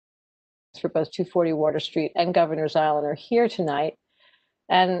for both 240 Water Street and Governor's Island are here tonight.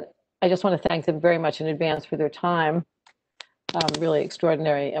 And I just want to thank them very much in advance for their time. Really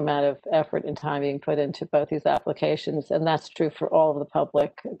extraordinary amount of effort and time being put into both these applications. And that's true for all of the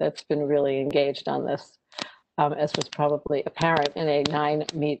public that's been really engaged on this, as was probably apparent in a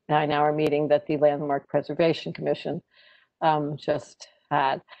 9-hour meeting that the Landmark Preservation Commission just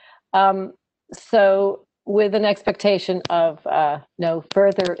had. So with an expectation of no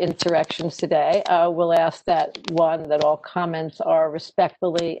further insurrections today, we'll ask that all comments are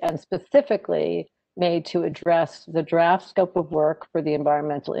respectfully and specifically made to address the draft scope of work for the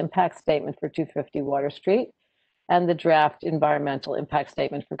environmental impact statement for 250 Water Street and the draft environmental impact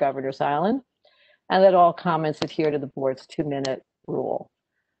statement for Governor's Island, and that all comments adhere to the board's 2-minute rule.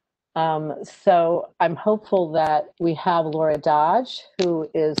 So I'm hopeful that we have Laura Dodge, who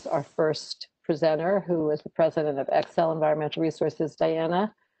is our first presenter, who is the president of Excel Environmental Resources.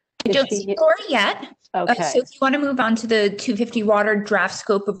 Diana? I don't see Laura yet. Okay. So if you want to move on to the 250 Water draft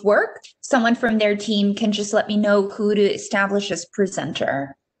scope of work, someone from their team can just let me know who to establish as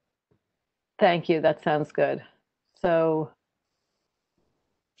presenter. Thank you. That sounds good. So,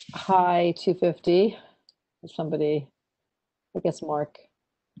 hi, 250. Somebody, I guess Mark.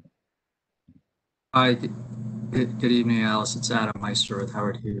 Hi, good evening, Alice. It's Adam Meister with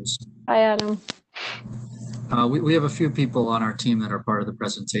Howard Hughes. Hi, Adam. We have a few people on our team that are part of the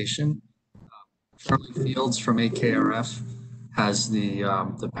presentation. Charlie Fields from AKRF has the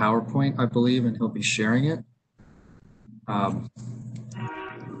PowerPoint, I believe, and he'll be sharing it. Has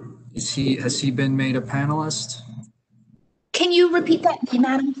he been made a panelist? Can you repeat that name,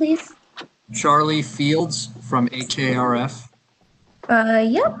 Adam, please? Charlie Fields from AKRF.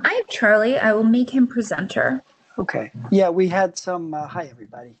 Yep, I have Charlie. I will make him presenter. Okay. Yeah, we had some, hi,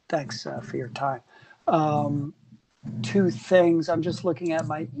 everybody. Thanks for your time. Two things. I'm just looking at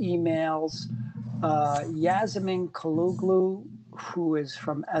my emails. Yasmin Kaluglu, who is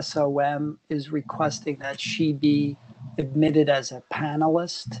from SOM, is requesting that she be admitted as a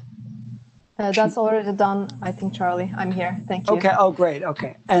panelist. That's already done, I think, Charlie. I'm here. Thank you. Okay. Oh, great.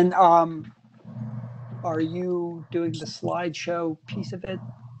 Okay. And are you doing the slideshow piece of it?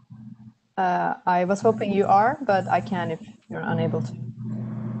 I was hoping you are, but I can if you're unable to.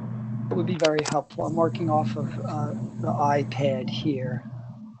 It would be very helpful. I'm working off of the iPad here.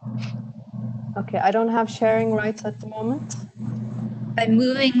 Okay, I don't have sharing rights at the moment. I'm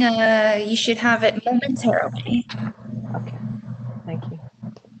moving, you should have it momentarily. Okay, thank you.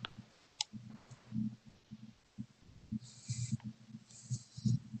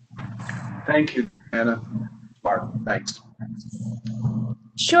 Thank you, Anna. Mark, thanks.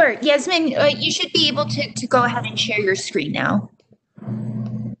 Sure, Yasmin, you should be able to go ahead and share your screen now.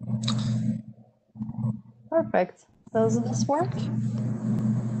 Perfect. Does this work?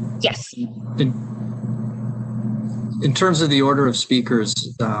 Yes. In terms of the order of speakers,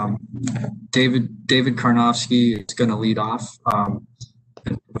 David Karnofsky is going to lead off and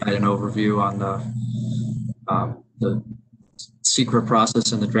provide an overview on the secret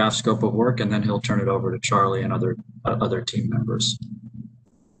process and the draft scope of work, and then he'll turn it over to Charlie and other team members.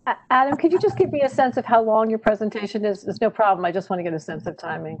 Adam, could you just give me a sense of how long your presentation is? It's no problem. I just want to get a sense of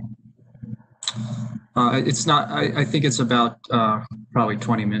timing. It's not, I think it's about probably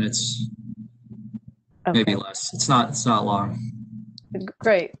 20 minutes, okay. Maybe less. It's not long.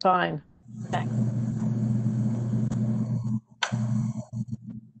 Great, fine. Thanks.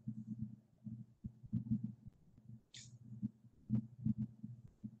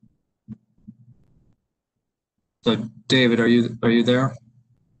 So David, are you there?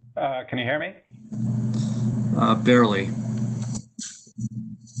 Can you hear me? Barely.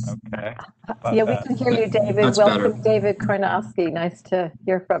 Okay. Yeah, we can hear you, David. That's welcome, better. David Karnofsky. Nice to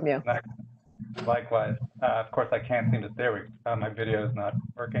hear from you. Likewise. Of course, I can't seem to. There we go. My video is not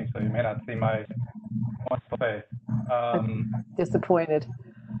working, so you may not see my wonderful face. Disappointed.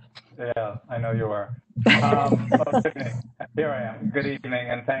 Yeah, I know you are. Well, good evening. Here I am. Good evening,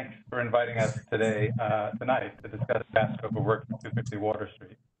 and thanks for inviting us tonight to discuss the scope of work for 250 Water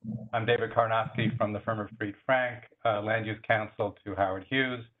Street. I'm David Karnofsky from the firm of Fried Frank, Land Use Counsel to Howard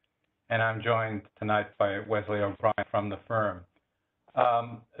Hughes, and I'm joined tonight by Wesley O'Brien from the firm.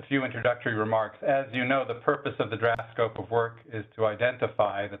 A few introductory remarks. As you know, the purpose of the draft scope of work is to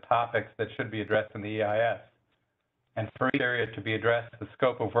identify the topics that should be addressed in the EIS. And for each area to be addressed, the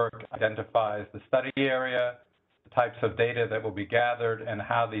scope of work identifies the study area, the types of data that will be gathered, and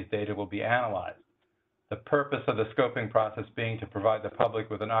how these data will be analyzed. The purpose of the scoping process being to provide the public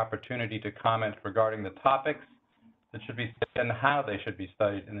with an opportunity to comment regarding the topics that should be studied and how they should be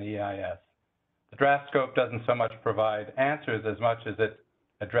studied in the EIS. The draft scope doesn't so much provide answers as much as it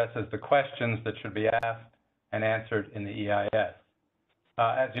addresses the questions that should be asked and answered in the EIS.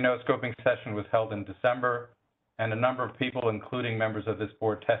 As you know, scoping session was held in December, and a number of people, including members of this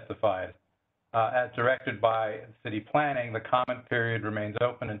board, testified. As directed by City Planning, the comment period remains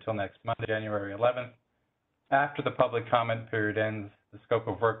open until next Monday, January 11th. After the public comment period ends, the scope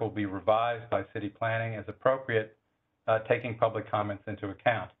of work will be revised by City Planning as appropriate, taking public comments into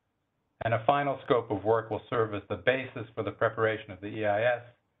account. And a final scope of work will serve as the basis for the preparation of the EIS,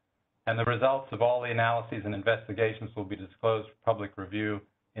 and the results of all the analyses and investigations will be disclosed for public review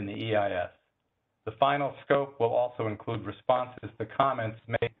in the EIS. The final scope will also include responses to comments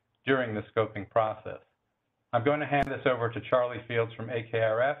made during the scoping process. I'm going to hand this over to Charlie Fields from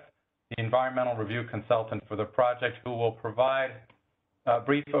AKRF, the environmental review consultant for the project, who will provide a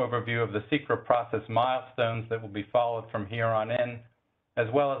brief overview of the secret process milestones that will be followed from here on in, as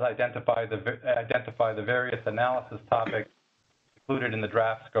well as identify the various analysis topics included in the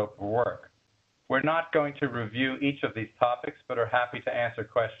draft scope of work. We're not going to review each of these topics, but are happy to answer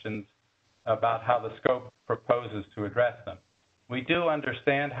questions about how the scope proposes to address them. We do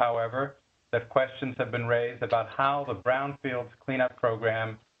understand, however, that questions have been raised about how the brownfields cleanup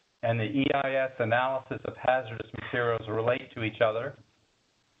program and the EIS analysis of hazardous materials relate to each other.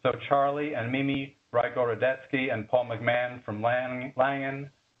 So Charlie and Mimi Rygorodetsky and Paul McMahon from Langen,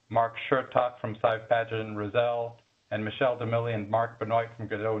 Mark Schertok from Cy Padgett and Roselle, and Michelle DeMilly and Mark Benoit from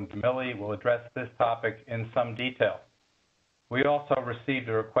Godot and DeMilly will address this topic in some detail. We also received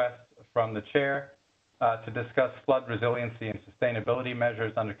a request from the chair to discuss flood resiliency and sustainability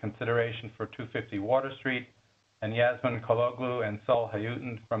measures under consideration for 250 Water Street, and Yasmin Kaloglu and Sol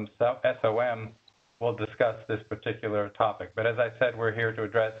Hayutin from SOM will discuss this particular topic. But as I said, we're here to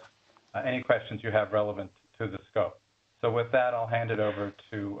address any questions you have relevant to the scope. So with that, I'll hand it over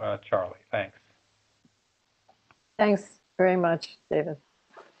to Charlie. Thanks. Thanks very much, David.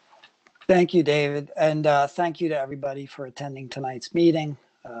 Thank you, David. And thank you to everybody for attending tonight's meeting.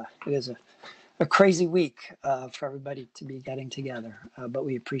 It is a crazy week for everybody to be getting together, but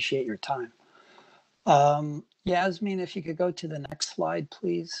we appreciate your time. Yasmin, if you could go to the next slide,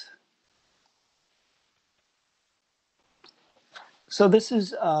 please. So this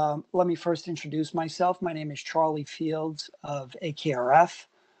is, let me first introduce myself. My name is Charlie Fields of AKRF.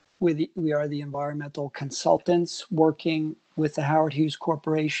 We are the environmental consultants working with the Howard Hughes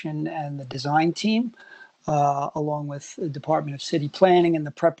Corporation and the design team, along with the Department of City Planning and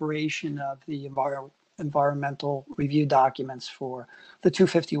the preparation of the environmental review documents for the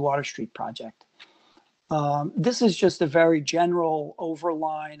 250 Water Street project. This is just a very general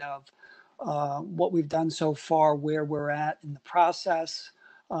overline of what we've done so far, where we're at in the process.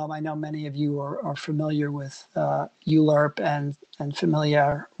 I know many of you are familiar with ULURP and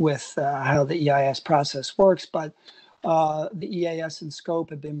familiar with how the EIS process works, but the EIS and scope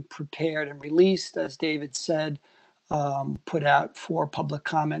have been prepared and released, as David said, put out for public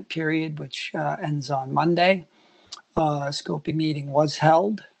comment period, which ends on Monday. Scoping meeting was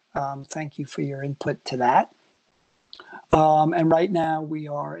held. Thank you for your input to that. And right now we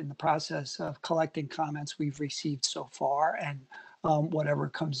are in the process of collecting comments we've received so far, and whatever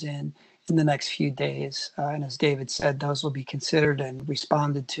comes in the next few days. And as David said, those will be considered and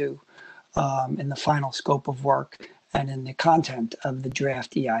responded to in the final scope of work and in the content of the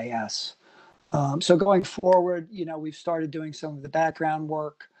draft EIS. So going forward, we've started doing some of the background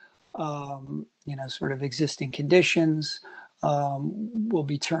work, sort of existing conditions. We'll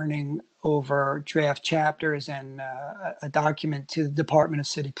be turning over draft chapters and a document to the Department of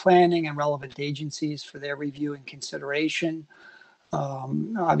City Planning and relevant agencies for their review and consideration.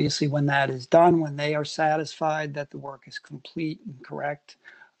 Obviously, when that is done, when they are satisfied that the work is complete and correct,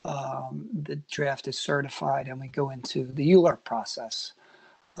 the draft is certified and we go into the ULURP process.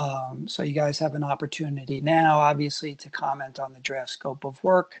 So you guys have an opportunity now, obviously, to comment on the draft scope of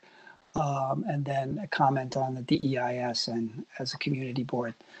work, and then a comment on the DEIS and as a community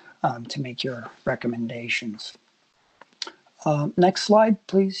board to make your recommendations. Next slide,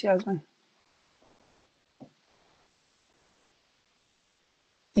 please, Yasmin.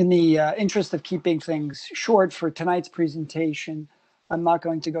 In the interest of keeping things short for tonight's presentation, I'm not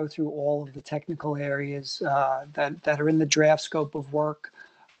going to go through all of the technical areas that are in the draft scope of work.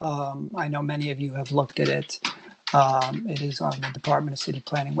 I know many of you have looked at it. It is on the Department of City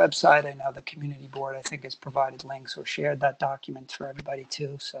Planning website. I know the community board, I think, has provided links or shared that document for everybody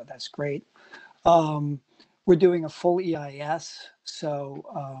too, so that's great. We're doing a full EIS,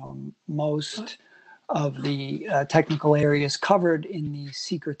 so most of the technical areas covered in the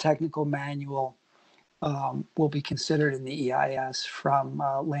secret technical manual will be considered in the EIS, from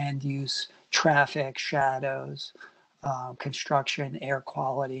land use, traffic, shadows, construction, air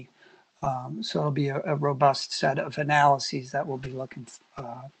quality. So it'll be a robust set of analyses that we'll be looking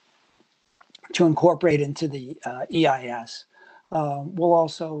to incorporate into the EIS. We'll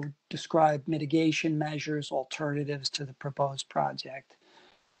also describe mitigation measures, alternatives to the proposed project,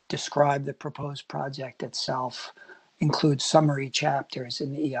 describe the proposed project itself, include summary chapters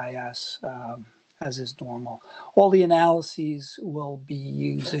in the EIS, as is normal. All the analyses will be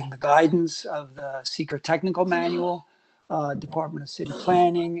using the guidance of the Seeker Technical Manual. Department of City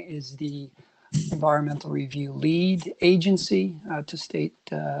Planning is the environmental review lead agency, to state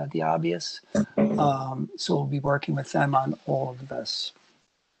the obvious. So we'll be working with them on all of this.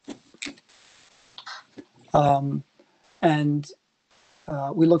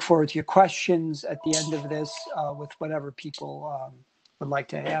 We look forward to your questions at the end of this with whatever people would like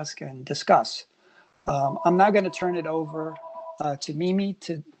to ask and discuss. I'm now going to turn it over to Mimi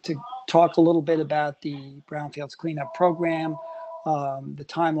to talk a little bit about the Brownfields Cleanup Program, the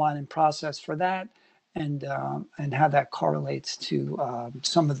timeline and process for that, and how that correlates to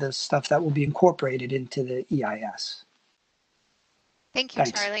some of the stuff that will be incorporated into the EIS. Thank you,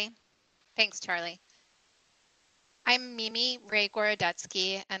 Thanks. Charlie. Thanks, Charlie. I'm Mimi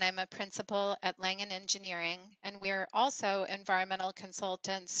Ray-Gorodetsky, and I'm a principal at Langen Engineering, and we're also environmental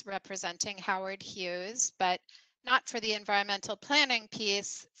consultants representing Howard Hughes, but not for the environmental planning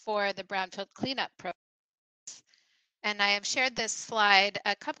piece, for the Brownfield Cleanup Program. And I have shared this slide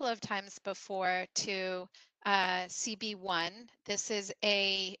a couple of times before to CB1. This is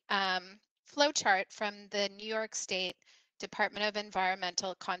a flowchart from the New York State Department of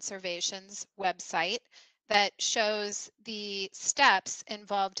Environmental Conservation's website that shows the steps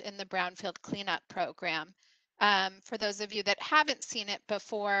involved in the Brownfield Cleanup Program. For those of you that haven't seen it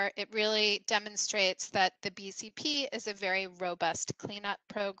before, it really demonstrates that the BCP is a very robust cleanup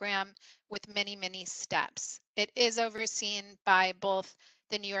program with many, many steps. It is overseen by both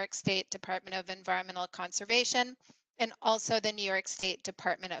the New York State Department of Environmental Conservation and also the New York State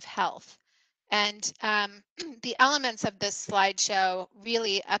Department of Health. And the elements of this slideshow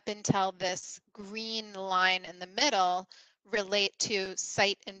really up until this green line in the middle relate to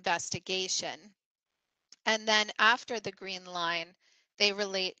site investigation. And then after the green line, they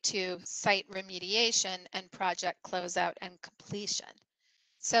relate to site remediation and project closeout and completion.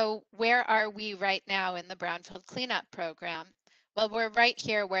 So where are we right now in the Brownfield Cleanup Program? Well, we're right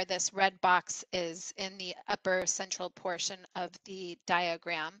here where this red box is in the upper central portion of the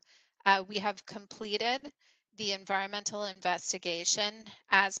diagram. We have completed the environmental investigation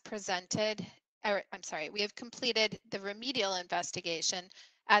as presented, or I'm sorry, we have completed the remedial investigation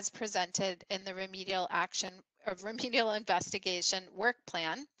as presented in the remedial investigation work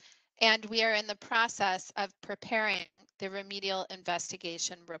plan. And we are in the process of preparing the remedial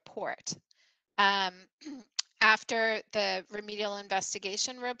investigation report. After the remedial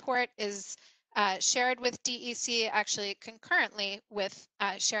investigation report is shared with DEC, actually concurrently with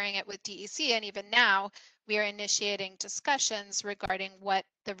sharing it with DEC, and even now we are initiating discussions regarding what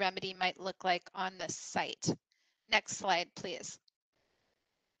the remedy might look like on this site. Next slide, please.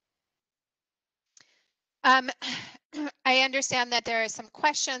 I understand that there are some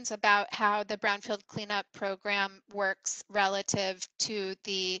questions about how the Brownfield Cleanup Program works relative to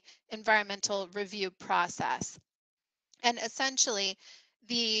the environmental review process. And essentially,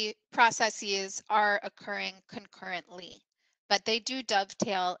 the processes are occurring concurrently, but they do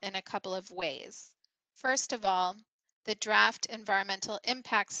dovetail in a couple of ways. First of all, the draft environmental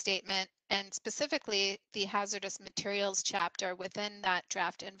impact statement, and specifically the hazardous materials chapter within that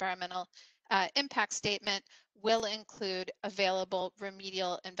draft environmental impact statement, will include available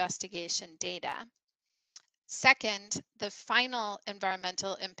remedial investigation data. Second, the final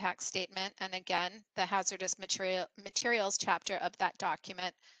environmental impact statement, and again, the hazardous materials chapter of that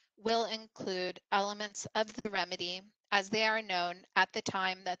document, will include elements of the remedy as they are known at the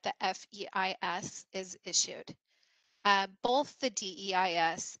time that the FEIS is issued. Both the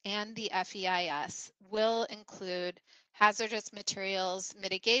DEIS and the FEIS will include hazardous materials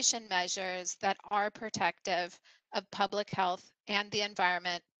mitigation measures that are protective of public health and the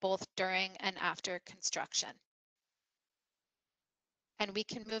environment, both during and after construction. And we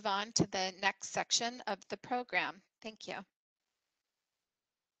can move on to the next section of the program. Thank you.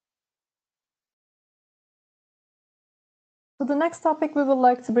 So the next topic we would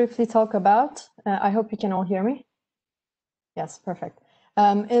like to briefly talk about, I hope you can all hear me. Yes, perfect.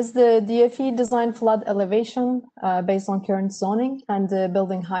 Is the DFE design flood elevation based on current zoning and the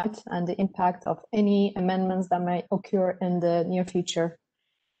building height and the impact of any amendments that may occur in the near future.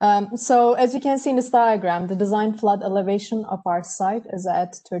 So as you can see in this diagram, the design flood elevation of our site is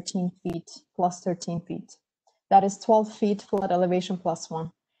at 13 feet, plus 13 feet. that is 12 feet flood elevation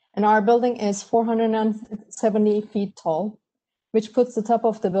 +1. And our building is 470 feet tall, which puts the top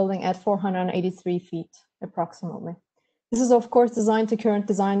of the building at 483 feet approximately. This is of course designed to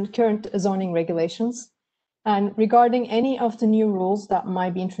current zoning regulations. And regarding any of the new rules that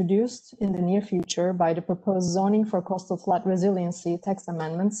might be introduced in the near future by the proposed zoning for coastal flood resiliency text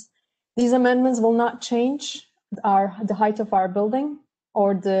amendments, these amendments will not change the height of our building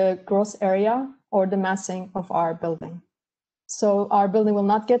or the gross area or the massing of our building. So our building will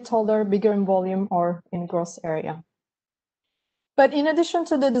not get taller, bigger in volume or in gross area. But in addition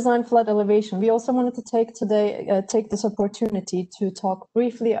to the design flood elevation, we also wanted to take this opportunity to talk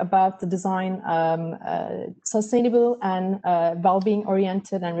briefly about the design sustainable and well-being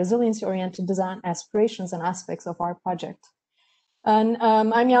oriented and resiliency oriented design aspirations and aspects of our project. And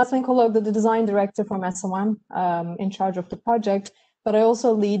I'm Yasmin Kolog, the design director from SOM in charge of the project, but I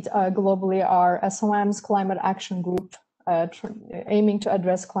also lead globally our SOM's climate action group aiming to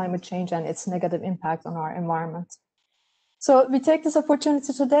address climate change and its negative impact on our environment. So we take this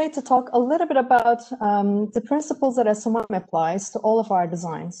opportunity today to talk a little bit about the principles that SOM applies to all of our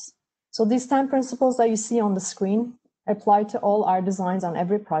designs. So these 10 principles that you see on the screen apply to all our designs on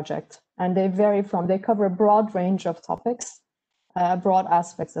every project, and they cover a broad range of topics, broad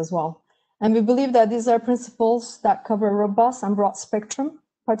aspects as well. And we believe that these are principles that cover a robust and broad spectrum,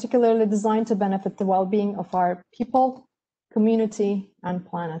 particularly designed to benefit the well-being of our people, community, and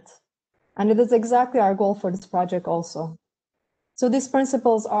planet. And it is exactly our goal for this project also. So these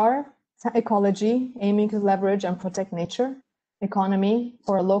principles are ecology, aiming to leverage and protect nature; economy,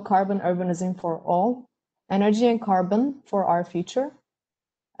 for a low-carbon urbanism for all; energy and carbon, for our future;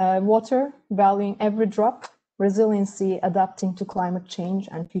 water, valuing every drop; resiliency, adapting to climate change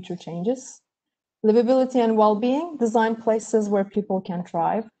and future changes; livability and well-being, design places where people can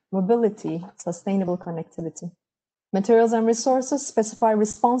thrive; mobility, sustainable connectivity; materials and resources, specify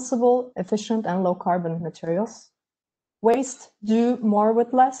responsible, efficient, and low-carbon materials; waste, do more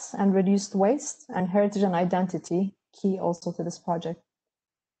with less and reduced waste; and heritage and identity, key also to this project.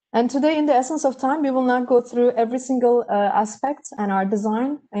 And today, in the essence of time, we will not go through every single aspect and our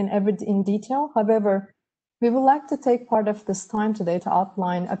design in detail. However, we would like to take part of this time today to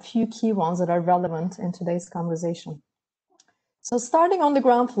outline a few key ones that are relevant in today's conversation. So starting on the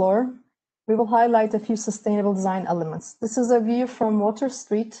ground floor, we will highlight a few sustainable design elements. This is a view from Water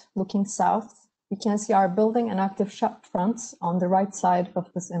Street looking south. You can see our building and active shop fronts on the right side of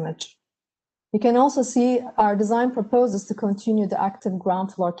this image. You can also see our design proposes to continue the active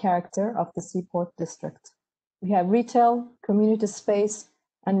ground floor character of the Seaport District. We have retail, community space,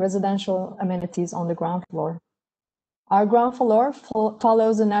 and residential amenities on the ground floor. Our ground floor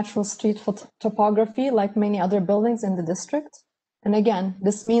follows a natural street topography like many other buildings in the district. And again,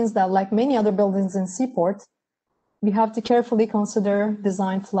 this means that like many other buildings in Seaport, we have to carefully consider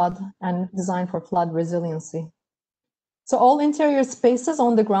design for flood resiliency. So all interior spaces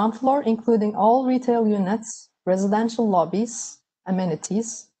on the ground floor, including all retail units, residential lobbies,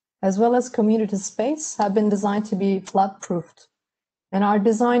 amenities, as well as community space, have been designed to be flood-proofed. And our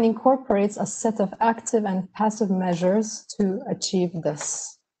design incorporates a set of active and passive measures to achieve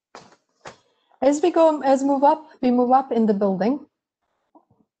this. As we move up in the building.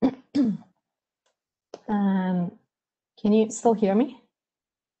 Can you still hear me?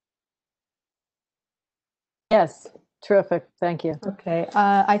 Yes, terrific. Thank you. Okay.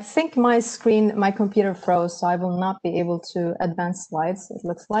 I think my computer froze, so I will not be able to advance slides, it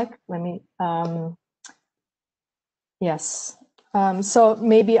looks like. Let me, yes. So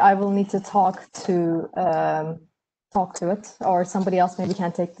maybe I will need to talk to it, or somebody else maybe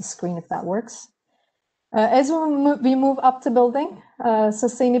can take the screen if that works. As we move up the building,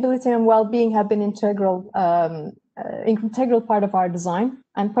 sustainability and well-being have been integral part of our design,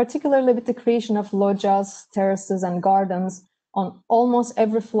 and particularly with the creation of loggias, terraces, and gardens on almost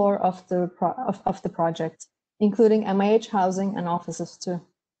every floor of the project, including MIH housing and offices too.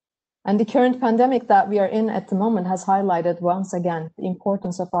 And the current pandemic that we are in at the moment has highlighted once again the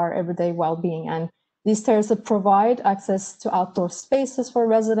importance of our everyday well-being, and these terraces provide access to outdoor spaces for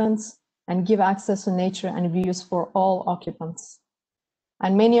residents and give access to nature and views for all occupants.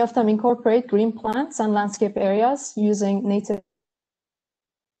 And many of them incorporate green plants and landscape areas using native,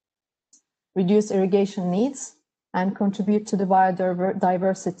 reduce irrigation needs, and contribute to the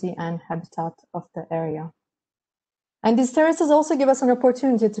biodiversity and habitat of the area. And these terraces also give us an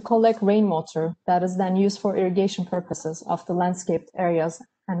opportunity to collect rainwater that is then used for irrigation purposes of the landscaped areas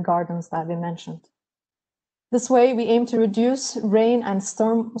and gardens that we mentioned. This way, we aim to reduce rain and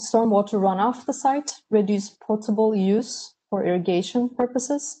stormwater runoff the site, reduce potable use for irrigation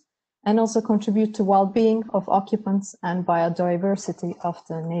purposes, and also contribute to well-being of occupants and biodiversity of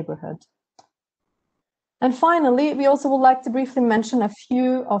the neighborhood. And finally, we also would like to briefly mention a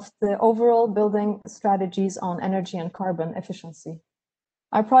few of the overall building strategies on energy and carbon efficiency.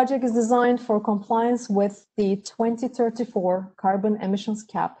 Our project is designed for compliance with the 2034 carbon emissions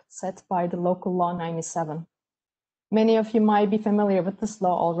cap set by the local law 97. Many of you might be familiar with this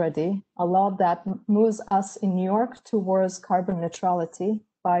law already, a law that moves us in New York towards carbon neutrality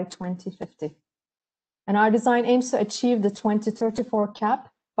by 2050. And our design aims to achieve the 2034 cap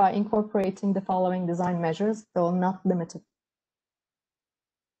by incorporating the following design measures, though not limited.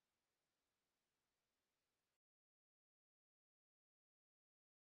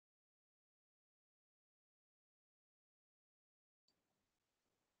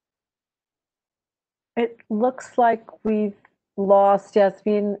 It looks like we've lost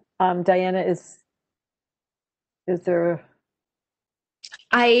Yasmin. Diana, is there?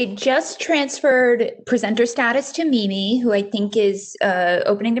 I just transferred presenter status to Mimi, who I think is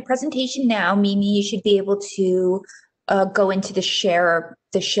opening the presentation now. Mimi, you should be able to go into the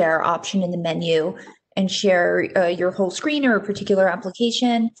share option in the menu and share your whole screen or a particular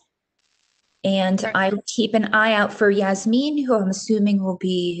application. And I'll keep an eye out for Yasmin, who I'm assuming will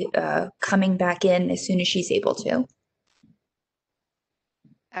be coming back in as soon as she's able to.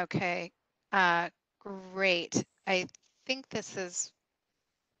 Okay, great. I think this is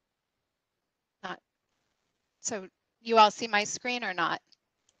not, so you all see my screen or not?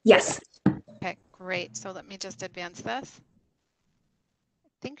 Yes. Okay, great. So let me just advance this. I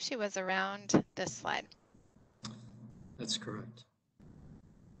think she was around this slide. That's correct.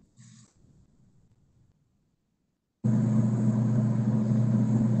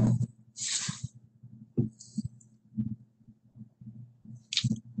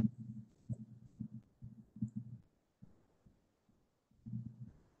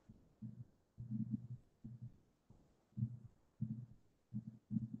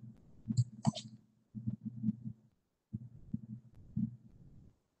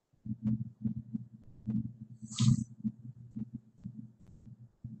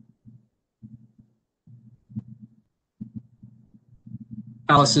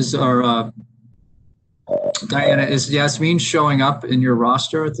 Alice, Diana, is Yasmin showing up in your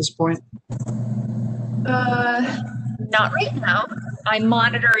roster at this point? Not right now. I'm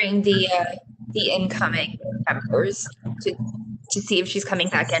monitoring the incoming members to see if she's coming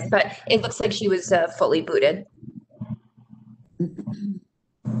back in, but it looks like she was fully booted.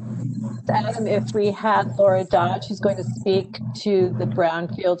 Adam, if we had Laura Dodge, who's going to speak to the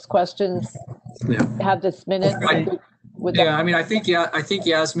brownfields questions, have this minute. I mean, I think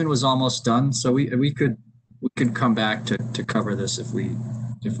Yasmin was almost done, so we could come back to cover this if we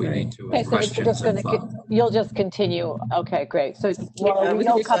need to. Okay, so you're just you'll just continue. Okay, great. So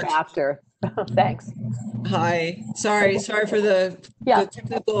we'll come after. Thanks. Hi. Sorry for the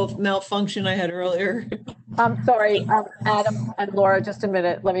technical malfunction I had earlier. I'm sorry, Adam and Laura, just a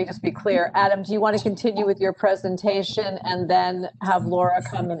minute. Let me just be clear. Adam, do you want to continue with your presentation and then have Laura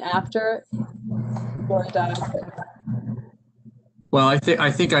come in after? Laura Dodge. Well, I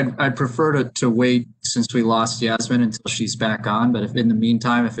think I'd prefer to wait since we lost Yasmin until she's back on. But if in the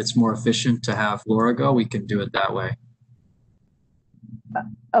meantime, if it's more efficient to have Laura go, we can do it that way.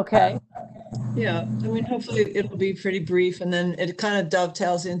 Okay. Yeah, I mean, hopefully it'll be pretty brief, and then it kind of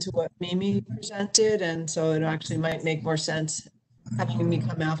dovetails into what Mimi presented, and so it actually might make more sense having me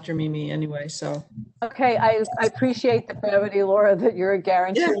come after Mimi anyway. So. Okay, I appreciate the brevity, Laura, that you're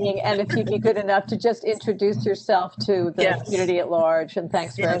guaranteeing, and if you'd be good enough to just introduce yourself to the community at large, and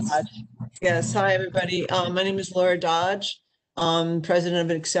thanks very much. Yes, hi everybody. My name is Laura Dodge. I'm president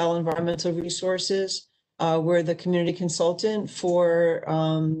of Excel Environmental Resources. We're the community consultant for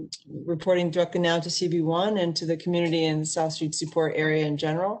reporting directly now to CB1 and to the community in the South Street Seaport area in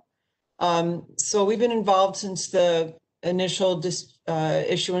general. So we've been involved since the initial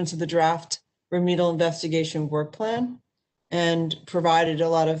issuance of the draft remedial investigation work plan and provided a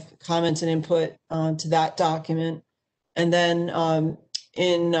lot of comments and input to that document. And then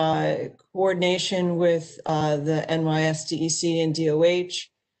in coordination with the NYSDEC and DOH,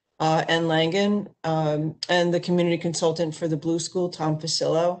 and Langen, and the community consultant for the Blue School, Tom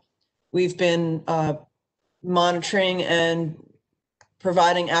Facillo. We've been monitoring and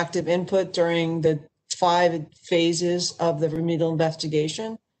providing active input during the 5 phases of the remedial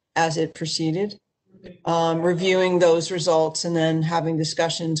investigation as it proceeded, reviewing those results and then having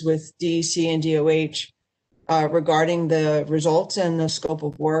discussions with DEC and DOH regarding the results and the scope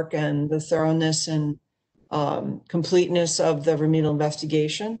of work and the thoroughness and completeness of the remedial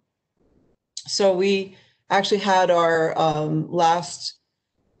investigation. So we actually had our last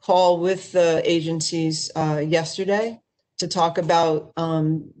call with the agencies yesterday to talk about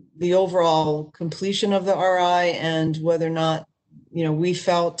the overall completion of the RI and whether or not, we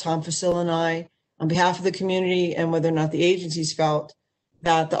felt, Tom Facil and I, on behalf of the community, and whether or not the agencies felt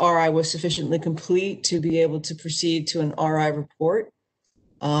that the RI was sufficiently complete to be able to proceed to an RI report.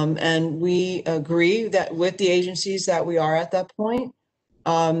 And we agree that with the agencies that we are at that point,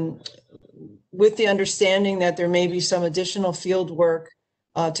 with the understanding that there may be some additional field work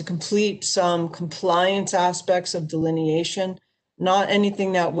to complete some compliance aspects of delineation, not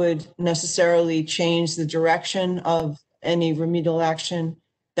anything that would necessarily change the direction of any remedial action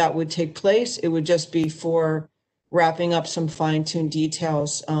that would take place. It would just be for wrapping up some fine-tuned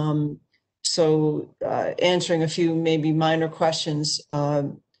details. So answering a few maybe minor questions.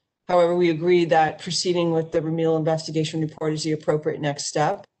 However, we agree that proceeding with the remedial investigation report is the appropriate next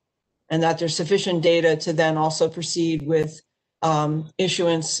step, and that there's sufficient data to then also proceed with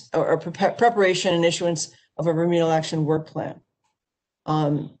issuance or preparation and issuance of a remedial action work plan.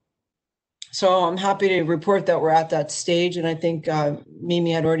 So I'm happy to report that we're at that stage, and I think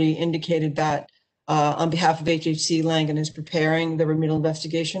Mimi had already indicated that on behalf of HHC, Langen is preparing the remedial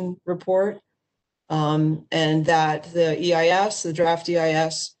investigation report, and that the EIS, the draft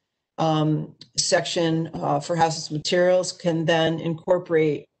EIS section for hazardous materials can then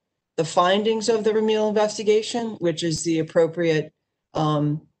incorporate the findings of the remedial investigation, which is the appropriate,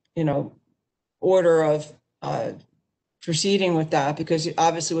 order of proceeding with that, because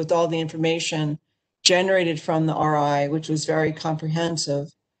obviously with all the information generated from the RI, which was very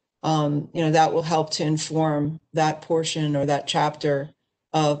comprehensive, that will help to inform that portion or that chapter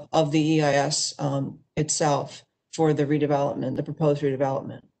of the EIS itself for the redevelopment, the proposed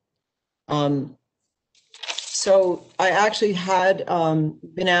redevelopment. So I actually had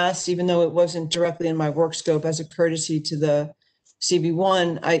been asked, even though it wasn't directly in my work scope, as a courtesy to the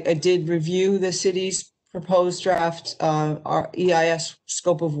CB1, I did review the city's proposed draft EIS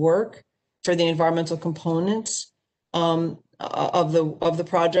scope of work for the environmental components of the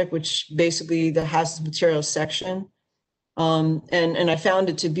project, which basically the hazardous materials section. And I found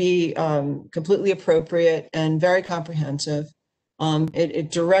it to be completely appropriate and very comprehensive.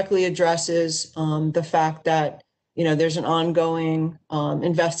 It directly addresses the fact that, there's an ongoing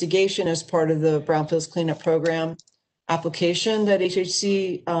investigation as part of the Brownfields Cleanup Program application that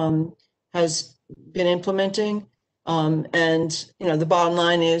HHC has been implementing. And, the bottom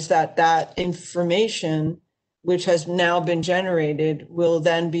line is that that information, which has now been generated, will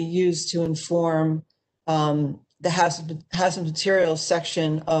then be used to inform the hazardous materials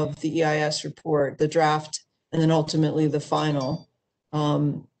section of the EIS report, the draft, and then ultimately the final.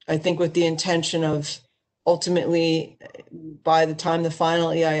 I think with the intention of ultimately, by the time the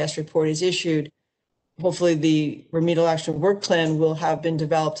final EIS report is issued, hopefully the remedial action work plan will have been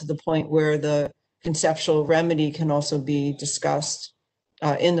developed to the point where the conceptual remedy can also be discussed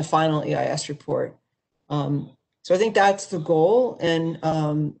in the final EIS report. So I think that's the goal. And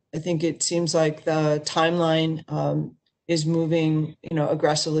I think it seems like the timeline is moving,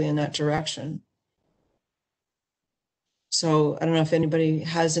 aggressively in that direction. So I don't know if anybody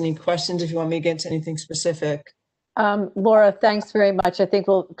has any questions, if you want me to get into anything specific. Laura, thanks very much. I think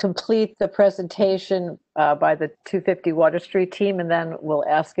we'll complete the presentation by the 250 Water Street team, and then we'll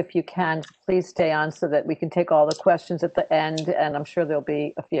ask if you can please stay on so that we can take all the questions at the end, and I'm sure there'll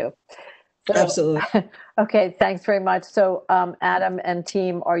be a few. So, absolutely. Okay, thanks very much. So Adam and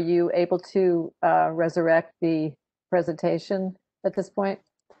team, are you able to resurrect the presentation at this point?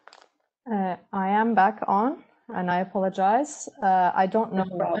 I am back on. And I apologize. I don't know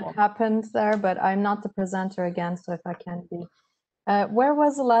what happened there, but I'm not the presenter again, so if I can be. Where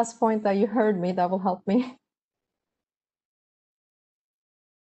was the last point that you heard me? That will help me.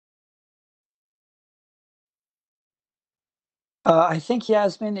 I think,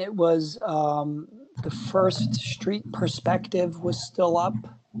 Yasmin, it was the first street perspective was still up.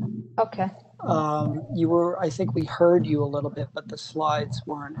 Okay. I think we heard you a little bit, but the slides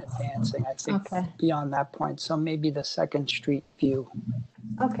weren't advancing, I think, beyond that point. So maybe the second street view.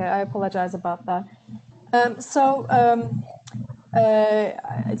 Okay, I apologize about that. So I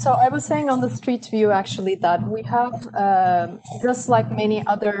was saying on the street view, actually, that we have, just like many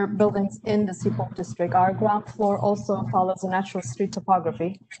other buildings in the Seaport District, our ground floor also follows a natural street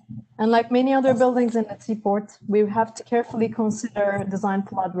topography. And like many other buildings in the Seaport, we have to carefully consider design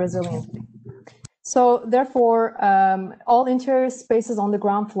flood resiliency. So therefore, all interior spaces on the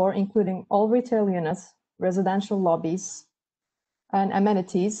ground floor, including all retail units, residential lobbies, and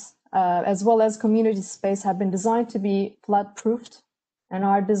amenities, as well as community space, have been designed to be flood-proofed, and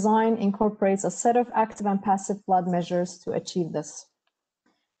our design incorporates a set of active and passive flood measures to achieve this.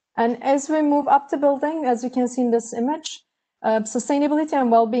 And as we move up the building, as you can see in this image, sustainability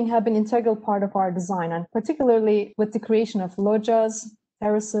and well-being have been an integral part of our design, and particularly with the creation of loggias,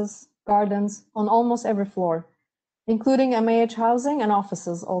 terraces, gardens on almost every floor, including MAH housing and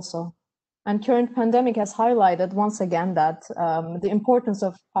offices also. And current pandemic has highlighted once again that the importance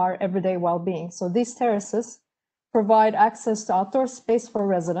of our everyday well-being. So these terraces provide access to outdoor space for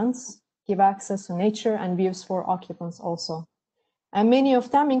residents, give access to nature and views for occupants also. And many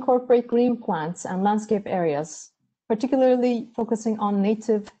of them incorporate green plants and landscape areas, particularly focusing on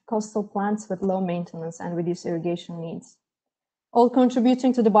native coastal plants with low maintenance and reduced irrigation needs, all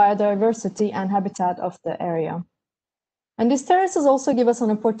contributing to the biodiversity and habitat of the area. And these terraces also give us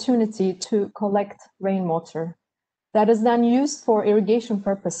an opportunity to collect rainwater that is then used for irrigation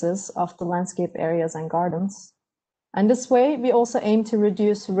purposes of the landscape areas and gardens. And this way, we also aim to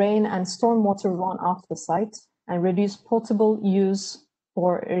reduce rain and stormwater runoff the site and reduce potable use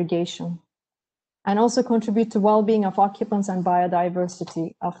for irrigation, and also contribute to well-being of occupants and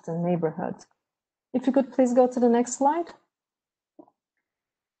biodiversity of the neighborhood. If you could please go to the next slide.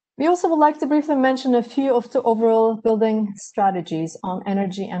 We also would like to briefly mention a few of the overall building strategies on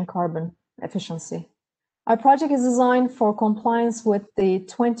energy and carbon efficiency. Our project is designed for compliance with the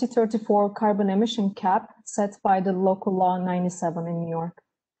 2034 carbon emission cap set by the local law 97 in New York.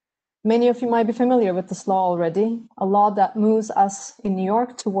 Many of you might be familiar with this law already, a law that moves us in New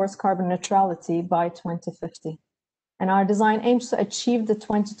York towards carbon neutrality by 2050. And our design aims to achieve the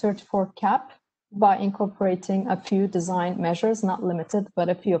 2034 cap by incorporating a few design measures, not limited, but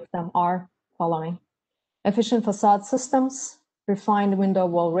a few of them are following: efficient facade systems, refined window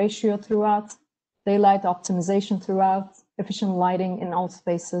wall ratio throughout, daylight optimization throughout, efficient lighting in all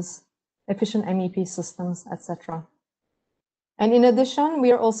spaces, efficient MEP systems, etc. And in addition,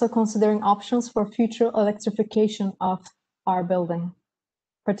 we are also considering options for future electrification of our building,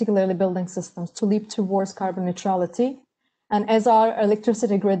 particularly building systems, to leap towards carbon neutrality. And as our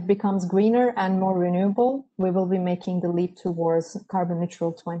electricity grid becomes greener and more renewable, we will be making the leap towards carbon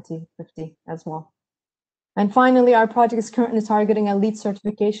neutral 2050 as well. And finally, our project is currently targeting a LEED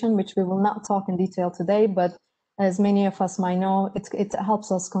certification, which we will not talk in detail today, but as many of us might know, it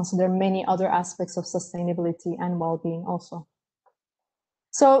helps us consider many other aspects of sustainability and well-being also.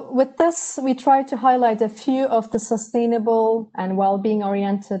 So with this, we try to highlight a few of the sustainable and well-being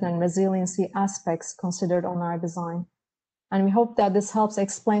oriented and resiliency aspects considered on our design. And we hope that this helps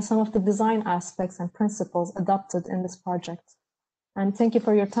explain some of the design aspects and principles adopted in this project. And thank you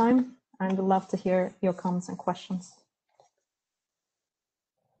for your time, and we'd love to hear your comments and questions.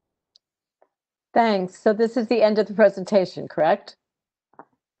 Thanks. So this is the end of the presentation, correct?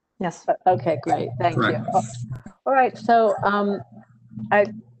 Yes. Okay, great. Thank Correct. you. All right. So I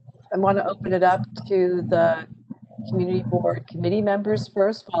want to open it up to the community board committee members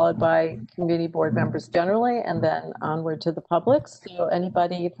first, followed by community board members generally, and then onward to the public. So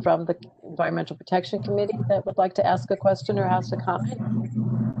anybody from the Environmental Protection Committee that would like to ask a question or ask a comment?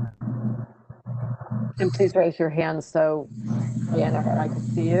 And please raise your hand so Diana or I can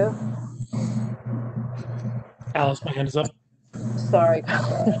see you. Alice, my hand is up. Sorry,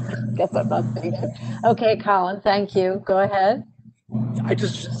 guess I'm not seeing it. Okay, Colin, thank you. Go ahead. I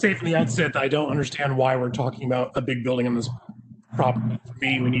just say from the outset that I don't understand why we're talking about a big building on this property. For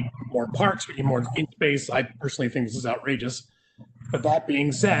me, we need more parks, we need more green space. I personally think this is outrageous. But that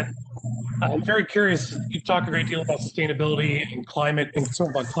being said, I'm very curious. You talk a great deal about sustainability and climate, and concern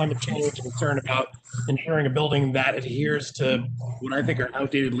about climate change, and concern about ensuring a building that adheres to what I think are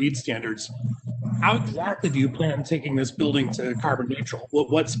outdated LEED standards. How exactly do you plan on taking this building to carbon neutral?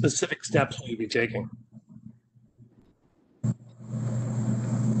 What specific steps will you be taking?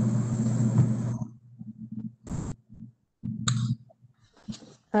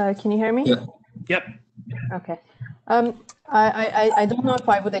 Can you hear me? Yeah. Yep. Okay. I don't know if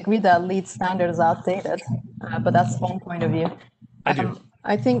I would agree that LEED standard is outdated, but that's one point of view. I do.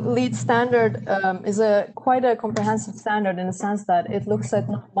 I think LEED standard is quite a comprehensive standard in the sense that it looks at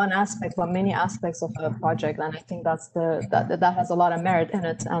not one aspect, but many aspects of a project, and I think that has a lot of merit in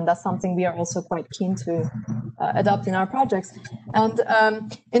it, and that's something we are also quite keen to adopt in our projects. And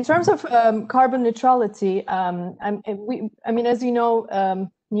in terms of carbon neutrality, I mean, as you know,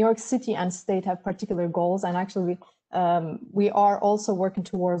 New York City and state have particular goals, and actually we are also working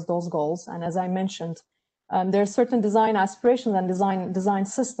towards those goals. And as I mentioned, there are certain design aspirations and design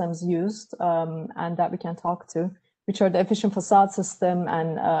systems used, and that we can talk to, which are the efficient facade system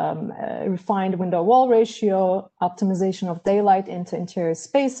and refined window wall ratio, optimization of daylight into interior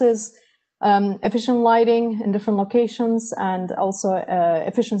spaces, efficient lighting in different locations, and also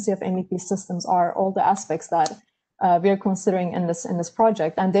efficiency of MEP systems are all the aspects that we are considering in this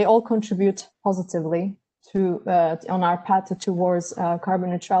project, and they all contribute positively to on our path towards carbon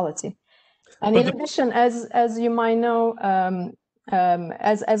neutrality. And in addition, as you might know,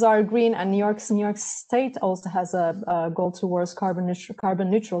 as our green and New York State also has a goal towards carbon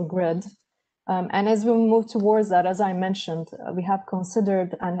neutral grid. And as we move towards that, as I mentioned, we have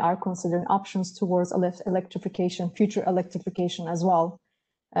considered and are considering options towards electrification, future electrification as well,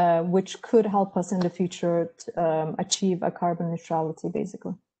 which could help us in the future to achieve a carbon neutrality,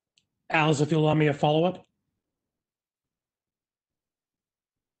 basically. Alice, if you'll allow me a follow-up.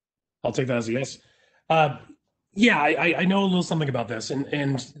 I'll take that as a yes. Yeah, I know a little something about this,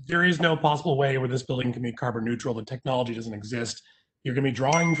 and there is no possible way where this building can be carbon neutral. The technology doesn't exist. You're going to be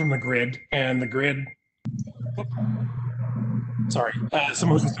drawing from the grid, and the grid. Sorry,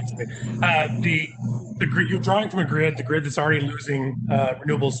 someone was listening to me. The grid, you're drawing from a grid, the grid that's already losing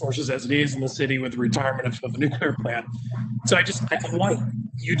renewable sources as it is in the city with the retirement of the nuclear plant. So I want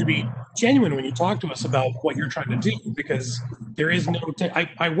you to be genuine when you talk to us about what you're trying to do, because there is no.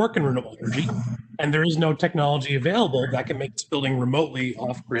 I work in renewable energy, and there is no technology available that can make this building remotely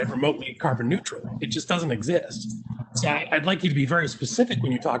off-grid, remotely carbon neutral. It just doesn't exist. So I'd like you to be very specific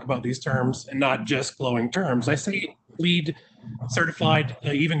when you talk about these terms and not just glowing terms. I say LEED certified,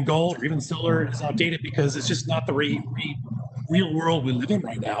 even gold or even silver is outdated because it's just not the real world we live in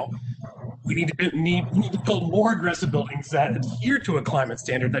right now. We need to build more aggressive buildings that adhere to a climate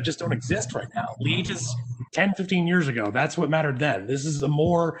standard that just don't exist right now. LEED is 10, 15 years ago. That's what mattered then. This is a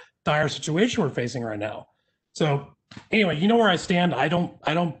more dire situation we're facing right now. So anyway, you know where I stand. I don't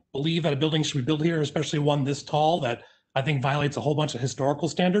believe that a building should be built here, especially one this tall that I think violates a whole bunch of historical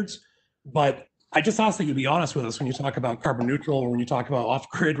standards. But I just ask that you be honest with us when you talk about carbon neutral, or when you talk about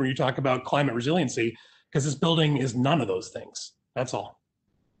off-grid, when you talk about climate resiliency, because this building is none of those things. That's all.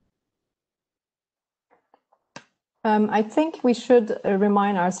 I think we should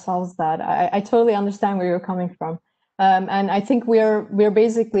remind ourselves that I totally understand where you're coming from. And I think we're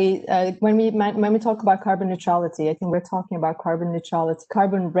basically, when we talk about carbon neutrality, I think we're talking about carbon neutrality,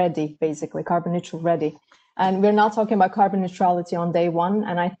 carbon ready, basically, carbon neutral ready. And we're not talking about carbon neutrality on day one.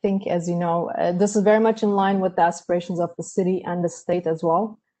 And I think, as you know, this is very much in line with the aspirations of the city and the state as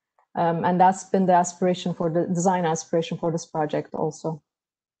well. And that's been the aspiration for the design aspiration for this project also.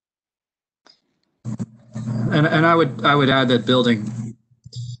 And I would add that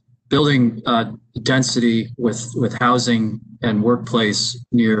building density with housing and workplace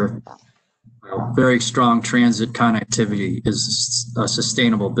near very strong transit connectivity is a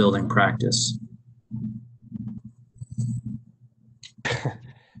sustainable building practice.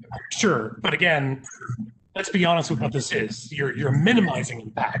 Sure, but again, let's be honest with what this is. You're minimizing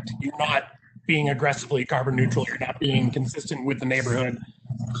impact. You're not being aggressively carbon neutral. You're not being consistent with the neighborhood.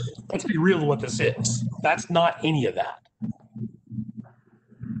 Let's be real with what this is. That's not any of that.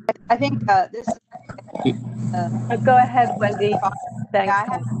 I think this. Go ahead, Wendy. Thanks.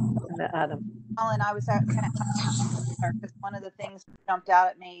 Yeah, Adam. Colin, I was at because one of the things that jumped out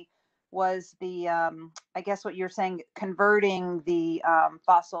at me was the, I guess what you're saying, converting the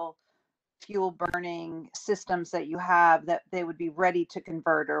fossil fuel burning systems that you have, that they would be ready to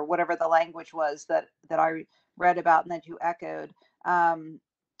convert, or whatever the language was that I read about and that you echoed.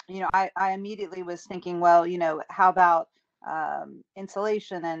 You know, I immediately was thinking, well, you know, how about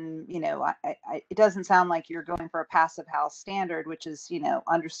insulation? And, you know, it doesn't sound like you're going for a passive house standard, which is, you know,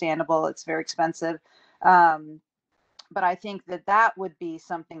 understandable. It's very expensive. But I think that would be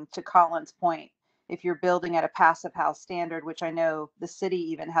something, to Colin's point, if you're building at a passive house standard, which I know the city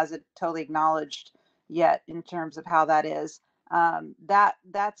even hasn't totally acknowledged yet in terms of how that is,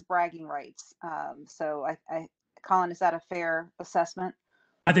 that's bragging rights. So Colin, is that a fair assessment?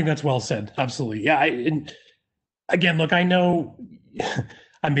 I think that's well said. Absolutely. Yeah. And again, look, I know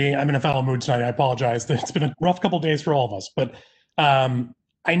I'm in a foul mood tonight. I apologize. It's been a rough couple of days for all of us, but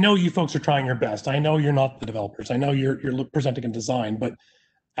I know you folks are trying your best. I know you're not the developers. I know you're presenting a design, but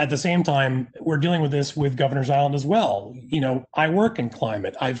at the same time, we're dealing with this with Governor's Island as well. You know, I work in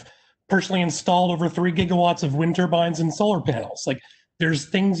climate. I've personally installed over 3 gigawatts of wind turbines and solar panels. Like, there's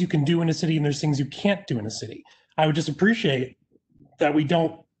things you can do in a city and there's things you can't do in a city. I would just appreciate that we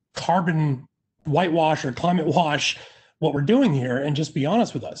don't carbon whitewash or climate wash what we're doing here, and just be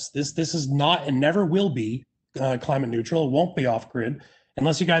honest with us. This is not and never will be climate neutral. It won't be off grid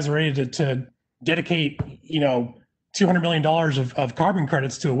unless you guys are ready to dedicate, you know, $200 million of carbon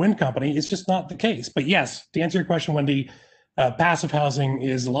credits to a wind company. It's just not the case. But yes, to answer your question, Wendy, passive housing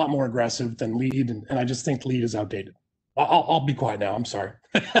is a lot more aggressive than LEED, and I just think LEED is outdated. I'll be quiet now. I'm sorry.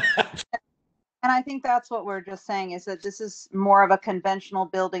 And I think that's what we're just saying, is that this is more of a conventional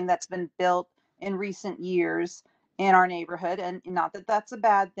building that's been built in recent years. in our neighborhood. And not that that's a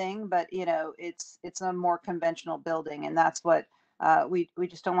bad thing, but you know, it's a more conventional building, and that's what we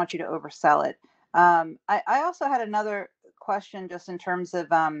just don't want you to oversell it. I also had another question just in terms of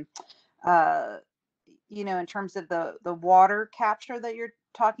uh, you know, in terms of the water capture that you're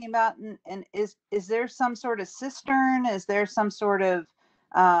talking about, and is there some sort of cistern? Is there some sort of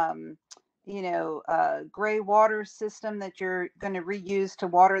you know, gray water system that you're going to reuse to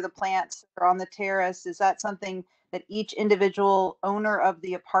water the plants that are on the terrace? Is that something that each individual owner of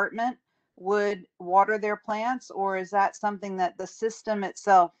the apartment would water their plants, or is that something that the system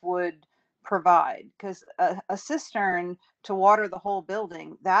itself would provide? Because a cistern to water the whole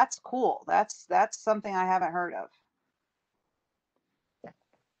building, that's cool. That's something I haven't heard of.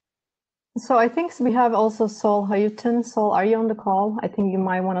 So I think we have also Sol Hayutin. Sol, are you on the call? I think you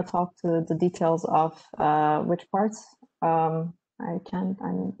might want to talk to the details of which parts. I'm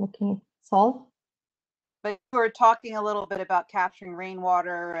looking. Sol? But you were talking a little bit about capturing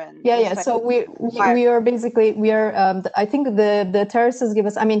rainwater and Yeah. So we are basically, I think the terraces give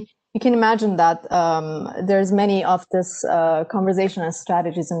us, I mean, you can imagine that there's many of this conversation and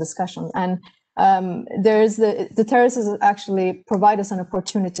strategies and discussion. And there's the terraces actually provide us an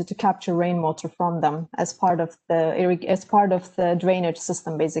opportunity to capture rainwater from them as part of the drainage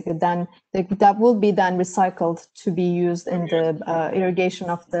system. Basically, then that will be then recycled to be used in the irrigation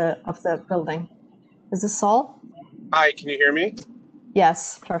of the building. Is this Sol? Hi, can you hear me?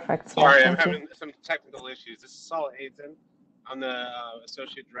 Yes, perfect. Sorry, I'm having some technical issues. This is Sol Hayton. I'm the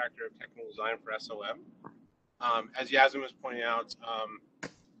Associate Director of Technical Design for SOM. As Yasmin was pointing out,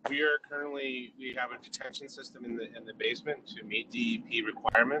 we have a detention system in the basement to meet DEP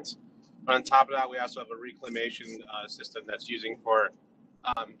requirements. But on top of that, we also have a reclamation system that's using for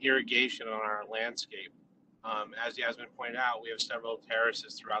irrigation on our landscape. As Yasmin pointed out, we have several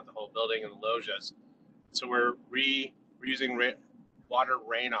terraces throughout the whole building and the loggias. So we're reusing rainwater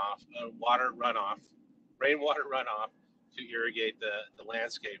runoff to irrigate the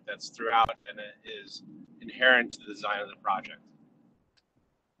landscape that's throughout, and it is inherent to the design of the project.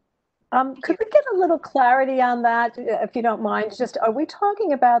 Could we get a little clarity on that, if you don't mind? Just, are we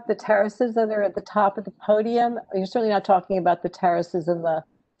talking about the terraces that are at the top of the podium? You're certainly not talking about the terraces in the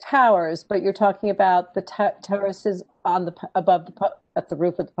towers, but you're talking about the terraces on at the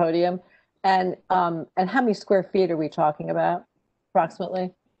roof of the podium. And how many square feet are we talking about,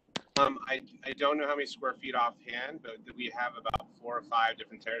 approximately? I don't know how many square feet offhand, but we have about 4 or 5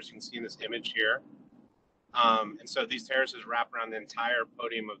 different terraces. You can see in this image here. And so these terraces wrap around the entire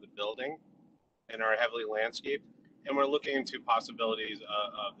podium of the building and are heavily landscaped. And we're looking into possibilities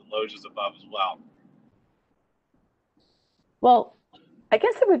of the loggias above as well. Well, I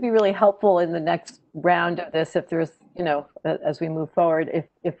guess it would be really helpful in the next round of this, if there's, you know, as we move forward,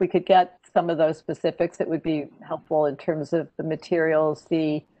 if we could get some of those specifics, it would be helpful in terms of the materials,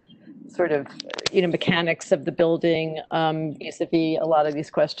 the sort of, you know, mechanics of the building, vis-a-vis a lot of these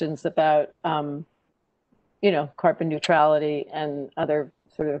questions about, you know, carbon neutrality and other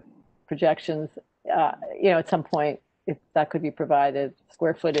sort of projections. You know, at some point, if that could be provided,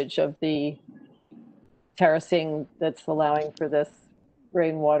 square footage of the terracing that's allowing for this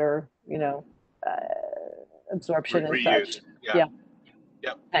rainwater, you know, absorption and such. Yeah.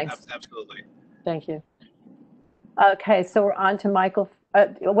 Yep. Thanks. Absolutely. Thank you. Okay, so we're on to Michael.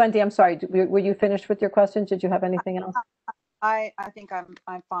 Wendy, I'm sorry. Were you finished with your questions? Did you have anything else? I think I'm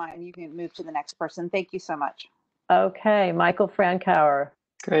fine. You can move to the next person. Thank you so much. Okay, Michael Frankauer.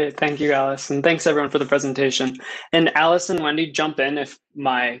 Great, thank you, Alice, and thanks everyone for the presentation. And Alice and Wendy, jump in if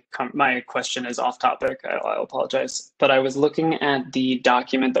my question is off topic. I'll apologize. But I was looking at the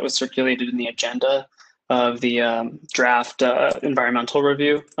document that was circulated in the agenda of the draft environmental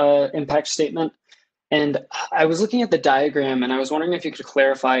review impact statement. And I was looking at the diagram and I was wondering if you could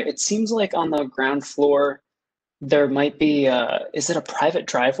clarify. It seems like on the ground floor, there might be, is it a private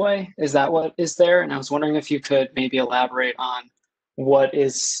driveway? Is that what is there? And I was wondering if you could maybe elaborate on what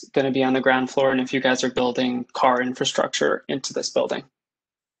is going to be on the ground floor and if you guys are building car infrastructure into this building.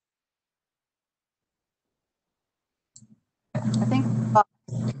 I think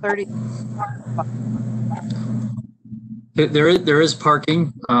 30. There is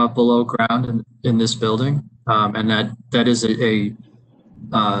parking below ground in this building, and that is a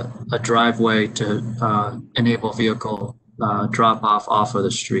driveway to enable vehicle drop off of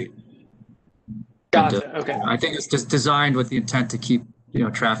the street. Gotcha. Okay. I think it's just designed with the intent to keep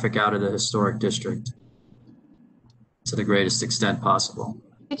traffic out of the historic district to the greatest extent possible.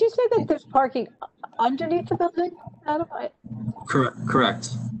 Did you say that there's parking underneath the building, Adam? Correct.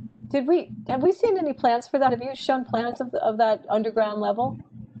 Have we seen any plans for that? Have you shown plans of that underground level?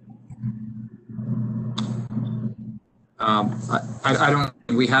 I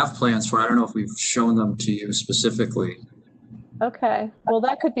don't, we have plans for it. I don't know if we've shown them to you specifically. Okay, well,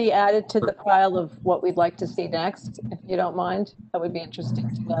 that could be added to the pile of what we'd like to see next, if you don't mind. That would be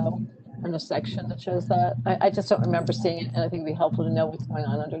interesting to know in a section that shows that. I just don't remember seeing it, and I think it'd be helpful to know what's going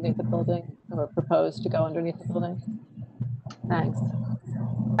on underneath the building or proposed to go underneath the building. Thanks.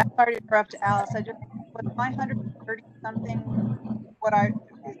 I'm sorry to interrupt, Alice. I just, was my 130 something,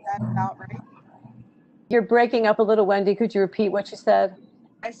 is that about right? You're breaking up a little, Wendy. Could you repeat what you said?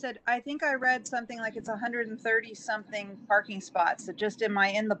 I said, I think I read something like it's 130 something parking spots. So just am I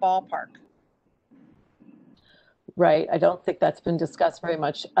in the ballpark? Right. I don't think that's been discussed very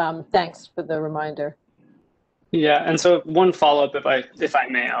much. Thanks for the reminder. Yeah, and so one follow-up, if I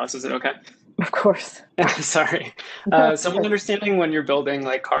may, Alice, is it okay? Of course. Sorry. So my understanding when you're building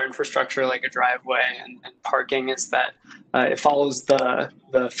like car infrastructure, like a driveway and parking, is that it follows the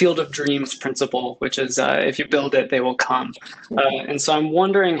field of dreams principle, which is if you build it, they will come. And so I'm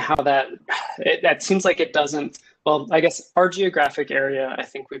wondering how that seems like it doesn't. Well, I guess our geographic area, I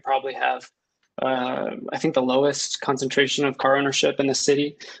think we probably have I think the lowest concentration of car ownership in the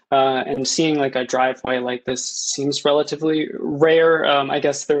city, and seeing like a driveway like this seems relatively rare. I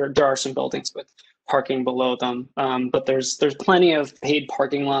guess there are some buildings with parking below them, but there's plenty of paid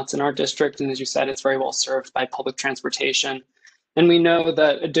parking lots in our district, and as you said, it's very well served by public transportation. And we know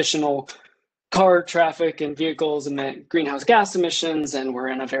that additional car traffic and vehicles emit greenhouse gas emissions, and we're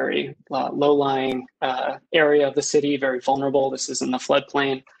in a very low-lying area of the city, very vulnerable. This is in the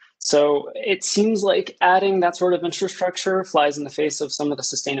floodplain. So it seems like adding that sort of infrastructure flies in the face of some of the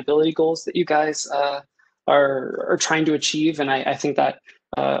sustainability goals that you guys are trying to achieve. And I think that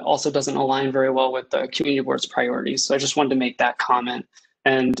also doesn't align very well with the community board's priorities. So I just wanted to make that comment,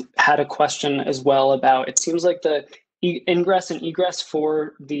 and had a question as well about, it seems like the ingress and egress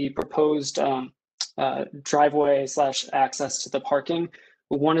for the proposed driveway / access to the parking.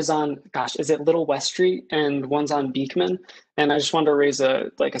 One is on, gosh, is it Little West Street, and one's on Beekman. And I just wanted to raise a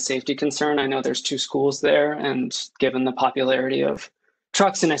safety concern. I know there's 2 schools there, and given the popularity of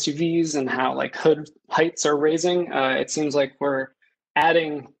trucks and SUVs and how like hood heights are raising, it seems like we're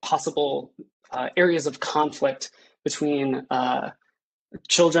adding possible areas of conflict between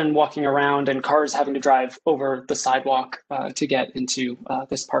children walking around and cars having to drive over the sidewalk to get into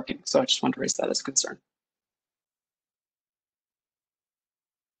this parking. So I just wanted to raise that as a concern.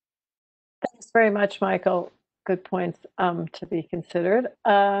 Thanks very much, Michael. Good points to be considered.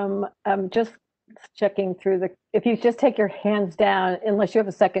 I'm just checking through if you just take your hands down, unless you have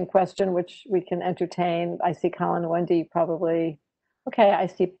a second question, which we can entertain. I see Colin and Wendy probably. Okay, I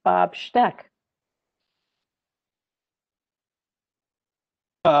see Bob Steck.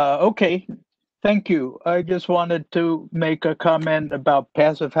 Okay, thank you. I just wanted to make a comment about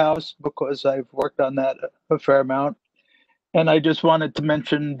Passive House because I've worked on that a fair amount. And I just wanted to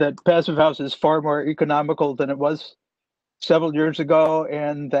mention that Passive House is far more economical than it was several years ago,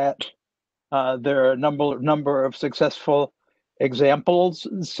 and that there are a number of successful examples.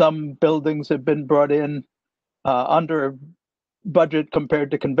 Some buildings have been brought in under budget compared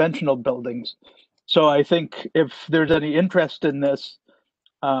to conventional buildings. So I think if there's any interest in this,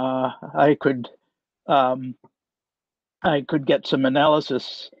 I could get some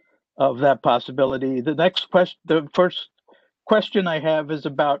analysis of that possibility. The first question I have is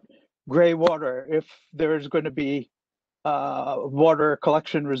about gray water. If there's going to be water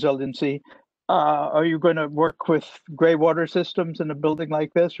collection resiliency, are you going to work with gray water systems in a building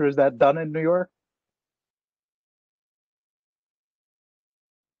like this, or is that done in New York?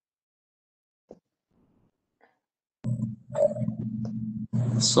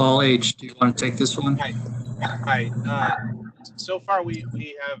 Saul H., do you want to take this one? Hi. So far, we're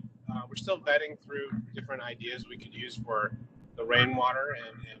still vetting through different ideas we could use for the rainwater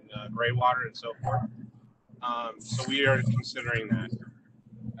and gray water and so forth. So we are considering that.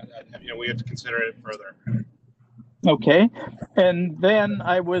 We have to consider it further. Okay, and then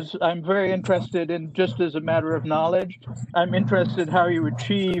I'm very interested in, just as a matter of knowledge, I'm interested how you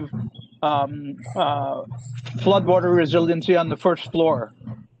achieve floodwater resiliency on the first floor.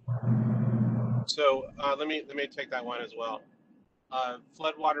 So let me take that one as well.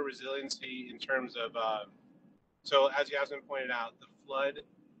 Floodwater resiliency in terms of so as Yasmin pointed out, the flood.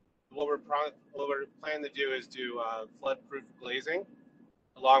 What we're planning to do is do flood-proof glazing,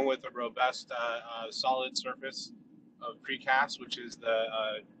 along with a robust solid surface of precast, which is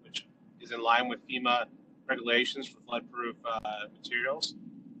in line with FEMA regulations for flood-proof materials,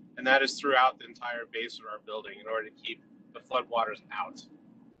 and that is throughout the entire base of our building in order to keep the floodwaters out.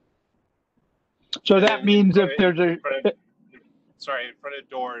 So that means if there's in front of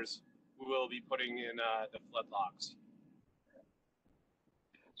doors, we will be putting in the flood locks.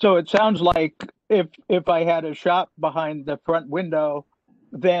 So it sounds like if I had a shop behind the front window,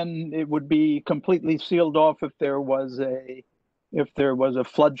 then it would be completely sealed off if there was a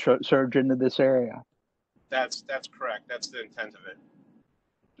flood surge into this area. That's correct. That's the intent of it.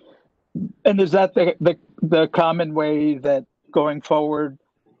 And is that the common way that going forward,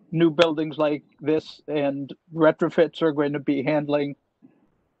 new buildings like this and retrofits are going to be handling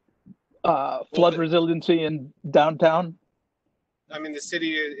flood resiliency in downtown? I mean, the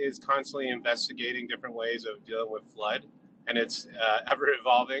city is constantly investigating different ways of dealing with flood, and it's ever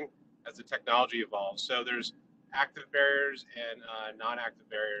evolving as the technology evolves. So there's active barriers and non-active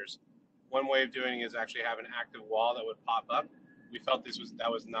barriers. One way of doing it is actually have an active wall that would pop up. We felt it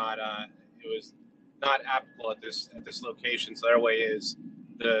was not applicable at this location. So their way is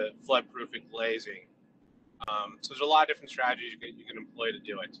the flood-proofing glazing. So there's a lot of different strategies you can employ to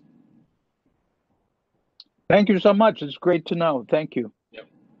do it. Thank you so much. It's great to know. Thank you. Yep.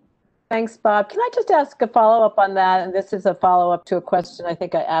 Thanks, Bob. Can I just ask a follow-up on that? And this is a follow-up to a question I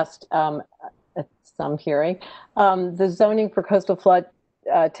think I asked at some hearing. The zoning for coastal flood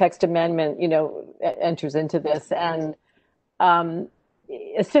text amendment, enters into this, and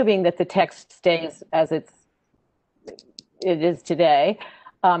assuming that the text stays as it is today,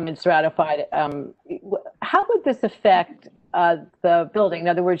 it's ratified. How would this affect the building? In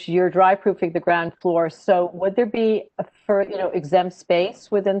other words, you're dry-proofing the ground floor, so would there be exempt space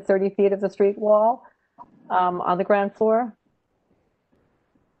within 30 feet of the street wall on the ground floor?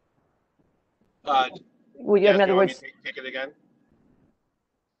 Would you, in other words, take it again?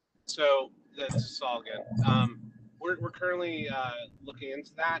 So this is Saul again. We're currently looking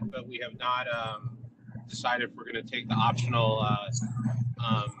into that, but we have not decided if we're going to take the optional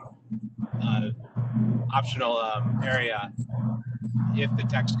area if the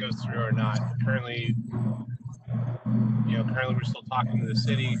text goes through or not. Currently we're still talking to the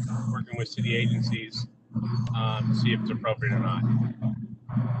city, working with city agencies to see if it's appropriate or not.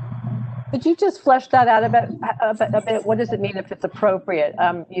 Could you just flesh that out a bit? What does it mean if it's appropriate?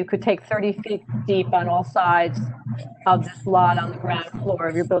 You could take 30 feet deep on all sides of this lot on the ground floor,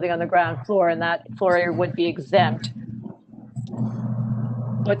 if you're building on the ground floor, and that floor area would be exempt.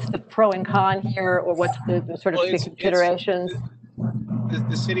 What's the pro and con here, or what's the sort of considerations?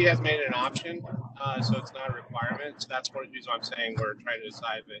 The city has made it an option, so it's not a requirement. So that's one of the reasons I'm saying we're trying to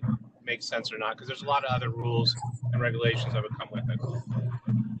decide if it makes sense or not, because there's a lot of other rules and regulations that would come with it.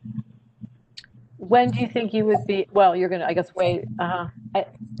 When do you think you would be, well, you're going to, I guess, wait.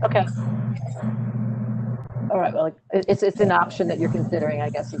 Okay. All right. Well, it's an option that you're considering, I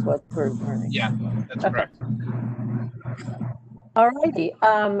guess, is what we're learning. Yeah, that's correct. All righty.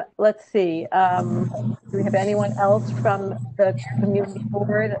 Let's see. Do we have anyone else from the community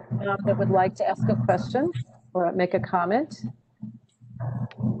board that would like to ask a question or make a comment?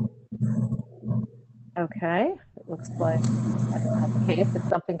 Okay. It looks like that's not the case. If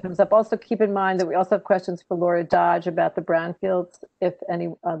something comes up, also keep in mind that we also have questions for Laura Dodge about the brownfields, if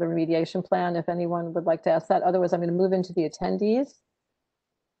any other remediation plan, if anyone would like to ask that. Otherwise, I'm going to move into the attendees.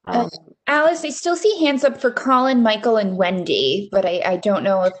 Alice, I still see hands up for Colin, Michael, and Wendy, but I don't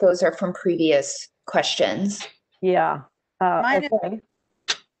know if those are from previous questions. Yeah. Okay.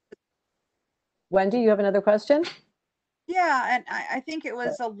 Wendy, you have another question? Yeah, and I think it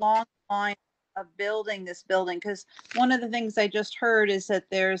was a long line of building this building, because one of the things I just heard is that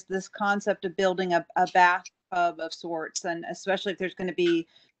there's this concept of building a bathtub of sorts, and especially if there's going to be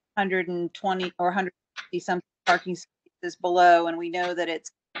 120 or 150 something parking spaces below, and we know that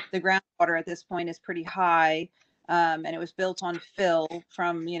the groundwater at this point is pretty high, and it was built on fill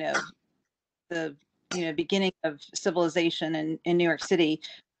from the beginning of civilization in New York City.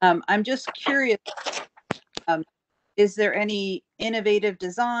 I'm just curious. Is there any innovative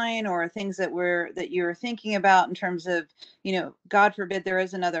design or things that you're thinking about in terms of, God forbid there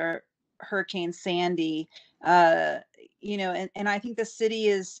is another Hurricane Sandy, and I think the city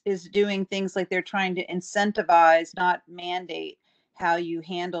is doing things like they're trying to incentivize, not mandate, how you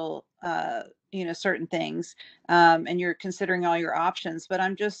handle, certain things, and you're considering all your options. But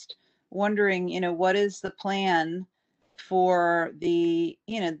I'm just wondering, what is the plan for the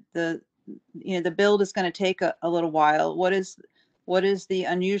build is going to take a little while. What is the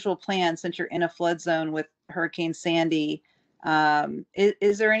unusual plan since you're in a flood zone with Hurricane Sandy?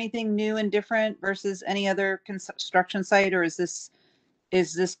 Is there anything new and different versus any other construction site, or is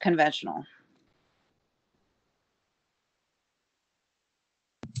this conventional?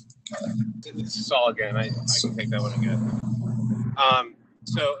 This is Saul again. I can take that one again.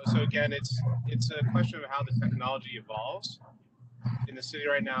 So again, it's a question of how the technology evolves. in the city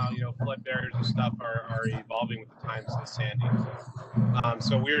right now, flood barriers and stuff are evolving with the times since Sandy.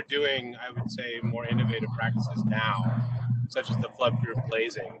 So we're doing, I would say, more innovative practices now, such as the flood-proof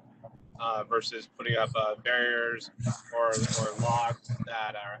glazing, versus putting up barriers or logs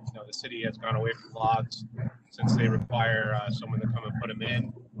that are, the city has gone away from logs since they require someone to come and put them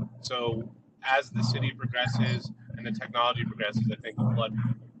in. So as the city progresses and the technology progresses, I think the flood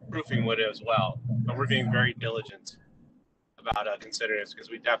proofing would as well. But we're being very diligent about considering this,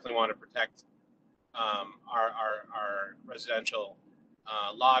 because we definitely want to protect our residential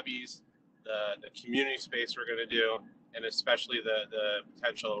lobbies, the community space we're going to do, and especially the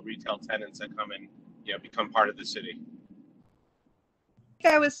potential retail tenants that come and become part of the city.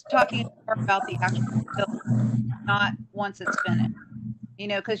 I was talking more about the actual building, not once it's finished.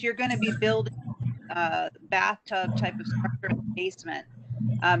 Because you're going to be building bathtub type of structure in the basement.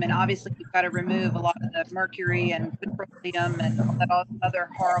 And obviously you've got to remove a lot of the mercury and petroleum and all that other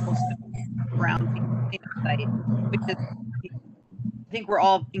horrible stuff around the site, which is, I think we're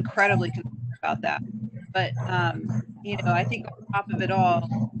all incredibly concerned about that. But, I think on top of it all,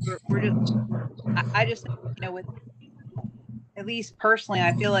 I just think, with, at least personally,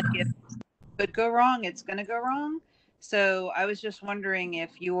 I feel like if it could go wrong, it's going to go wrong. So I was just wondering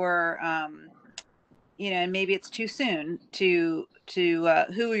if you're, and maybe it's too soon to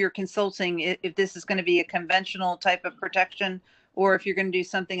who you're consulting, if this is going to be a conventional type of protection, or if you're going to do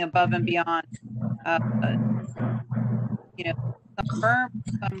something above and beyond, some firm,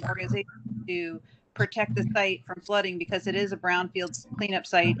 some organization to protect the site from flooding, because it is a brownfield cleanup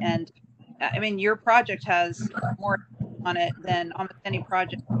site. And I mean, your project has more on it than almost any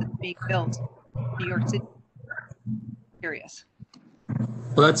project that's being built in New York City. Curious.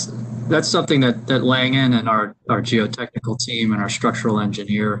 Well, that's something that Langen and our geotechnical team and our structural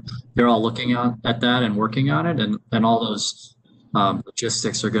engineer, they're all looking at that and working on it, and all those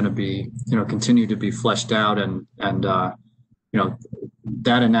logistics are going to be continue to be fleshed out, and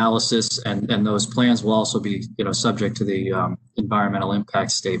that analysis and those plans will also be subject to the environmental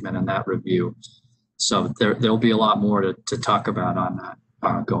impact statement and that review. So there'll be a lot more to talk about on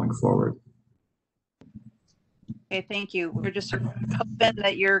that going forward. Okay, thank you. We're just sort of hoping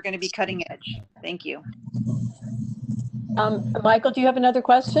that you're going to be cutting edge. Thank you. Michael, do you have another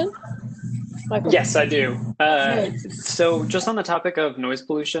question? Michael? Yes, I do. So just on the topic of noise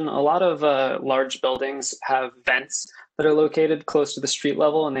pollution, a lot of large buildings have vents that are located close to the street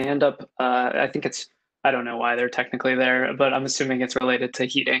level, and they end up, I don't know why they're technically there, but I'm assuming it's related to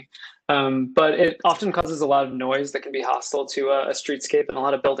heating. But it often causes a lot of noise that can be hostile to a streetscape, and a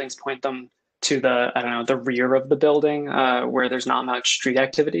lot of buildings point them to the rear of the building where there's not much street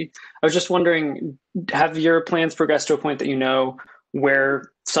activity. I was just wondering, have your plans progressed to a point that you know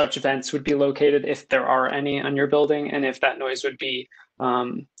where such vents would be located, if there are any on your building, and if that noise would be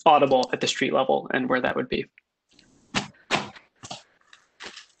audible at the street level, and where that would be?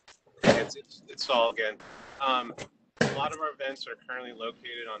 It's all again. A lot of our vents are currently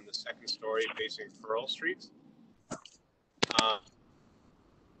located on the second story facing Pearl Street.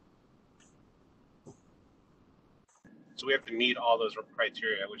 So we have to meet all those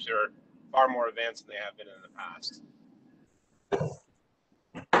criteria, which there are far more advanced than they have been in the past.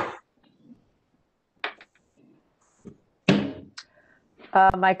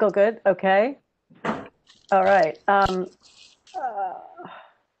 Michael, good. Okay. All right.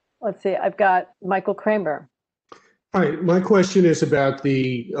 Let's see. I've got Michael Kramer. Hi, my question is about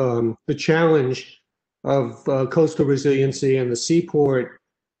the challenge of coastal resiliency and the seaport.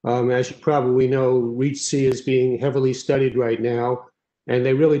 As you probably know, Reach Sea is being heavily studied right now, and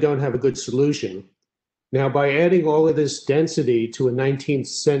they really don't have a good solution. Now, by adding all of this density to a 19th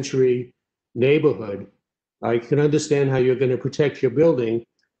century neighborhood, I can understand how you're going to protect your building.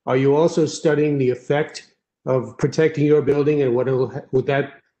 Are you also studying the effect of protecting your building and what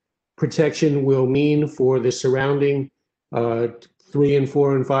that protection will mean for the surrounding 3 and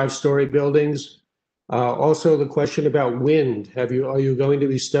 4 and 5 story buildings? Also, the question about wind. Are you going to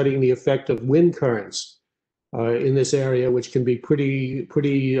be studying the effect of wind currents in this area, which can be pretty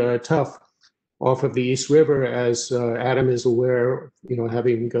tough off of the East River, as Adam is aware,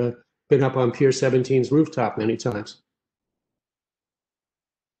 having been up on Pier 17's rooftop many times?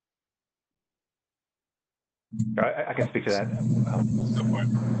 I can speak to that.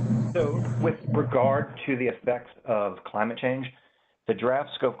 So with regard to the effects of climate change, the draft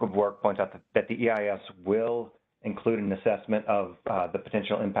scope of work points out that the EIS will include an assessment of the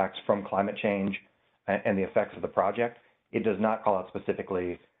potential impacts from climate change and the effects of the project. It does not call out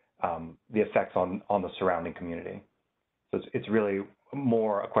specifically the effects on the surrounding community. So it's really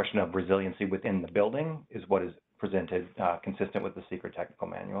more a question of resiliency within the building is what is presented, consistent with the secret technical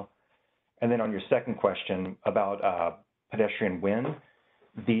manual. And then on your second question about pedestrian wind,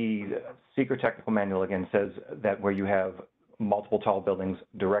 the secret technical manual again says that where you have multiple tall buildings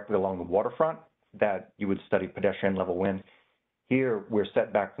directly along the waterfront, that you would study pedestrian level wind. Here, we're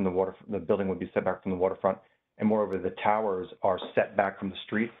set back from the water, the building would be set back from the waterfront, and moreover, the towers are set back from the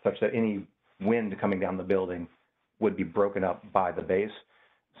street such that any wind coming down the building would be broken up by the base.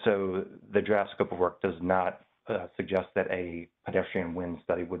 So the draft scope of work does not suggest that a pedestrian wind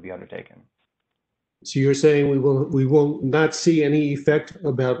study would be undertaken. So you're saying we will not see any effect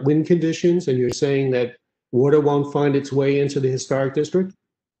about wind conditions, and you're saying that water won't find its way into the historic district?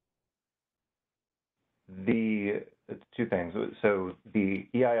 Two things. So the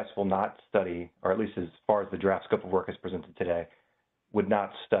EIS will not study, or at least as far as the draft scope of work is presented today, would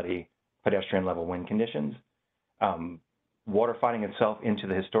not study pedestrian level wind conditions. Water finding itself into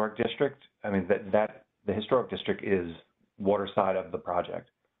the historic district, I mean, the historic district is water side of the project.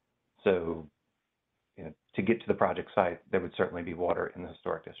 So, you know, to get to the project site, there would certainly be water in the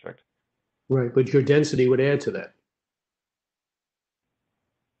historic district. Right, but your density would add to that.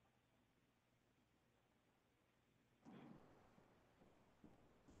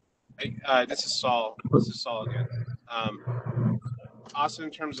 This is Saul. This is Saul again. Also,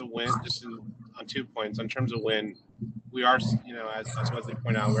 in terms of wind, just on 2 points. In terms of wind, we are, you know, as Wesley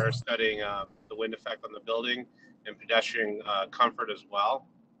pointed out, we are studying the wind effect on the building and pedestrian comfort as well.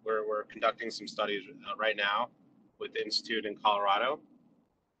 We're conducting some studies right now with the Institute in Colorado.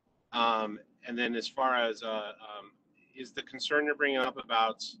 And then as far as is the concern you're bringing up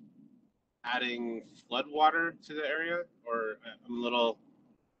about adding flood water to the area, or I'm a little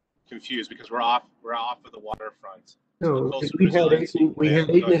confused because we're off of the waterfront. No, we had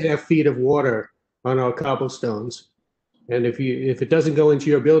 8.5 feet of water on our cobblestones, and if it doesn't go into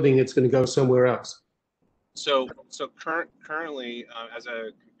your building, it's going to go somewhere else. So currently, as a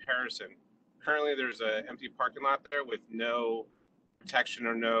comparison, currently there's an empty parking lot there with no protection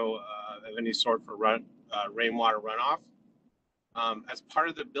or no of any sort for rainwater runoff. As part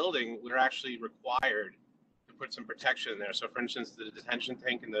of the building, we're actually required to put some protection there. So, for instance, the detention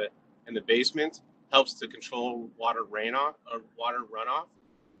tank in the basement helps to control water runoff.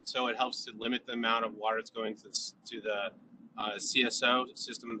 So it helps to limit the amount of water that's going to the CSO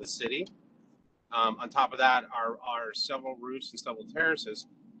system of the city. On top of that, our several roofs and several terraces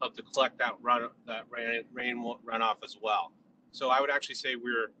help to collect that rain runoff as well. So I would actually say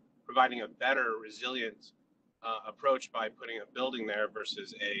we're providing a better, resilient approach by putting a building there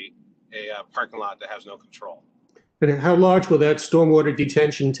versus a parking lot that has no control. And how large will that stormwater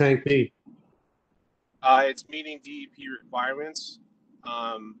detention tank be? It's meeting DEP requirements,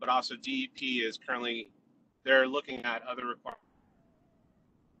 but also DEP is currently, they're looking at other requirements.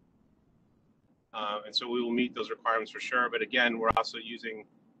 And so we will meet those requirements for sure. But again, we're also using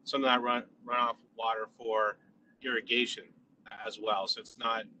some of that runoff water for irrigation as well. So it's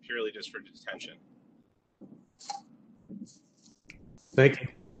not purely just for detention. Thank you.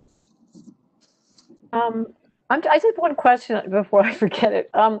 I just have one question before I forget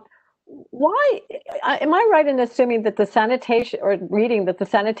it. Why am I right in assuming that the sanitation, or reading that the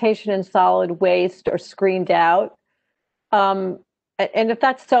sanitation and solid waste are screened out? And if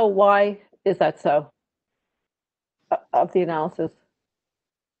that's so, why is that so? Of the analysis.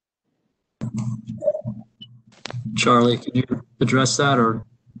 Charlie, can you address that, or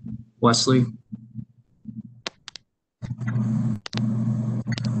Wesley?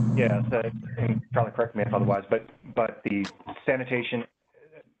 Yeah, so, and Charlie, correct me if otherwise, but the sanitation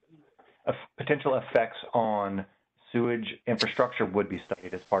potential effects on sewage infrastructure would be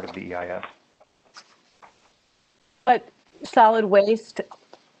studied as part of the EIS. But solid waste,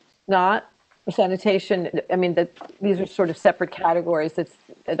 not sanitation. I mean, these are sort of separate categories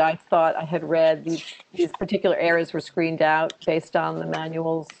that I thought I had read. These particular areas were screened out based on the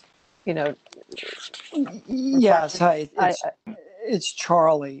manuals, you know. Yes, hi, it's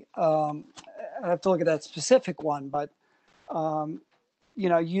Charlie. I have to look at that specific one, but you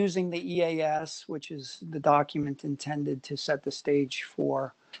know, using the EAS, which is the document intended to set the stage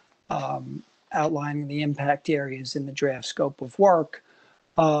for outlining the impact areas in the draft scope of work,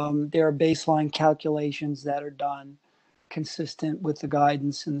 there are baseline calculations that are done consistent with the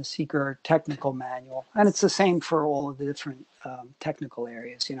guidance in the seeker technical manual. And it's the same for all of the different technical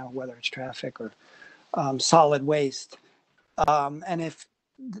areas, you know, whether it's traffic or solid waste. And if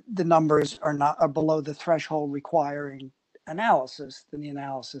the numbers are below the threshold requiring analysis, then the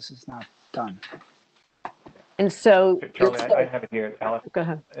analysis is not done. And so, Charlie, I have it here, Alice. Go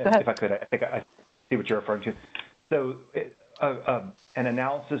ahead. Go ahead. If I could, I think I see what you're referring to. So an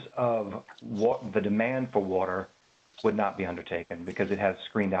analysis of what the demand for water would not be undertaken because it has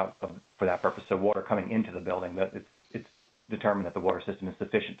screened out for that purpose. So water coming into the building, that it's determined that the water system is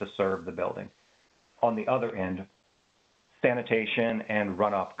sufficient to serve the building. On the other end, sanitation and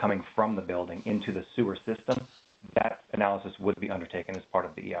runoff coming from the building into the sewer system, that analysis would be undertaken as part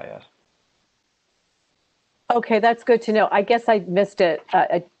of the EIS. Okay, that's good to know. I guess I missed it.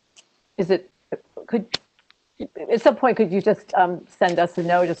 At some point, could you just send us a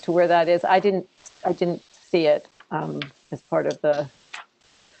note as to where that is? I didn't see it as part of the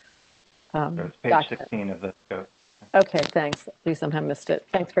It's page document. 16 of the code. Okay, thanks. At least somehow missed it.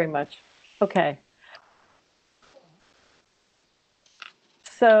 Thanks very much. Okay.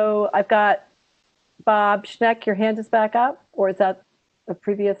 So I've got Bob Schneck, your hand is back up, or is that a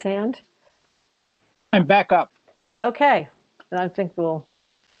previous hand? I'm back up. Okay, and I think we'll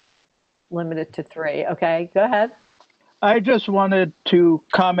limit it to 3. Okay, go ahead. I just wanted to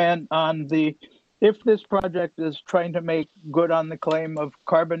comment on if this project is trying to make good on the claim of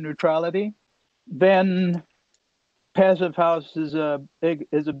carbon neutrality, then passive house is a big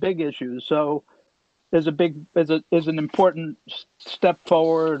issue. So is an important step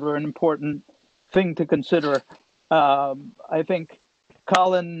forward or an important thing to consider. I think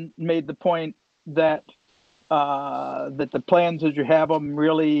Colin made the point that the plans as you have them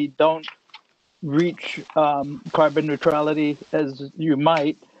really don't reach carbon neutrality as you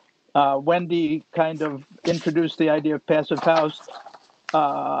might. Wendy kind of introduced the idea of passive house.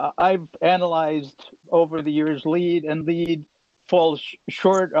 I've analyzed over the years LEED, and LEED falls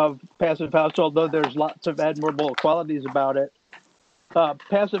short of passive house, although there's lots of admirable qualities about it.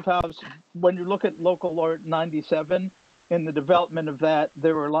 Passive house, when you look at Local Law 97, in the development of that,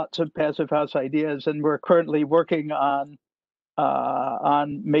 there were lots of passive house ideas, and we're currently working on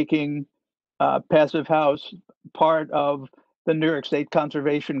making passive house part of the New York State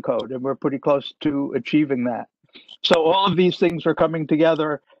Conservation Code, and we're pretty close to achieving that. So all of these things are coming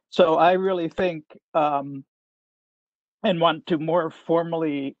together. So I really think, and want to more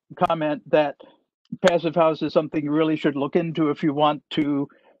formally comment that passive house is something you really should look into if you want to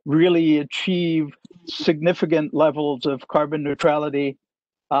really achieve significant levels of carbon neutrality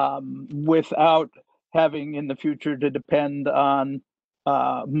without having in the future to depend on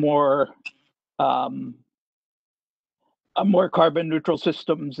more carbon neutral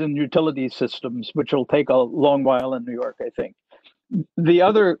systems and utility systems, which will take a long while in New York, I think. The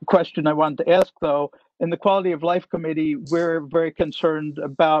other question I wanted to ask, though, in the Quality of Life Committee, we're very concerned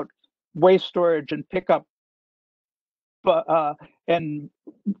about waste storage and pickup, and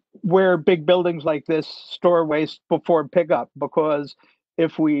where big buildings like this store waste before pickup, because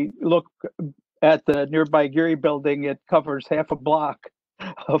if we look at the nearby Geary building, it covers half a block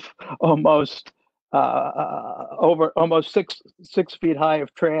of almost almost six feet high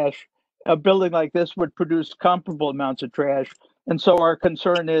of trash. A building like this would produce comparable amounts of trash. And so our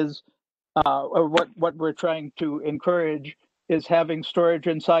concern is, or what we're trying to encourage is having storage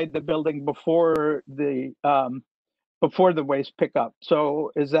inside the building before the waste pickup.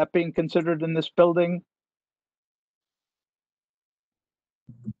 So is that being considered in this building?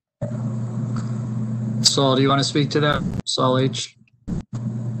 Saul, do you want to speak to that? Saul H.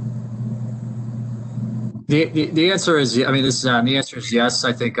 The answer is, I mean, the answer is yes.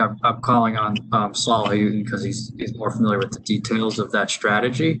 I think I'm calling on Saul because he's more familiar with the details of that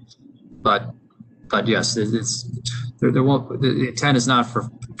strategy. But yes, there won't. The intent is not for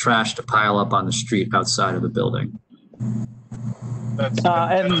trash to pile up on the street outside of the building. That's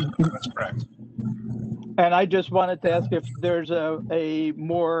correct. And I just wanted to ask if there's a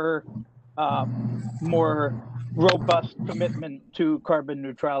more robust commitment to carbon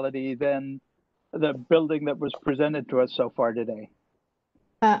neutrality than the building that was presented to us so far today.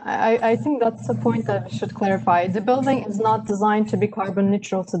 I think that's a point that we should clarify. The building is not designed to be carbon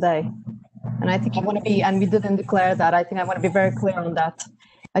neutral today. And I think I want to be, and we didn't declare that, I think I want to be very clear on that.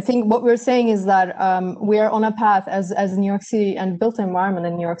 I think what we're saying is that we are on a path as New York City and built environment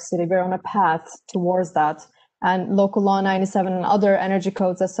in New York City, we're on a path towards that. And Local Law 97 and other energy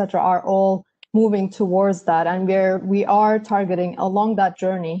codes, etc., are all moving towards that. And we are targeting along that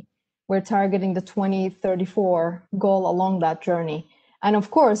journey. We're targeting the 2034 goal along that journey. And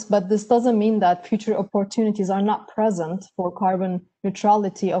of course, but this doesn't mean that future opportunities are not present for carbon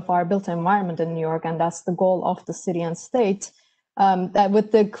neutrality of our built environment in New York. And that's the goal of the city and state, that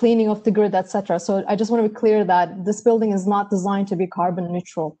with the cleaning of the grid, etc. So I just want to be clear that this building is not designed to be carbon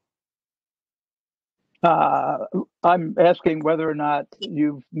neutral. I'm asking whether or not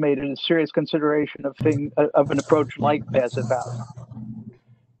you've made a serious consideration of an approach like passive house.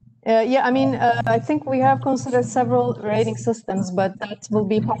 Yeah, I mean, I think we have considered several rating systems, but that will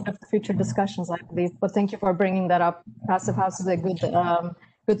be part of the future discussions, I believe. But thank you for bringing that up. Passive House is a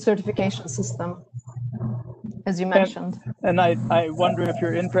good certification system, as you mentioned. And I wonder if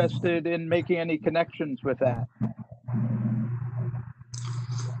you're interested in making any connections with that.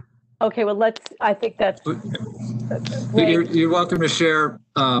 Okay, well, I think that's. You're welcome to share,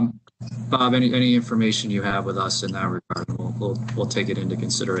 Bob, any information you have with us in that regard. We'll take it into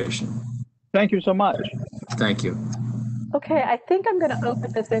consideration. Thank you so much. Thank you. Okay, I think I'm going to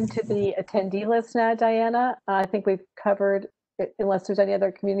open this into the attendee list now, Diana. I think we've covered, unless there's any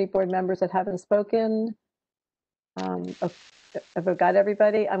other community board members that haven't spoken. Have I got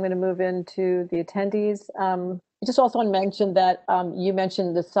everybody? I'm going to move into the attendees. I just also want to mention that you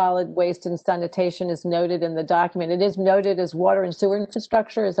mentioned the solid waste and sanitation is noted in the document. It is noted as water and sewer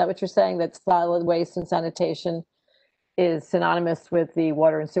infrastructure. Is that what you're saying, that solid waste and sanitation is synonymous with the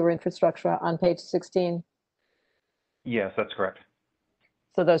water and sewer infrastructure on page 16? Yes, that's correct.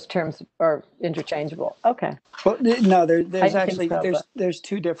 So those terms are interchangeable. Okay. Well, no, there's actually there's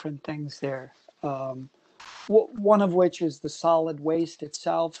two different things there. One of which is the solid waste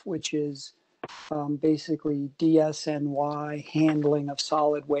itself, which is basically DSNY handling of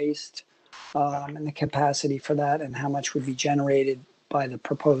solid waste and the capacity for that and how much would be generated by the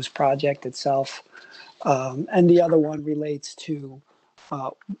proposed project itself. And the other one relates to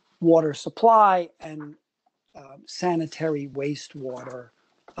water supply and sanitary wastewater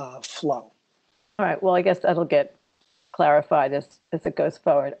flow. All right, well, I guess that'll get clarified as it goes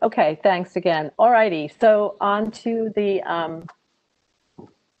forward. Okay, thanks again. All righty, so on to the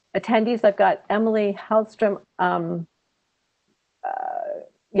attendees. I've got Emily Hellstrom.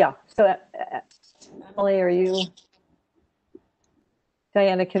 Yeah, so Emily, are you?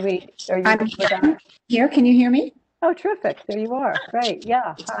 Diana, are you? I'm here. Can you hear me? Oh, terrific. There you are. Great.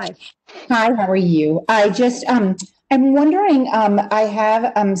 Yeah. Hi. Hi, how are you? I just, I'm wondering, I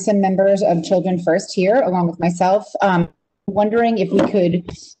have some members of Children First here along with myself. Wondering if we could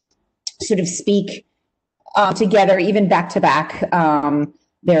sort of speak together, even back to back.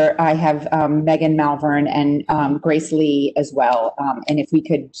 I have Megan Malvern and Grace Lee as well. And if we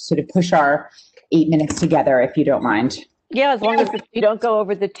could sort of push our 8 minutes together, if you don't mind. Yeah, as long as you don't go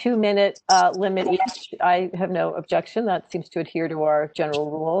over the 2-minute limit each, I have no objection. That seems to adhere to our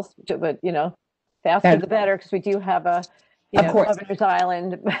general rules. But, faster the better, because we do have a, Governor's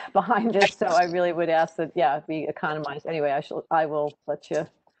Island behind us. So I really would ask that, we economize. Anyway, I will let you.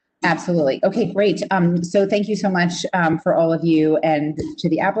 Absolutely. Okay, great. So thank you so much for all of you and to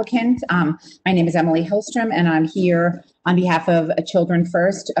the applicant. My name is Emily Hillstrom, and I'm here on behalf of Children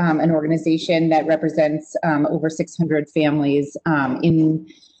First, an organization that represents over 600 families in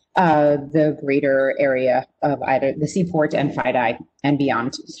the greater area of either the Seaport and FIDI and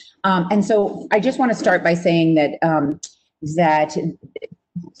beyond. And so I just want to start by saying that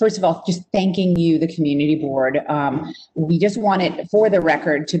first of all, just thanking you, the community board. We just want it for the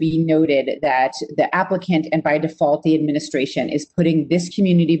record to be noted that the applicant and by default, the administration is putting this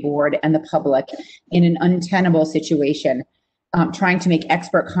community board and the public in an untenable situation, trying to make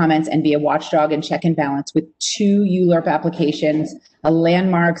expert comments and be a watchdog and check and balance with 2 ULURP applications, a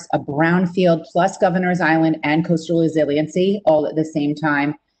landmarks, a brownfield plus Governor's Island and coastal resiliency all at the same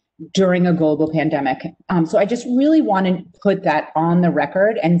time during a global pandemic. So I just really want to put that on the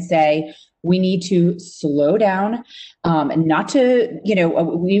record and say, we need to slow down and not to,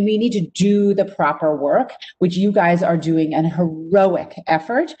 we need to do the proper work, which you guys are doing an heroic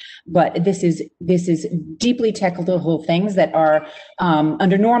effort. But this is deeply technical things that are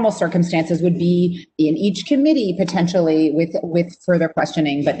under normal circumstances would be in each committee potentially with further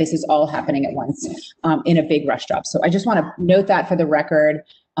questioning. But this is all happening at once in a big rush job. So I just want to note that for the record.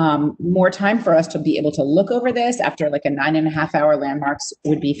 More time for us to be able to look over this after like a 9.5-hour landmarks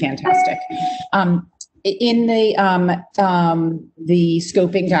would be fantastic. In the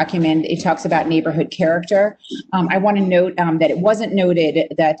scoping document, it talks about neighborhood character. I want to note that it wasn't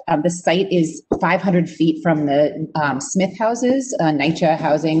noted that the site is 500 feet from the Smith houses, NYCHA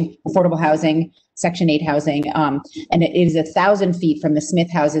housing, affordable housing, Section 8 housing, and it is 1,000 feet from the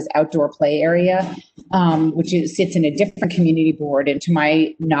Smith houses outdoor play area, which sits in a different community board. And to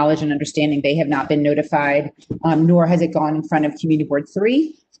my knowledge and understanding, they have not been notified, nor has it gone in front of Community Board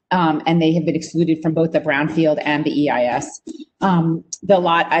 3. And they have been excluded from both the brownfield and the EIS. The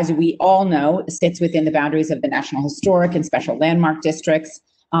lot, as we all know, sits within the boundaries of the National Historic and Special Landmark Districts.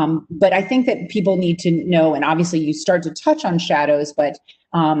 But I think that people need to know, and obviously you start to touch on shadows, but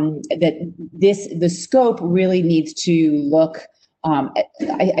that the scope really needs to look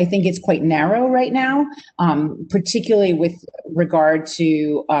I think it's quite narrow right now, particularly with regard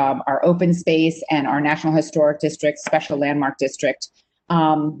to our open space and our National Historic District, Special Landmark District.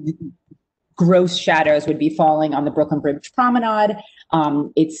 Gross shadows would be falling on the Brooklyn Bridge Promenade.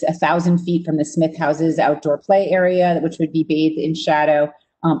 It's 1,000 feet from the Smith House's outdoor play area, which would be bathed in shadow,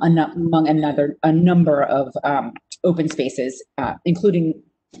 among a number of open spaces, including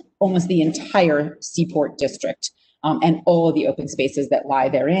almost the entire Seaport District. And all of the open spaces that lie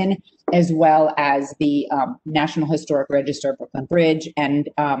therein, as well as the National Historic Register, Brooklyn Bridge, and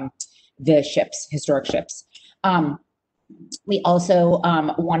the ships, historic ships. We also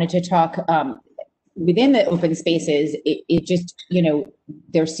wanted to talk within the open spaces, it just,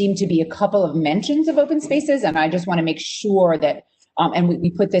 there seem to be a couple of mentions of open spaces, and I just want to make sure that, and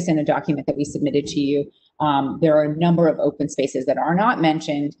we put this in a document that we submitted to you, there are a number of open spaces that are not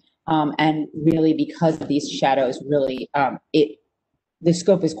mentioned. And really, because of these shadows, really, the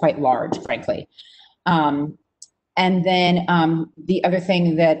scope is quite large, frankly. And then the other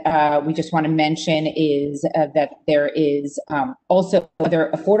thing that we just want to mention is that there is also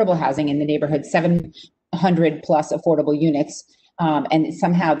other affordable housing in the neighborhood, 700 plus affordable units. And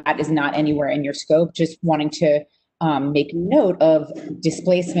somehow that is not anywhere in your scope. Just wanting to make note of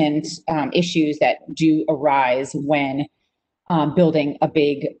displacement issues that do arise when building a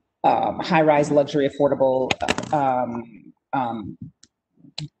big high-rise luxury affordable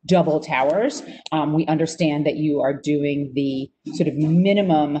double towers. We understand that you are doing the sort of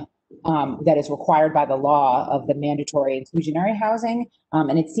minimum that is required by the law of the mandatory inclusionary housing.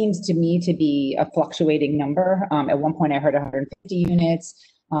 And it seems to me to be a fluctuating number. At one point I heard 150 units,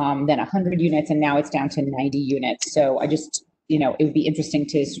 then 100 units, and now it's down to 90 units. So I just, it would be interesting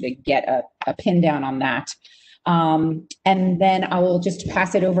to sort of get a pin down on that. And then I will just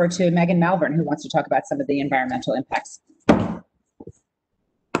pass it over to Megan Malvern, who wants to talk about some of the environmental impacts.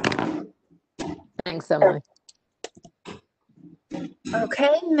 Thanks, Emily.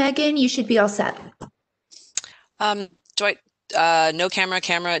 Okay, Megan, you should be all set. Do no camera,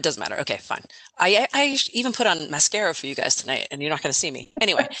 it doesn't matter. Okay, fine. I even put on mascara for you guys tonight, and you're not going to see me.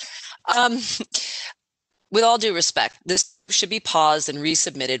 Anyway, with all due respect, this should be paused and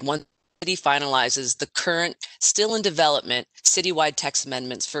resubmitted once the city finalizes the current, still in development, citywide text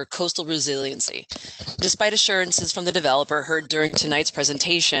amendments for coastal resiliency. Despite assurances from the developer heard during tonight's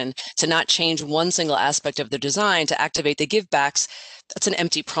presentation to not change one single aspect of the design to activate the givebacks, that's an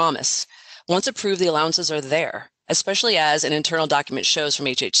empty promise. Once approved, the allowances are there, especially as an internal document shows from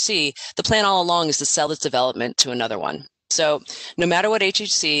HHC, the plan all along is to sell this development to another one. So no matter what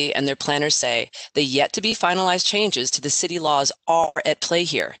HHC and their planners say, the yet to be finalized changes to the city laws are at play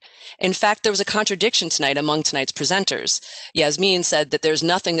here. In fact, there was a contradiction tonight among tonight's presenters. Yasmin said that there's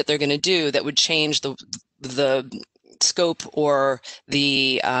nothing that they're going to do that would change the scope or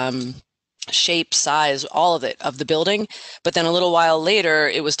the shape, size, all of it, of the building. But then a little while later,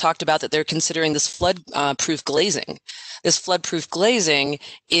 it was talked about that they're considering this flood-proof glazing. This flood-proof glazing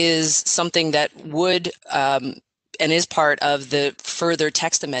is something that would and is part of the further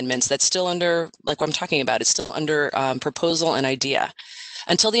text amendments that's still under, like what I'm talking about, it's still under proposal and idea.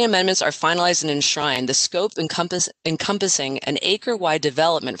 Until the amendments are finalized and enshrined, the scope encompassing an acre-wide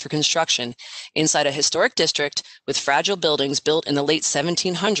development for construction inside a historic district with fragile buildings built in the late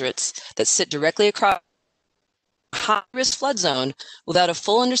 1700s that sit directly across a high-risk flood zone without a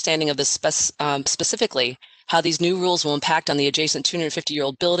full understanding of the specifically how these new rules will impact on the adjacent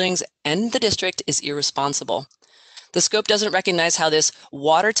 250-year-old buildings and the district is irresponsible. The scope doesn't recognize how this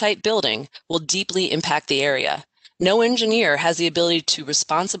watertight building will deeply impact the area. No engineer has the ability to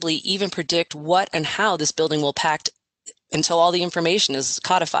responsibly even predict what and how this building will impact until all the information is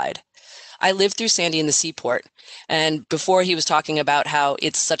codified. I lived through Sandy in the Seaport, and before he was talking about how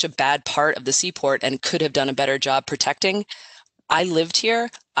it's such a bad part of the Seaport and could have done a better job protecting, I lived here,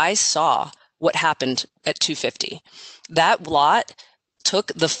 I saw what happened at 250. That lot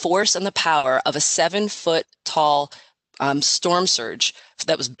took the force and the power of a 7-foot tall storm surge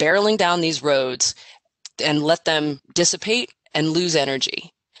that was barreling down these roads and let them dissipate and lose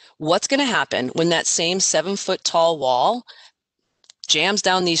energy. What's going to happen when that same 7-foot tall wall jams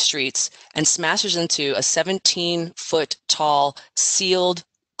down these streets and smashes into a 17-foot tall sealed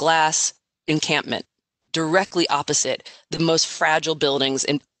glass encampment directly opposite the most fragile buildings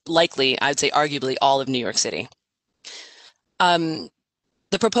in likely, I'd say arguably, all of New York City?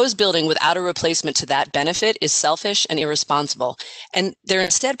 The proposed building without a replacement to that benefit is selfish and irresponsible, and they're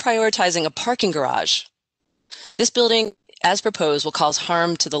instead prioritizing a parking garage. This building, as proposed, will cause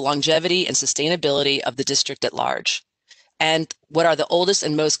harm to the longevity and sustainability of the district at large, and what are the oldest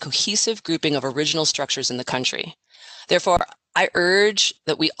and most cohesive grouping of original structures in the country. Therefore, I urge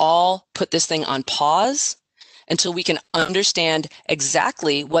that we all put this thing on pause until we can understand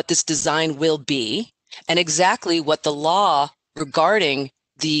exactly what this design will be and exactly what the law regarding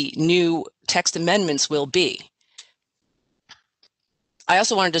the new text amendments will be. I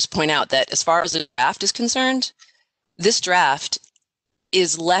also want to just point out that as far as the draft is concerned, this draft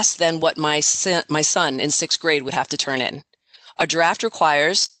is less than what my son in 6th grade would have to turn in. A draft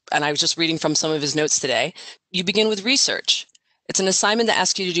requires, and I was just reading from some of his notes today, you begin with research. It's an assignment that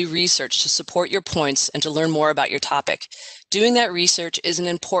asks you to do research to support your points and to learn more about your topic. Doing that research is an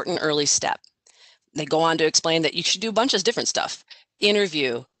important early step. They go on to explain that you should do a bunch of different stuff.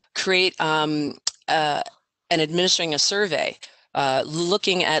 Interview, create and administering a survey,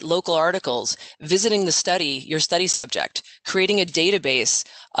 looking at local articles, visiting the study, your study subject, creating a database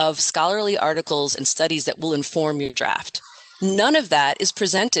of scholarly articles and studies that will inform your draft. None of that is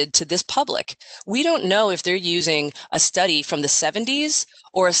presented to this public. We don't know if they're using a study from the 70s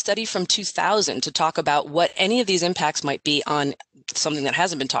or a study from 2000 to talk about what any of these impacts might be on something that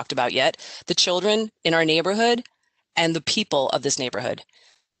hasn't been talked about yet, the children in our neighborhood and the people of this neighborhood.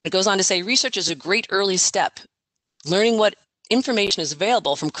 It goes on to say research is a great early step. Learning what information is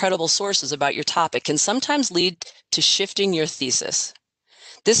available from credible sources about your topic can sometimes lead to shifting your thesis.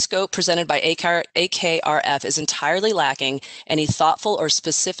 This scope presented by AKRF is entirely lacking any thoughtful or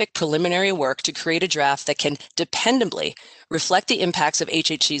specific preliminary work to create a draft that can dependably reflect the impacts of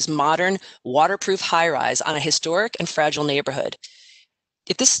HHC's modern waterproof high-rise on a historic and fragile neighborhood.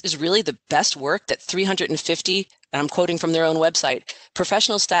 If this is really the best work that 350, and I'm quoting from their own website,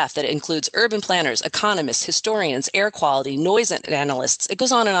 professional staff that includes urban planners, economists, historians, air quality, noise analysts, it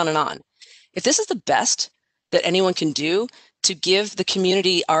goes on and on and on. If this is the best that anyone can do to give the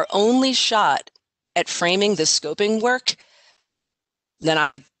community our only shot at framing this scoping work, then I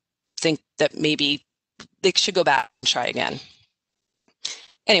think that maybe they should go back and try again.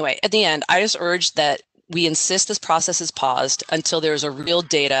 Anyway, at the end, I just urge that we insist this process is paused until there's a real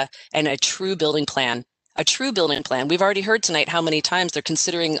data and a true building plan. A true building plan. We've already heard tonight how many times they're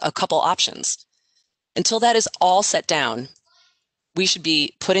considering a couple options. Until that is all set down, we should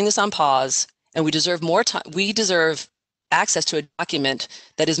be putting this on pause, and we deserve more time. We deserve access to a document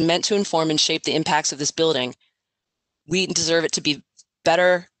that is meant to inform and shape the impacts of this building. We deserve it to be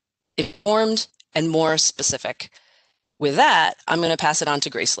better informed and more specific. With that, I'm going to pass it on to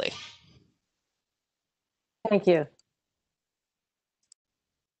Grace Lee. Thank you.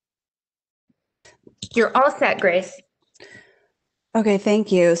 You're all set, Grace. Okay,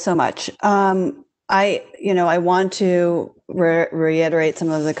 thank you so much. I want to reiterate some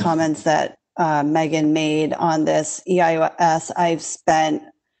of the comments that Megan made on this EIS. I've spent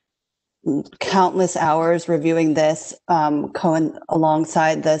countless hours reviewing this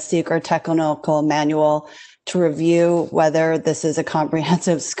alongside the Seeker Technical Manual to review whether this is a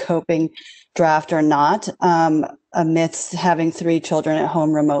comprehensive scoping draft or not, amidst having 3 children at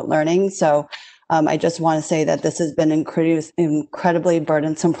home remote learning. So I just want to say that this has been incredibly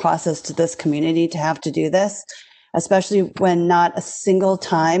burdensome process to this community to have to do this, especially when not a single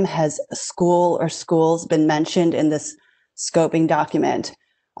time has a school or schools been mentioned in this scoping document.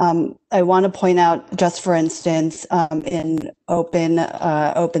 I want to point out, just for instance, in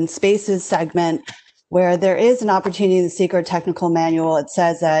open spaces segment, where there is an opportunity in the Seeker Technical Manual, it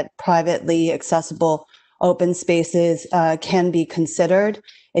says that privately accessible open spaces can be considered.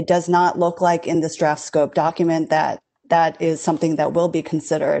 It does not look like in this draft scope document that that is something that will be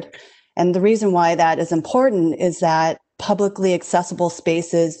considered. And the reason why that is important is that publicly accessible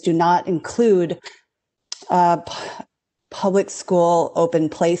spaces do not include public school open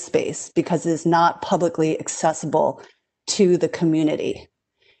play space because it is not publicly accessible to the community.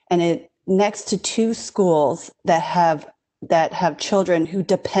 And it next to 2 schools that have children who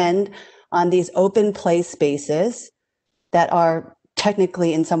depend on these open play spaces that are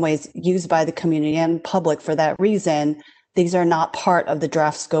technically in some ways used by the community and public for that reason, these are not part of the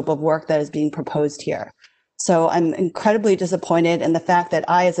draft scope of work that is being proposed here. So I'm incredibly disappointed in the fact that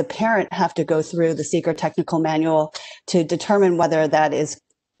I, as a parent, have to go through the Seeker Technical Manual to determine whether that is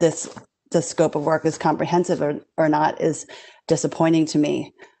the scope of work is comprehensive or not is disappointing to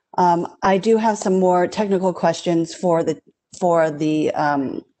me. I do have some more technical questions for the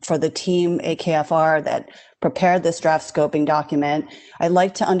team AKFR that prepared this draft scoping document. I'd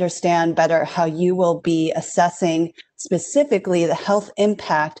like to understand better how you will be assessing specifically the health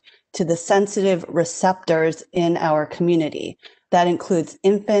impact to the sensitive receptors in our community. That includes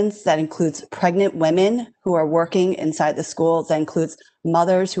infants, that includes pregnant women who are working inside the schools, that includes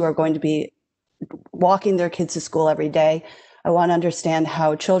mothers who are going to be walking their kids to school every day. I want to understand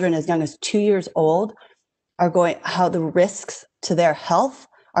how children as young as 2 years old how the risks to their health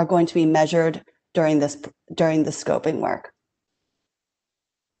are going to be measured during the scoping work.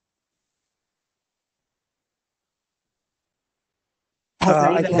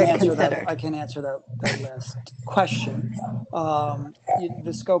 I can answer that last question.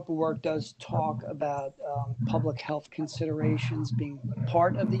 The scope of work does talk about public health considerations being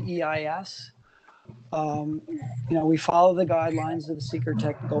part of the EIS. We follow the guidelines of the Seeker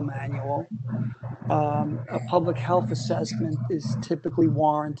Technical Manual. A public health assessment is typically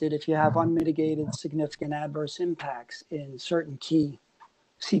warranted if you have unmitigated significant adverse impacts in certain key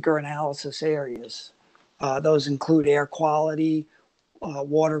Seeker analysis areas. Those include air quality,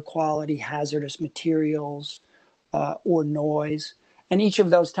 water quality, hazardous materials, or noise. And each of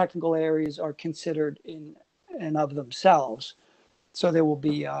those technical areas are considered in and of themselves. So there will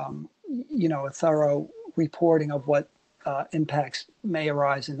be, a thorough reporting of what impacts may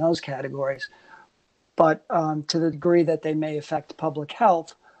arise in those categories. But to the degree that they may affect public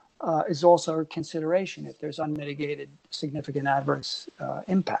health is also a consideration if there's unmitigated significant adverse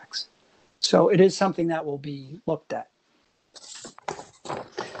impacts. So it is something that will be looked at.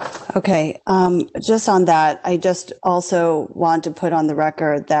 Okay, just on that, I just also want to put on the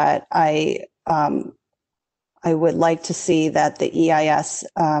record that I would like to see that the EIS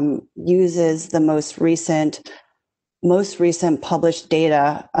uses the most recent published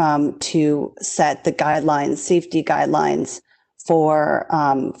data to set the guidelines, safety guidelines for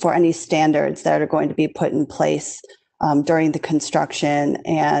any standards that are going to be put in place during the construction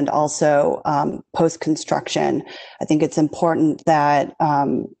and also post-construction. I think it's important that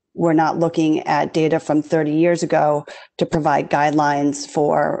we're not looking at data from 30 years ago to provide guidelines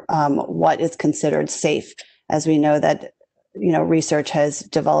for what is considered safe, as we know that research has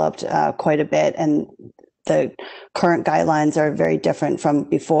developed quite a bit, and the current guidelines are very different from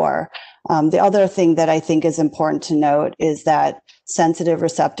before. The other thing that I think is important to note is that sensitive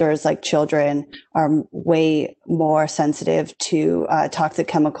receptors like children are way more sensitive to toxic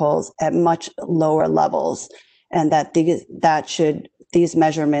chemicals at much lower levels, and that these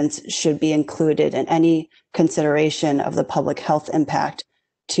measurements should be included in any consideration of the public health impact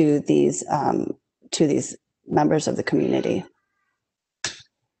to these members of the community.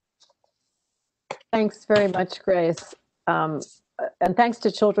 Thanks very much, Grace. And thanks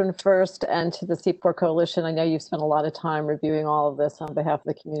to Children First and to the Seaport Coalition. I know you've spent a lot of time reviewing all of this on behalf of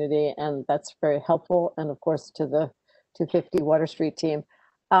the community, and that's very helpful. And of course, to the 250 Water Street team.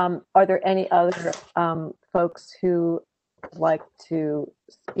 Are there any other folks who would like to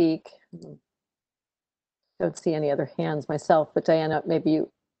speak? Don't see any other hands myself, but Diana, maybe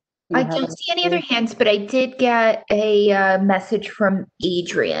you I don't see any other hands, but I did get a message from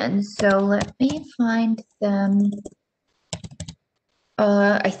Adrian. So let me find them.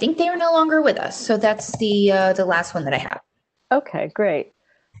 I think they are no longer with us. So that's the last one that I have. Okay, great.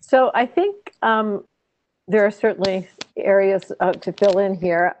 So I think there are certainly areas to fill in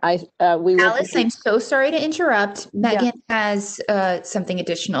here. Alice, I'm so sorry to interrupt. Megan has something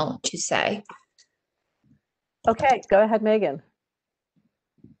additional to say. Okay, go ahead, Megan.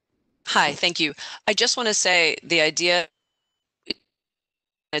 Hi, thank you. I just want to say the idea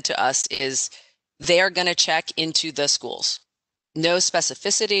to us is they're going to check into the schools. No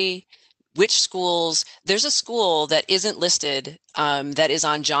specificity, which schools. There's a school that isn't listed that is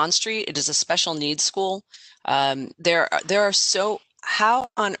on John Street. It is a special needs school. There are how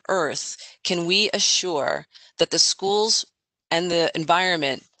on earth can we assure that the schools and the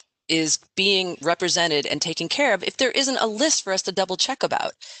environment is being represented and taken care of if there isn't a list for us to double check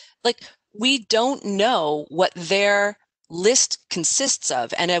about? Like, we don't know what their list consists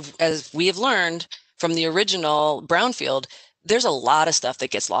of. And as we have learned from the original brownfield, there's a lot of stuff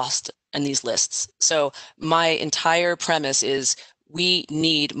that gets lost in these lists. So my entire premise is we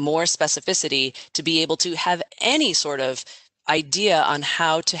need more specificity to be able to have any sort of idea on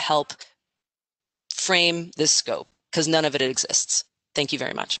how to help frame this scope, because none of it exists. Thank you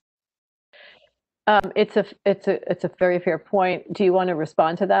very much. It's a very fair point. Do you want to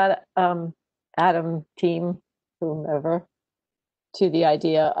respond to that, Adam, team, whomever, to the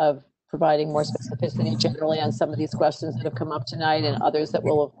idea of providing more specificity generally on some of these questions that have come up tonight and others that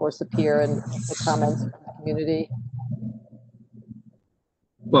will, of course, appear in the comments from the community?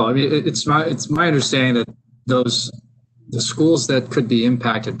 Well, I mean, it's my understanding that the schools that could be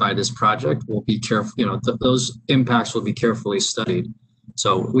impacted by this project will be careful. Those impacts will be carefully studied.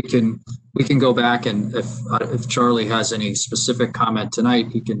 So we can go back, and if Charlie has any specific comment tonight,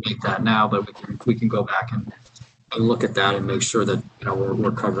 he can make that now. But we can go back and look at that and make sure that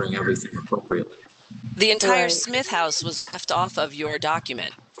we're covering everything appropriately. The entire Smith House was left off of your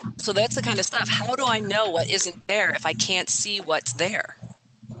document. So that's the kind of stuff. How do I know what isn't there if I can't see what's there?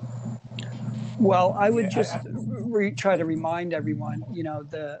 Well, I would just try to remind everyone,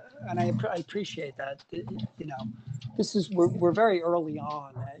 and I appreciate that, we're very early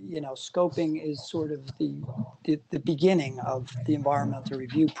on, scoping is sort of the beginning of the environmental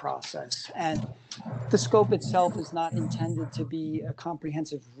review process. And the scope itself is not intended to be a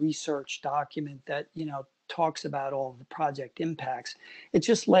comprehensive research document that, talks about all of the project impacts. It's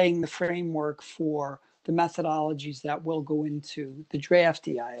just laying the framework for the methodologies that will go into the draft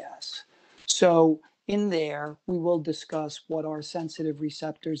EIS. So in there, we will discuss what are sensitive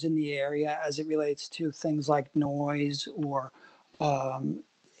receptors in the area as it relates to things like noise or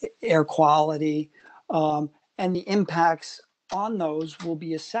air quality, and the impacts on those will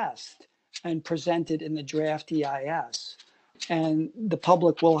be assessed and presented in the draft EIS. And the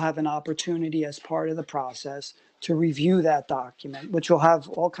public will have an opportunity as part of the process to review that document, which will have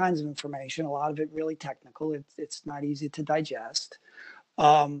all kinds of information, a lot of it really technical. It's not easy to digest.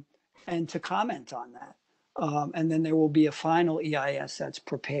 And to comment on that. And then there will be a final EIS that's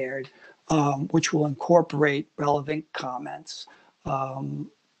prepared, which will incorporate relevant comments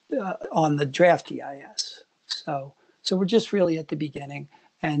on the draft EIS. So we're just really at the beginning.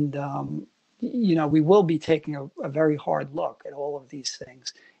 And, we will be taking a very hard look at all of these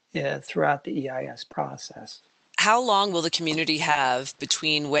things throughout the EIS process. How long will the community have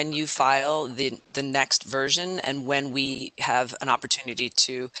between when you file the next version and when we have an opportunity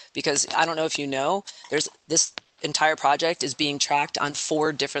to, because I don't know if you know, this entire project is being tracked on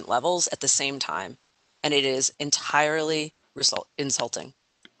 4 different levels at the same time, and it is entirely insulting.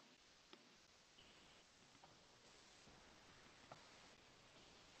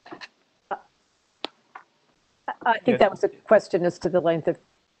 I think that was a question as to the length of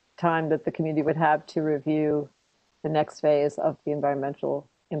time that the community would have to review the next phase of the environmental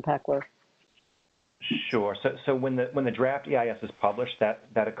impact work. Sure. So when the draft EIS is published, that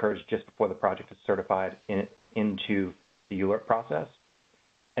occurs just before the project is certified into the ULURP process.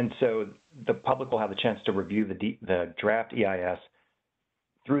 And so the public will have the chance to review the draft EIS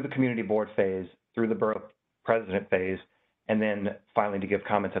through the community board phase, through the borough president phase, and then finally to give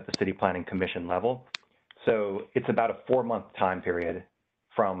comments at the city planning commission level. So it's about a 4-month time period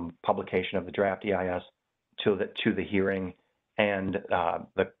from publication of the draft EIS to the hearing and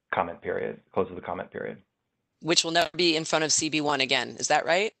the comment period, close of the comment period. Which will never be in front of CB1 again, is that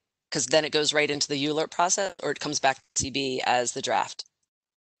right? Because then it goes right into the ULURP process, or it comes back to CB as the draft?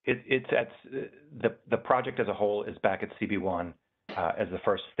 It's at the project as a whole is back at CB1 as the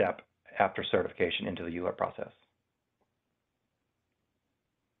first step after certification into the ULURP process.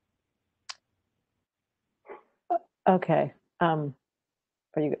 Okay.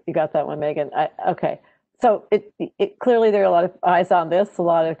 You got that one, Megan? Okay. So it clearly there are a lot of eyes on this, a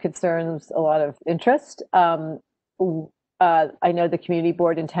lot of concerns, a lot of interest. I know the community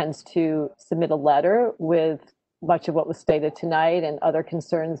board intends to submit a letter with much of what was stated tonight and other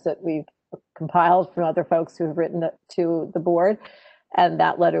concerns that we've compiled from other folks who have written to the board. And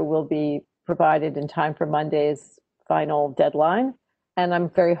that letter will be provided in time for Monday's final deadline. And I'm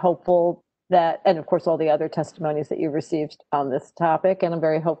very hopeful that, and of course, all the other testimonies that you received on this topic. And I'm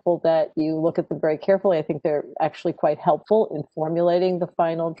very hopeful that you look at them very carefully. I think they're actually quite helpful in formulating the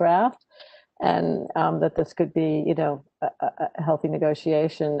final draft, and that this could be, a healthy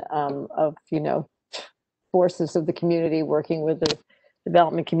negotiation of, forces of the community working with the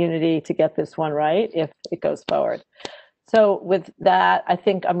development community to get this one right if it goes forward. So with that, I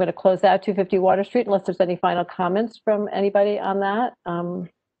think I'm going to close out 250 Water Street unless there's any final comments from anybody on that. I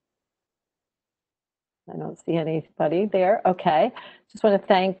don't see anybody there. Okay. Just want to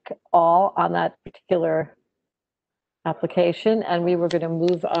thank all on that particular application. And we were going to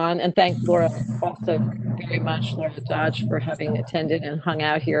move on and thank Laura also very much, Laura Dodge, for having attended and hung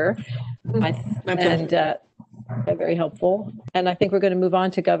out here. Very helpful. And I think we're going to move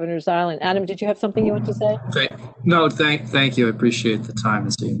on to Governor's Island. Adam, did you have something you want to say? Thank you. I appreciate the time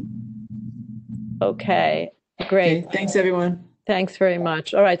this evening. Okay, great. Okay, thanks, everyone. Thanks very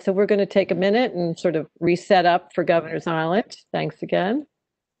much. All right, so we're going to take a minute and sort of reset up for Governor's Island. Thanks again.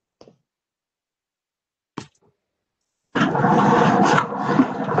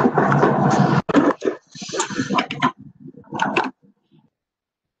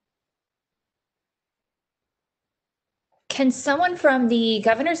 Can someone from the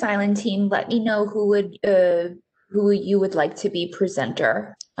Governor's Island team let me know who you would like to be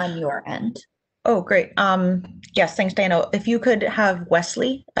presenter on your end? Oh, great. Yes, thanks, Dana. If you could have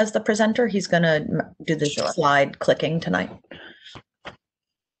Wesley as the presenter, he's going to do the slide clicking tonight.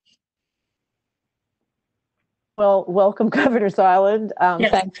 Well, welcome, Governor's Island. Yes.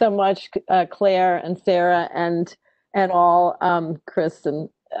 Thanks so much, Claire and Sarah and all, Chris, and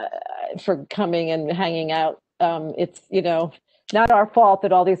for coming and hanging out. It's, not our fault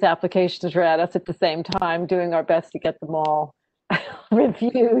that all these applications are at us at the same time, doing our best to get them all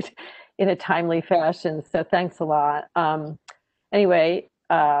reviewed in a timely fashion. So thanks a lot. Anyway,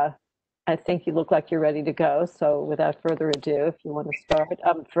 I think you look like you're ready to go. So without further ado, if you want to start,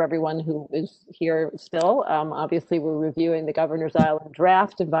 for everyone who is here still, obviously we're reviewing the Governor's Island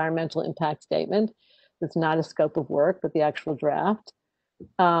draft environmental impact statement. It's not a scope of work, but the actual draft.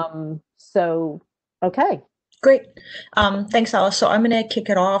 Okay. Great. Thanks, Alice. So I'm going to kick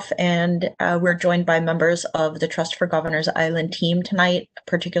it off, and we're joined by members of the Trust for Governor's Island team tonight,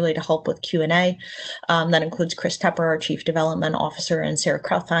 particularly to help with Q&A. That includes Chris Tepper, our Chief Development Officer, and Sarah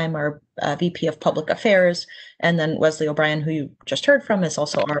Krautheim, our VP of Public Affairs, and then Wesley O'Brien, who you just heard from, is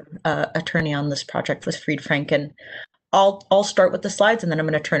also our attorney on this project with Fried Franken. I'll start with the slides, and then I'm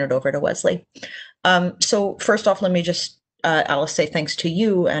going to turn it over to Wesley. So first off, let me just Alice, say thanks to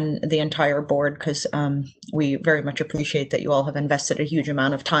you and the entire board, because we very much appreciate that you all have invested a huge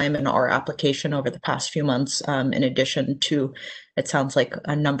amount of time in our application over the past few months, in addition to, it sounds like,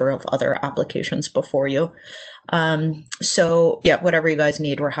 a number of other applications before you. So yeah, whatever you guys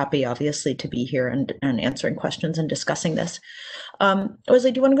need, we're happy, obviously, to be here and answering questions and discussing this.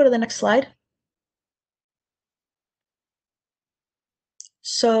 Wesley, do you want to go to the next slide?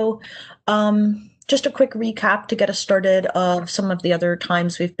 So, just a quick recap to get us started of some of the other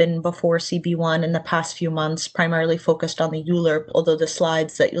times we've been before CB1 in the past few months, primarily focused on the ULURP, although the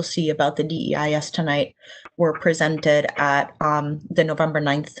slides that you'll see about the DEIS tonight were presented at the November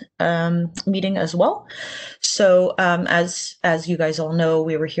 9th meeting as well. So as you guys all know,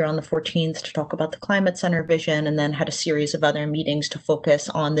 we were here on the 14th to talk about the Climate Center vision, and then had a series of other meetings to focus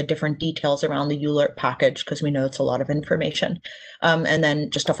on the different details around the ULURP package, because we know it's a lot of information. And then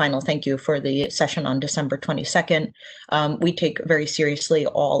just a final thank you for the session on December 22nd. We take very seriously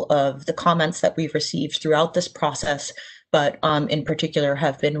all of the comments that we've received throughout this process, but in particular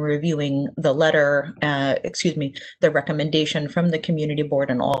have been reviewing the letter, the recommendation from the community board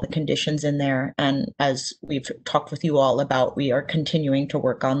and all the conditions in there. And as we've talked with you all about, we are continuing to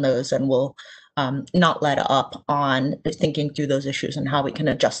work on those, and we'll not let up on thinking through those issues and how we can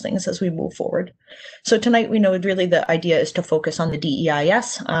adjust things as we move forward. So tonight, we know really the idea is to focus on the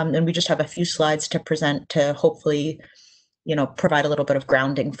DEIS, and we just have a few slides to present to hopefully, provide a little bit of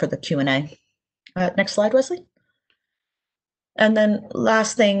grounding for the Q&A. Next slide, Wesley. And then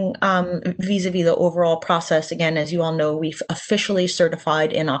last thing, vis-a-vis the overall process, again, as you all know, we've officially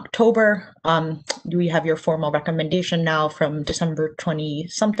certified in October. We have your formal recommendation now from December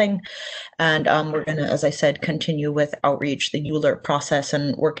 20-something. And we're going to, as I said, continue with outreach, the ULURP process,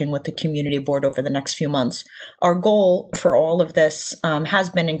 and working with the community board over the next few months. Our goal for all of this has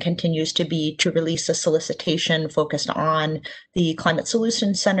been and continues to be to release a solicitation focused on the Climate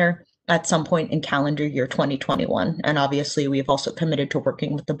Solutions Center at some point in calendar year 2021. And obviously, we've also committed to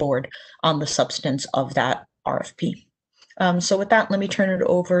working with the board on the substance of that RFP. So with that, let me turn it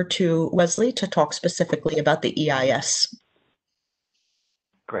over to Wesley to talk specifically about the EIS.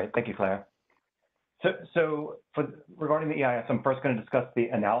 Great, thank you, Claire. So regarding the EIS, I'm first going to discuss the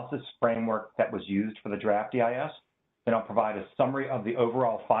analysis framework that was used for the draft EIS. Then I'll provide a summary of the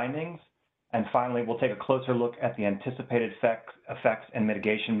overall findings. And finally, we'll take a closer look at the anticipated effects and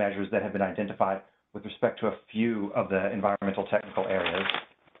mitigation measures that have been identified with respect to a few of the environmental technical areas.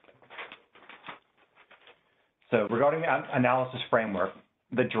 So regarding the analysis framework,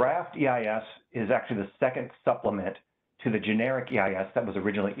 the draft EIS is actually the second supplement to the generic EIS that was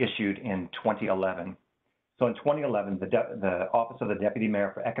originally issued in 2011. So in 2011, the Office of the Deputy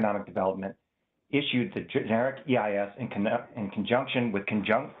Mayor for Economic Development issued the generic EIS in conjunction with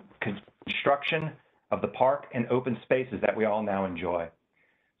construction of the park and open spaces that we all now enjoy.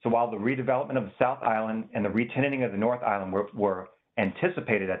 So while the redevelopment of the South Island and the retenanting of the North Island were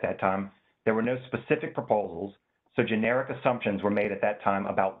anticipated at that time, there were no specific proposals, so generic assumptions were made at that time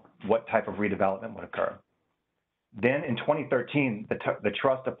about what type of redevelopment would occur. Then in 2013, the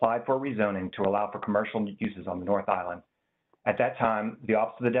trust applied for rezoning to allow for commercial uses on the North Island. At that time, the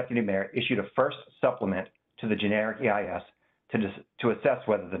Office of the Deputy Mayor issued a first supplement to the generic EIS to assess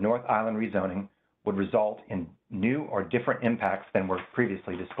whether the North Island rezoning would result in new or different impacts than were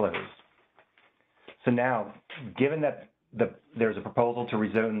previously disclosed. So now, given that there's a proposal to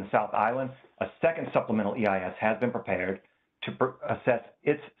rezone the South Island, a second supplemental EIS has been prepared to assess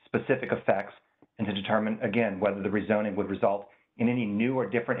its specific effects and to determine, again, whether the rezoning would result in any new or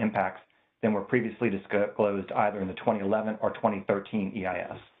different impacts than were previously disclosed either in the 2011 or 2013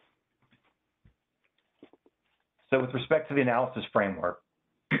 EIS. So with respect to the analysis framework,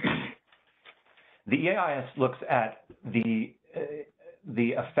 the EIS looks at the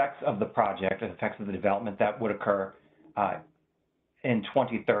effects of the project, the effects of the development that would occur in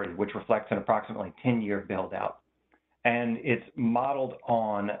 2030, which reflects an approximately 10-year build-out. And it's modeled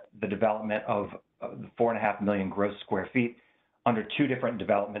on the development of 4.5 million gross square feet under two different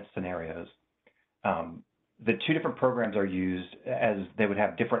development scenarios. The two different programs are used as they would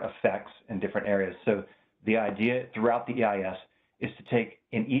have different effects in different areas. So the idea throughout the EIS is to take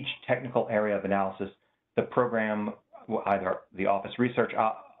in each technical area of analysis, the program, either the office research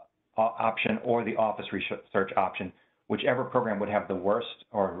option or the office research option, whichever program would have the worst,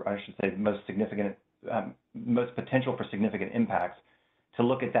 or I should say most significant, most potential for significant impacts, to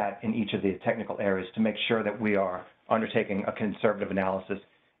look at that in each of the technical areas to make sure that we are undertaking a conservative analysis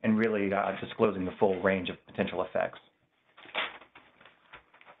and really disclosing the full range of potential effects.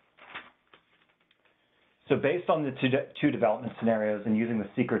 So based on the two development scenarios and using the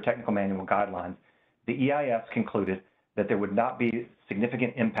SECR technical manual guidelines, the EIS concluded that there would not be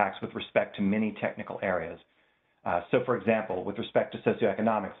significant impacts with respect to many technical areas. So for example, with respect to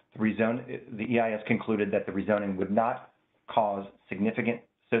socioeconomics, the EIS concluded that the rezoning would not cause significant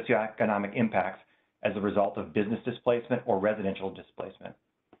socioeconomic impacts as a result of business displacement or residential displacement.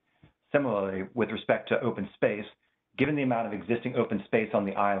 Similarly, with respect to open space, given the amount of existing open space on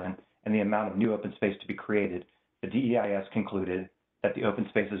the island and the amount of new open space to be created, the DEIS concluded that the open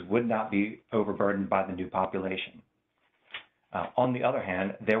spaces would not be overburdened by the new population. On the other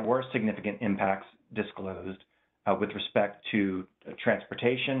hand, there were significant impacts disclosed with respect to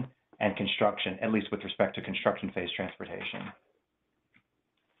transportation and construction, at least with respect to construction phase transportation.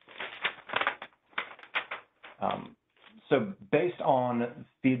 So based on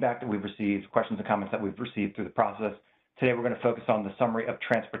feedback that we've received, questions and comments that we've received through the process, today we're going to focus on the summary of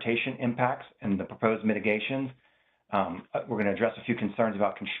transportation impacts and the proposed mitigations. We're going to address a few concerns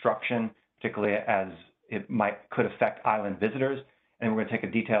about construction, particularly as it could affect island visitors, and we're going to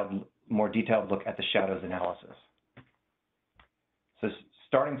take a more detailed look at the shadows analysis. So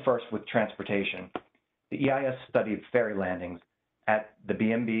starting first with transportation, the EIS studied ferry landings at the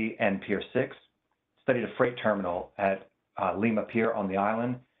BMB and Pier 6, studied a freight terminal at Lima Pier on the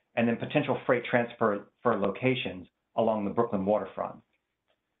island, and then potential freight transfer locations along the Brooklyn waterfront.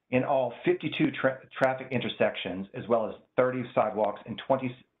 In all, 52 traffic intersections, as well as 30 sidewalks and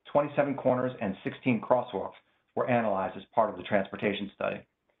 27 corners and 16 crosswalks were analyzed as part of the transportation study.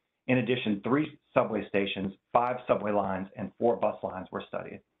 In addition, 3 subway stations, 5 subway lines, and 4 bus lines were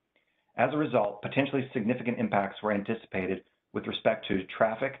studied. As a result, potentially significant impacts were anticipated with respect to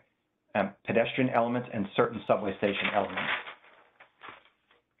traffic, pedestrian elements, and certain subway station elements.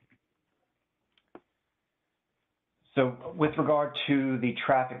 So with regard to the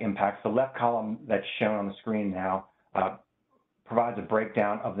traffic impacts, the left column that's shown on the screen now provides a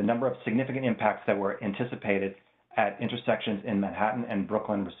breakdown of the number of significant impacts that were anticipated at intersections in Manhattan and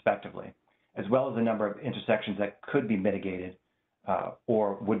Brooklyn, respectively, as well as the number of intersections that could be mitigated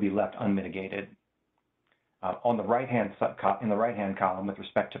or would be left unmitigated. On the right-hand column, with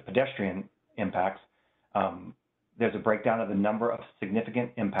respect to pedestrian impacts, there's a breakdown of the number of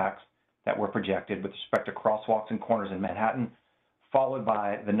significant impacts that were projected with respect to crosswalks and corners in Manhattan, followed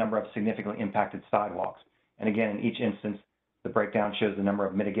by the number of significantly impacted sidewalks. And again, in each instance, the breakdown shows the number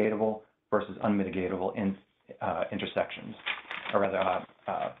of mitigatable versus unmitigatable intersections, or rather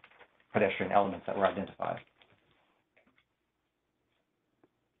pedestrian elements that were identified.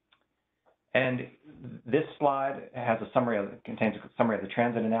 And this slide has contains a summary of the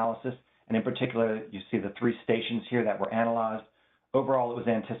transit analysis, and in particular, you see the 3 stations here that were analyzed. Overall, it was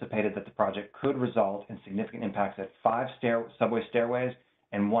anticipated that the project could result in significant impacts at 5 subway stairways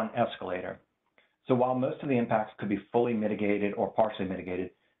and 1 escalator. So while most of the impacts could be fully mitigated or partially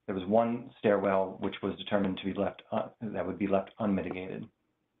mitigated, there was 1 stairwell which was determined to be left that would be left unmitigated.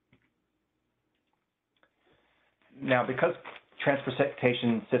 Now, because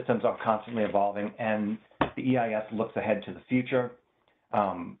transportation systems are constantly evolving and the EIS looks ahead to the future,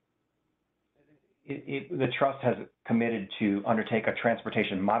 the Trust has committed to undertake a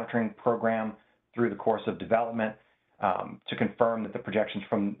transportation monitoring program through the course of development to confirm that the projections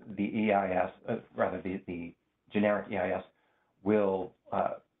from the EIS, rather the generic EIS, will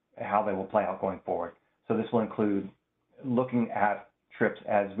how they will play out going forward. So this will include looking at trips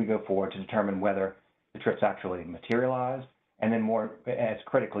as we go forward to determine whether the trips actually materialize, and then more as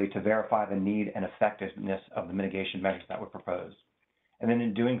critically to verify the need and effectiveness of the mitigation measures that were proposed. And then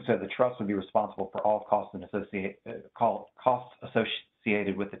in doing so, the Trust would be responsible for all costs and costs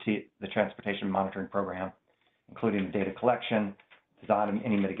associated with the transportation monitoring program, including data collection, design of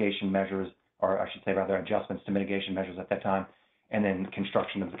any mitigation measures, or I should say rather adjustments to mitigation measures at that time, and then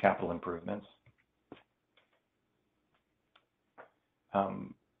construction of the capital improvements.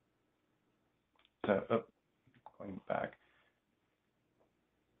 Going back.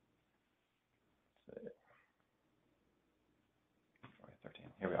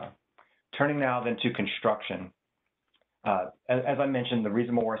 Here we are. Turning now then to construction. As I mentioned, the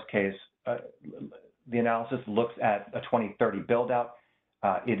reasonable worst case, the analysis looks at a 2030 build out.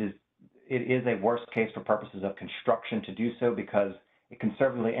 It is a worst case for purposes of construction to do so because it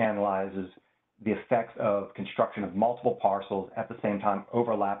conservatively analyzes the effects of construction of multiple parcels at the same time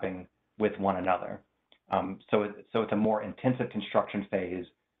overlapping with one another. So it's a more intensive construction phase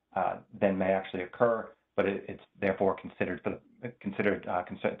than may actually occur, but it's therefore considered to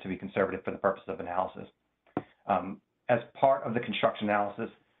be conservative for the purpose of analysis. As part of the construction analysis,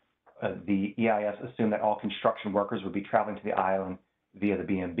 the EIS assumed that all construction workers would be traveling to the island via the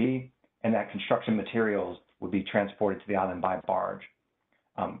BMB, and that construction materials would be transported to the island by barge.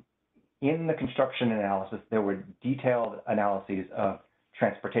 In the construction analysis, there were detailed analyses of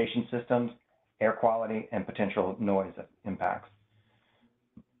transportation systems, air quality, and potential noise impacts.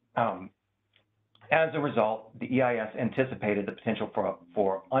 As a result, the EIS anticipated the potential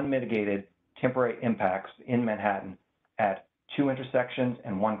for unmitigated temporary impacts in Manhattan at 2 intersections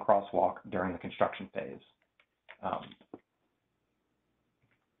and 1 crosswalk during the construction phase.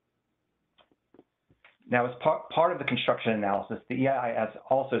 Now, as part of the construction analysis, the EIS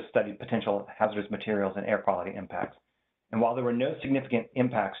also studied potential hazardous materials and air quality impacts. And while there were no significant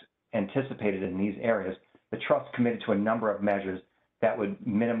impacts anticipated in these areas, the trust committed to a number of measures that would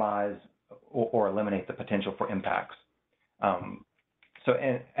minimize or eliminate the potential for impacts. So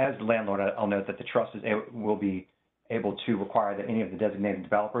as landlord, I'll note that the trust will be able to require that any of the designated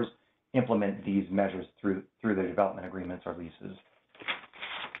developers implement these measures through their development agreements or leases.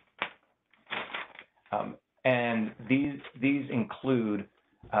 And these include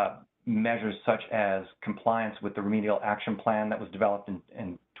measures such as compliance with the remedial action plan that was developed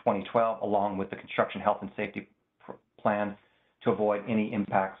in 2012, along with the construction health and safety plan to avoid any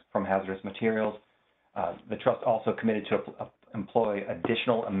impacts from hazardous materials. The trust also committed to employ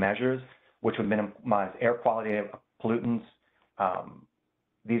additional measures which would minimize air quality pollutants.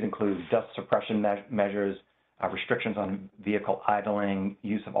 These include dust suppression measures, restrictions on vehicle idling,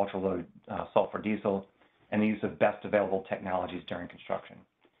 use of ultra-low sulfur diesel, and the use of best available technologies during construction.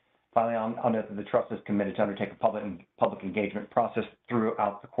 Finally, I'll note that the trust is committed to undertake a public engagement process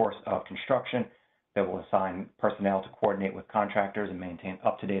throughout the course of construction that will assign personnel to coordinate with contractors and maintain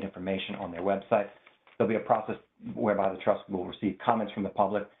up-to-date information on their website. There'll be a process whereby the trust will receive comments from the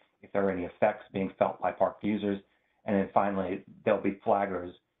public if there are any effects being felt by park users. And then finally, there'll be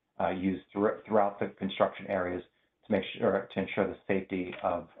flaggers used throughout the construction areas to ensure the safety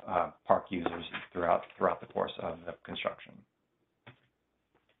of park users throughout the course of the construction.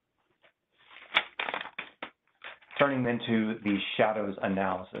 Turning then to the shadows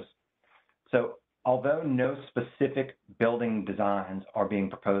analysis. So although no specific building designs are being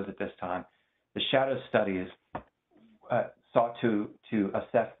proposed at this time, the shadow studies sought to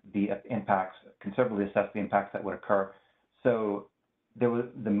assess the impacts, conservatively assess the impacts that would occur. So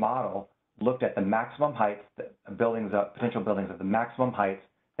the model looked at the maximum heights, potential buildings of the maximum heights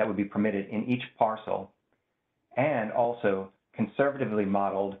that would be permitted in each parcel, and also conservatively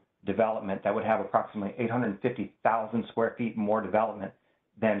modeled development that would have approximately 850,000 square feet more development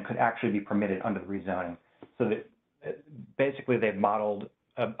than could actually be permitted under the rezoning. So that basically they've modeled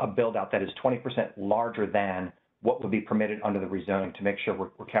a build out that is 20% larger than what would be permitted under the rezoning to make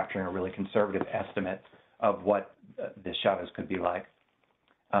sure we're capturing a really conservative estimate of what the shadows could be like.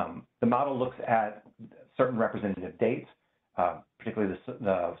 The model looks at certain representative dates, particularly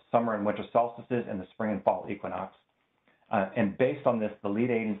the summer and winter solstices and the spring and fall equinox. And based on this, the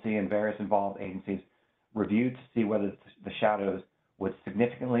lead agency and various involved agencies reviewed to see whether the shadows would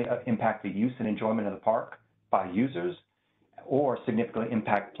significantly impact the use and enjoyment of the park by users or significantly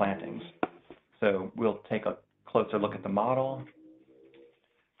impact plantings. So we'll take a closer look at the model.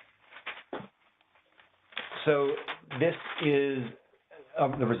 So this is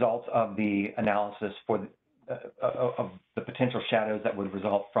the results of the analysis for of the potential shadows that would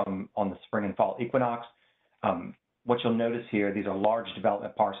result on the spring and fall equinox. What you'll notice here, these are large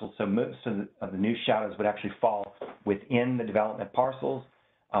development parcels, so most of the new shadows would actually fall within the development parcels.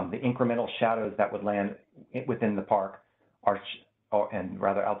 The incremental shadows that would land within the park and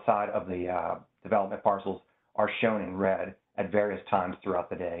rather outside of the development parcels are shown in red at various times throughout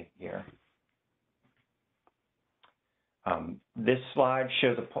the day here. This slide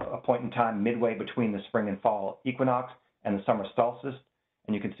shows a point in time midway between the spring and fall equinox and the summer solstice,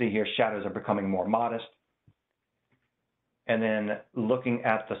 And you can see here, shadows are becoming more modest. And then looking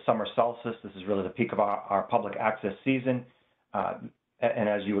at the summer solstice, this is really the peak of our public access season. And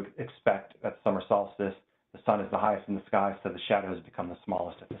as you would expect at summer solstice, the sun is the highest in the sky, so the shadows become the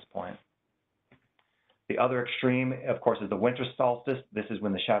smallest at this point. The other extreme, of course, is the winter solstice. This is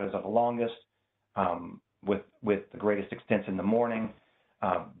when the shadows are the longest, with the greatest extent in the morning.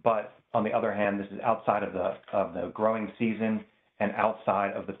 But on the other hand, this is outside of the growing season and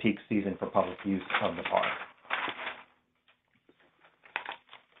outside of the peak season for public use of the park.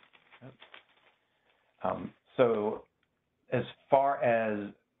 So as far as,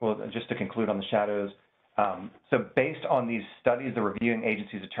 well, just to conclude on the shadows, so based on these studies, the reviewing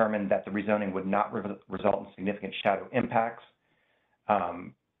agencies determined that the rezoning would not result in significant shadow impacts.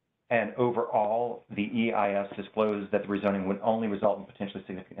 And overall, the EIS disclosed that the rezoning would only result in potentially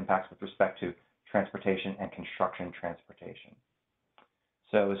significant impacts with respect to transportation and construction transportation.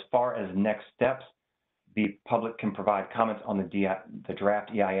 So as far as next steps, the public can provide comments on the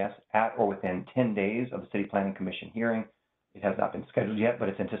draft EIS at or within 10 days of the City Planning Commission hearing. It has not been scheduled yet, but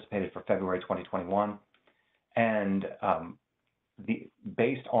it's anticipated for February 2021. And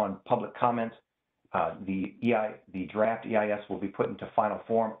based on public comments, the draft EIS will be put into final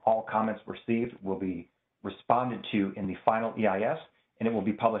form. All comments received will be responded to in the final EIS, and it will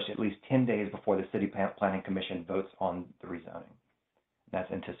be published at least 10 days before the City Planning Commission votes on the rezoning. That's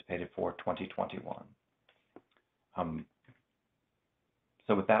anticipated for 2021.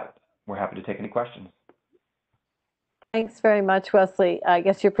 So with that, we're happy to take any questions. Thanks very much, Wesley. I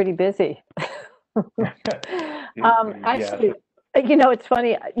guess you're pretty busy. Actually, you know, it's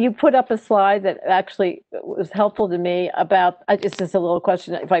funny, you put up a slide that actually was helpful to me about, it's just a little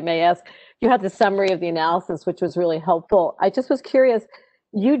question, if I may ask. You had the summary of the analysis, which was really helpful. I just was curious,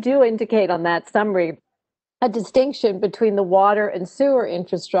 you do indicate on that summary a distinction between the water and sewer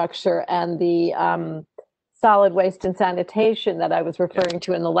infrastructure and the solid waste and sanitation that I was referring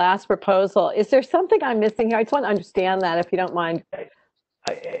to in the last proposal. Is there something I'm missing here? I just want to understand that, if you don't mind.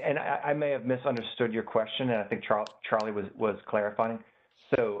 I may have misunderstood your question, and I think Charlie was clarifying.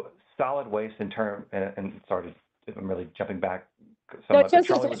 So solid waste in term, and sorry if I'm really jumping back. No, it's just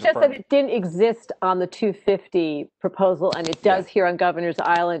that it didn't exist on the 250 proposal, and it does here on Governor's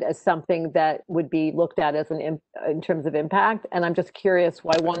Island as something that would be looked at as in terms of impact. And I'm just curious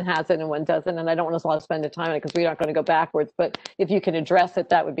why one has it and one doesn't. And I don't want us all to spend the time on it because we're not going to go backwards. But if you can address it,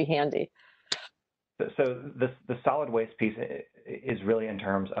 that would be handy. So the solid waste piece is really in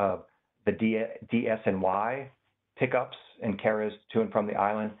terms of the DSNY pickups and carriers to and from the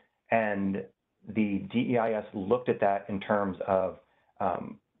island, and the DEIS looked at that in terms of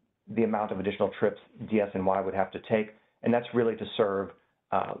the amount of additional trips DSNY would have to take, and that's really to serve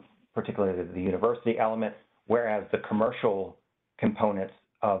particularly the university element, whereas the commercial components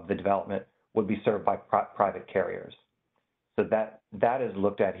of the development would be served by private carriers. So that is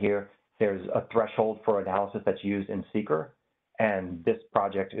looked at here. There's a threshold for analysis that's used in SEQR, and this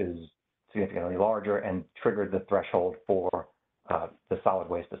project is significantly larger and triggered the threshold for the solid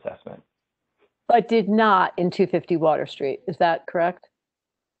waste assessment. But did not in 250 Water Street. Is that correct?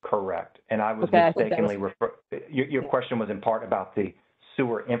 Correct. And I was mistakenly your question was in part about the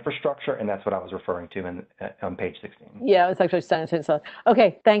sewer infrastructure, and that's what I was referring to on page 16. Yeah, it's actually sentence.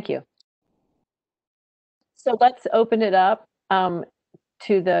 Okay, thank you. So let's open it up to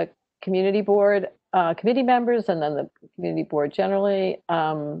the community board committee members and then the community board generally.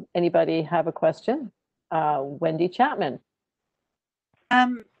 Anybody have a question? Wendy Chapman.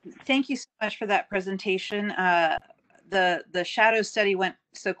 Thank you so much for that presentation. The shadow study went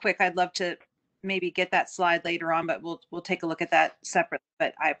so quick. I'd love to maybe get that slide later on, but we'll take a look at that separately,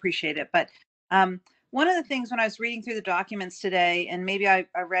 but I appreciate it. But one of the things when I was reading through the documents today, and maybe I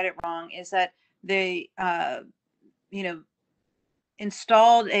read it wrong, is that they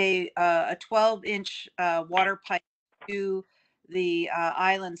installed a 12-inch water pipe to the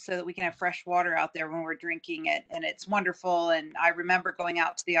island so that we can have fresh water out there when we're drinking it, and it's wonderful. And I remember going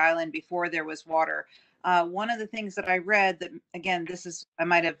out to the island before there was water. One of the things that I read that, again, I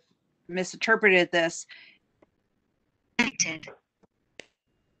might have misinterpreted this.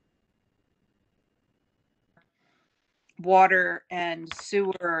 Water and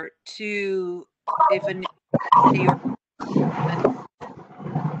sewer to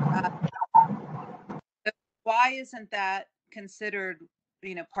why isn't that considered,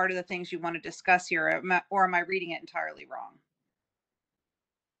 part of the things you want to discuss here, or am I reading it entirely wrong?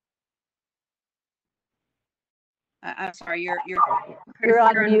 I'm sorry, you're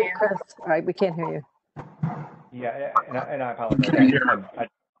on mute, Chris. All right, we can't hear you. Yeah, and I apologize. I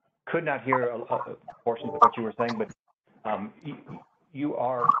could not hear a portion of what you were saying, but you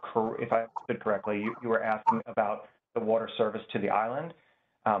are, if I understood correctly, you were asking about the water service to the island.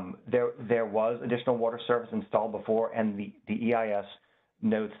 There was additional water service installed before, and the EIS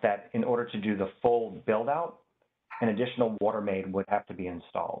notes that in order to do the full build out, an additional water main would have to be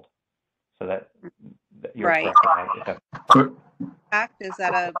installed. So that you're Right. correct. Is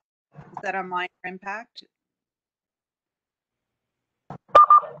that a minor impact?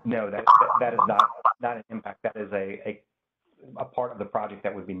 No, that is not an impact. That is a part of the project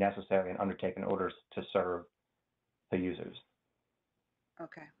that would be necessary and undertaken in order to serve the users.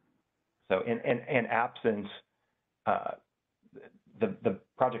 Okay. So in absence, the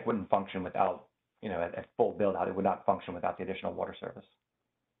project wouldn't function without, at full build out, it would not function without the additional water service.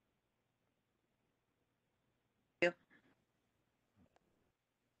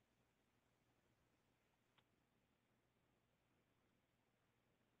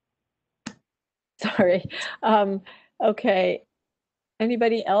 Sorry. Okay.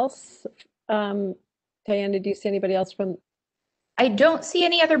 Anybody else? Diana, do you see anybody else from? I don't see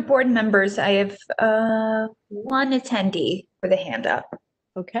any other board members. I have one attendee with a hand up.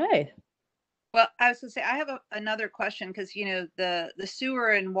 Okay. Well, I was going to say, I have another question because, the sewer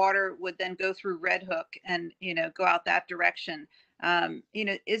and water would then go through Red Hook and, go out that direction.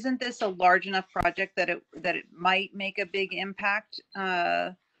 Isn't this a large enough project that it might make a big impact?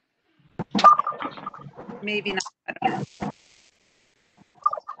 Maybe not. I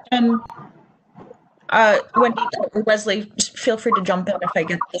don't know. Wendy or Wesley, feel free to jump in if I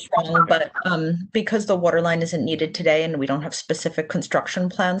get this wrong, but because the water line isn't needed today and we don't have specific construction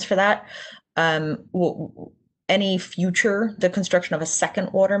plans for that, the construction of a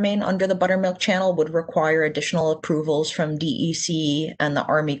second water main under the Buttermilk Channel would require additional approvals from DEC and the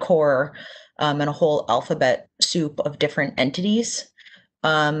Army Corps and a whole alphabet soup of different entities.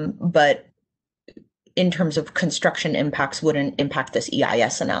 But in terms of construction impacts, wouldn't impact this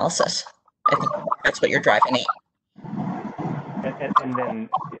EIS analysis. I think that's what you're driving at. And then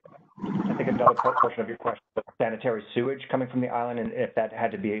I think another portion of your question was sanitary sewage coming from the island, and if that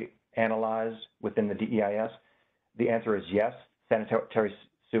had to be analyzed within the DEIS, the answer is yes. Sanitary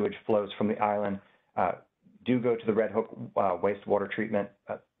sewage flows from the island do go to the Red Hook wastewater treatment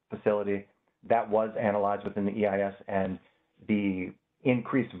facility. That was analyzed within the EIS, and the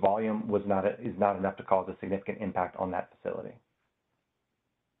increased volume is not enough to cause a significant impact on that facility.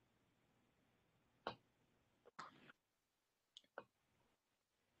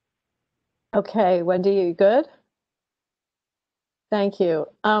 Okay, Wendy, you good? Thank you.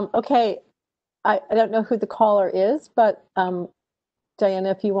 Okay, I don't know who the caller is, but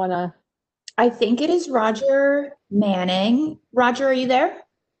Diana, if you want to. I think it is Roger Manning. Roger, are you there?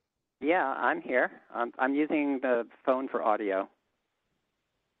 Yeah, I'm here. I'm using the phone for audio.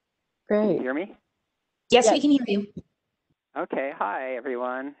 Great. Can you hear me? Yes, we can hear you. Okay, hi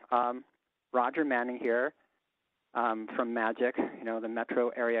everyone. Roger Manning here. From MAGIC, the Metro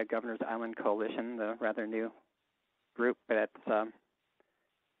Area Governors Island Coalition, the rather new group that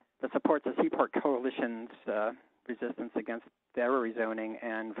supports the Seaport Coalition's resistance against their rezoning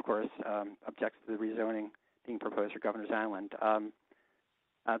and, of course, objects to the rezoning being proposed for Governors Island.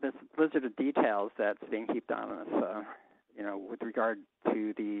 This blizzard of details that's being heaped on us, with regard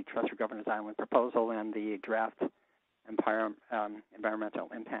to the Trust for Governors Island proposal and the draft environmental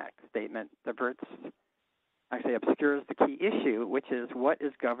impact statement actually obscures the key issue, which is what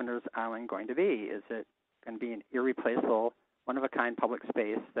is Governor's Island going to be? Is it going to be an irreplaceable, one-of-a-kind public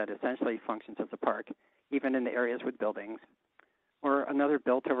space that essentially functions as a park, even in the areas with buildings, or another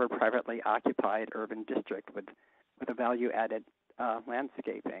built-over privately occupied urban district with a value-added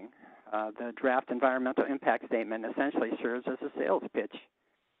landscaping? The draft environmental impact statement essentially serves as a sales pitch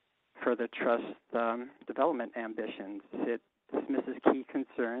for the Trust development ambitions. It dismisses key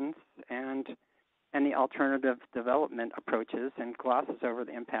concerns and the alternative development approaches and glosses over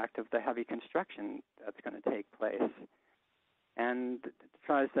the impact of the heavy construction that's going to take place, and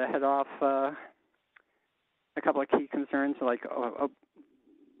tries to head off a couple of key concerns like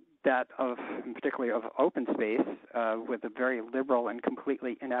that of, particularly of open space, with a very liberal and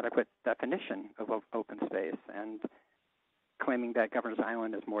completely inadequate definition of open space, and claiming that Governor's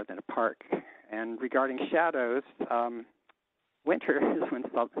Island is more than a park. And regarding shadows, winter is when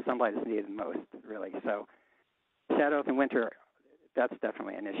sunlight is needed most, really. So shadows in winter, that's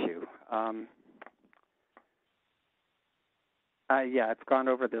definitely an issue. I've gone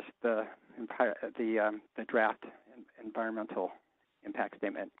over the draft environmental impact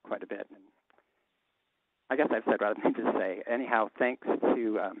statement quite a bit. And I guess I've said rather than to say. Anyhow, thanks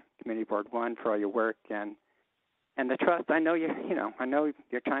to Community Board 1 for all your work and the Trust. I know I know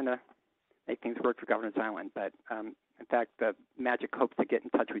you're trying to make things work for Governor's Island. But in fact, the Magic hopes to get in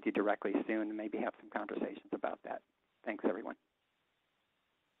touch with you directly soon and maybe have some conversations about that. Thanks, everyone.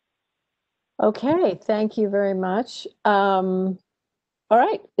 Okay, thank you very much. All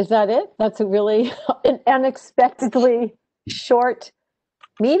right, is that it? That's a really unexpectedly short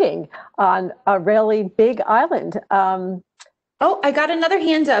meeting on a really big island. Oh, I got another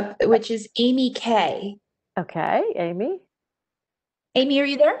hand up, which is Amy K. Okay, Amy. Amy, are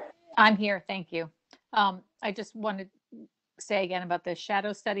you there? I'm here, thank you. I just wanted to say again about the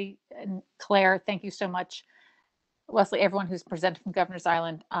shadow study. And Claire, thank you so much. Leslie, everyone who's presented from Governor's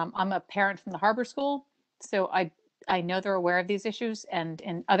Island. I'm a parent from the Harbor School, so I know they're aware of these issues, and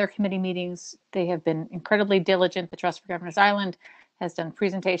in other committee meetings, they have been incredibly diligent. The Trust for Governor's Island has done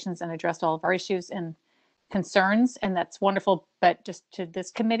presentations and addressed all of our issues and concerns, and that's wonderful. But just to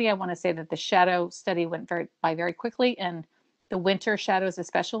this committee, I want to say that the shadow study went very quickly, and the winter shadows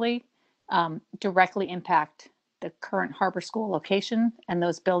especially directly impact the current Harbor School location and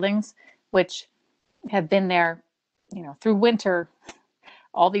those buildings, which have been there, through winter,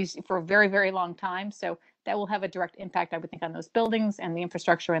 all these for a very long time. So that will have a direct impact, I would think, on those buildings and the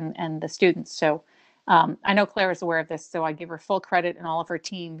infrastructure and the students. So I know Claire is aware of this, so I give her full credit and all of her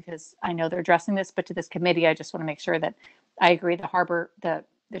team because I know they're addressing this. But to this committee, I just want to make sure that I agree the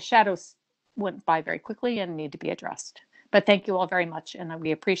shadows went by very quickly and need to be addressed. But thank you all very much, and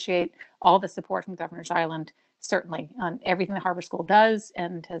we appreciate all the support from Governor's Island, certainly on everything the Harbor School does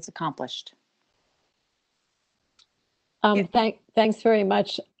and has accomplished. Thanks very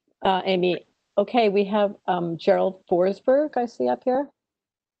much, Amy. Okay, we have Gerald Forsberg, I see up here.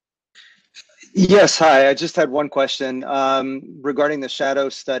 Yes, hi. I just had one question regarding the shadow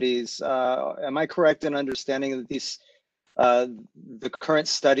studies. Am I correct in understanding that these the current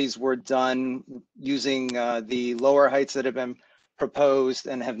studies were done using the lower heights that have been proposed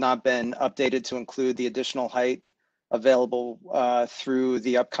and have not been updated to include the additional height available through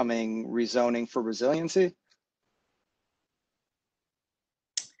the upcoming rezoning for resiliency?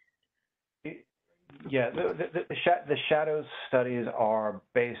 Yeah, the shadows studies are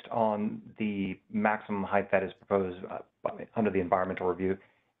based on the maximum height that is proposed under the environmental review.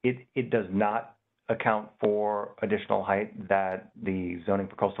 It does not account for additional height that the Zoning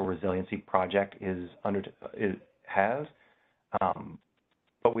for Coastal Resiliency project has.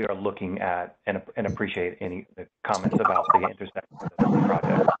 But we are looking at and appreciate any comments about the intersection of the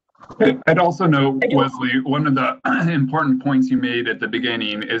project. I'd also note, Wesley, one of the important points you made at the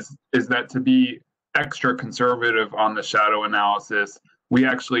beginning is that to be extra conservative on the shadow analysis, we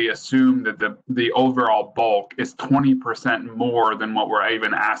actually assume that the overall bulk is 20% more than what we're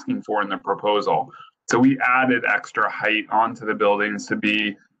even asking for in the proposal. So we added extra height onto the buildings to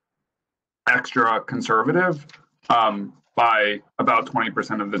be extra conservative by about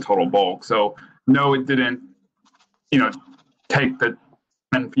 20% of the total bulk. So no, it didn't, take the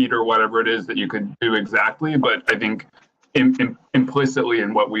 10 feet or whatever it is that you could do exactly, but I think implicitly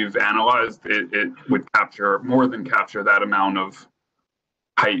in what we've analyzed, it would more than capture that amount of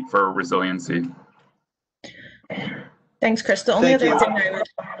height for resiliency. Thanks, Chris. The only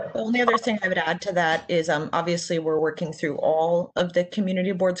other thing I would add to that is obviously we're working through all of the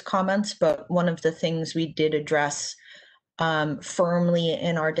community board's comments, but one of the things we did address firmly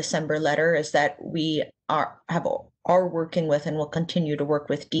in our December letter is that we are working with and will continue to work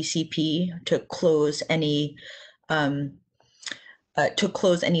with DCP to close any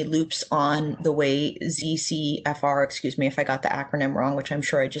loops on the way ZCFR, excuse me if I got the acronym wrong, which I'm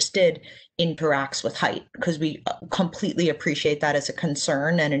sure I just did, interacts with height, because we completely appreciate that as a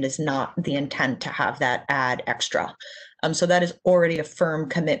concern, and it is not the intent to have that add extra. So that is already a firm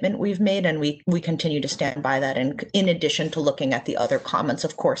commitment we've made, and we continue to stand by that, and in addition to looking at the other comments,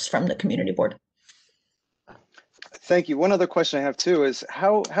 of course, from the community board. Thank you. One other question I have too is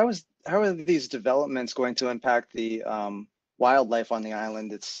how are these developments going to impact the wildlife on the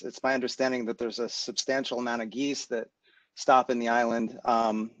island? It's my understanding that there's a substantial amount of geese that stop in the island,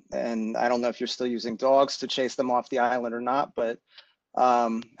 and I don't know if you're still using dogs to chase them off the island or not, but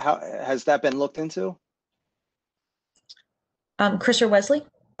how has that been looked into? Chris or Wesley?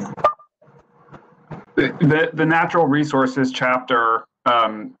 The natural resources chapter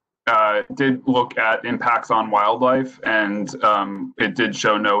did look at impacts on wildlife, and it did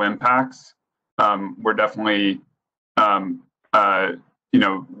show no impacts. We're definitely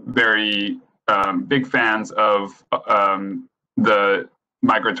very big fans of the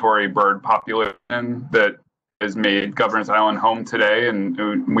migratory bird population that has made Governor's Island home today, and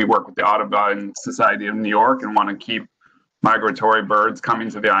we work with the Audubon Society of New York and want to keep migratory birds coming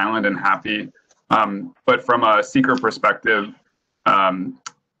to the island and happy. But from a seeker perspective,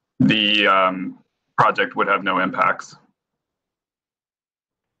 the project would have no impacts.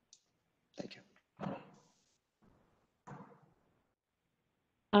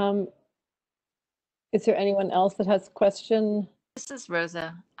 Is there anyone else that has a question? This is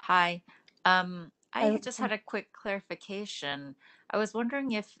Rosa. Hi. I just had a quick clarification. I was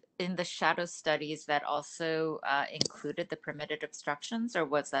wondering if in the shadow studies that also included the permitted obstructions, or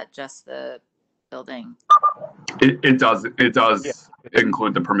was that just the building? It does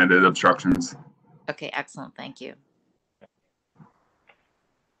include the permitted obstructions. Okay, excellent. Thank you.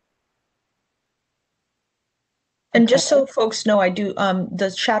 And just so folks know, I do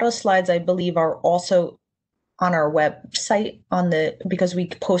the shadow slides, I believe, are also on our website because we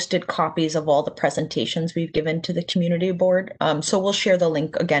posted copies of all the presentations we've given to the community board. So we'll share the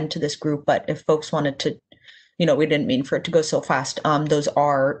link again to this group, but if folks wanted to, we didn't mean for it to go so fast. Those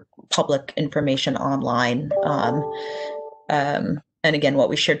are public information online. And again, what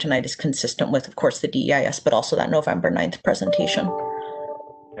we shared tonight is consistent with, of course, the DEIS, but also that November 9th presentation.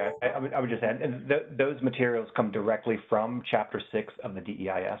 Yeah, I would just add, and those materials come directly from Chapter 6 of the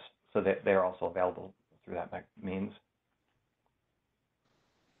DEIS, so that they're also available through that means.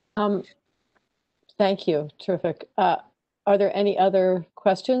 Thank you. Terrific. Are there any other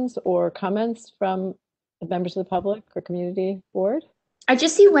questions or comments from members of the public or community board? I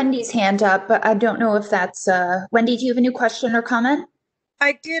just see Wendy's hand up, but I don't know if that's Wendy. Do you have a new question or comment?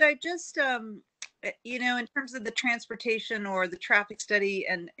 I did. I just, in terms of the transportation or the traffic study,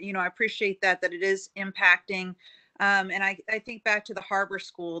 and, I appreciate that it is impacting. And I think back to the Harbor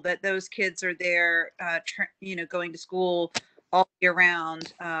School, that those kids are there, going to school all year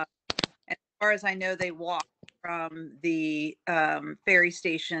round. And as far as I know, they walk from the ferry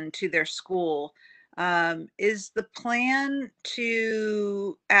station to their school. Is the plan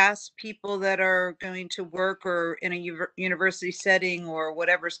to ask people that are going to work or in a university setting or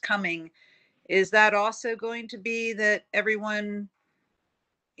whatever's coming, is that also going to be that everyone,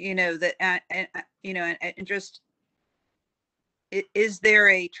 is there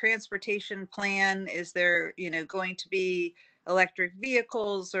a transportation plan? Is there, going to be electric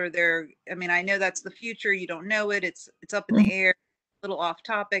vehicles, or I know that's the future. You don't know it. It's up in the air, a little off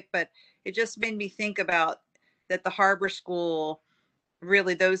topic, but it just made me think about that the Harbor School,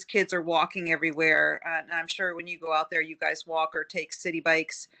 really those kids are walking everywhere. And I'm sure when you go out there, you guys walk or take city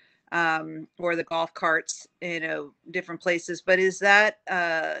bikes or the golf carts, different places. But is that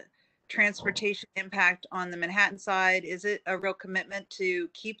transportation impact on the Manhattan side? Is it a real commitment to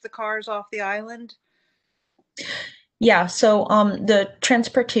keep the cars off the island? Yeah, so the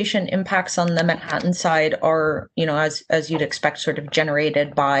transportation impacts on the Manhattan side are, as you'd expect, sort of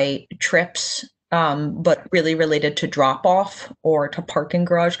generated by trips, but really related to drop off or to parking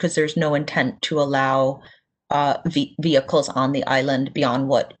garage, because there's no intent to allow vehicles on the island beyond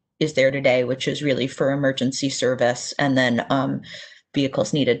what is there today, which is really for emergency service, and then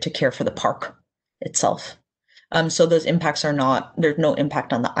vehicles needed to care for the park itself. So those impacts are there's no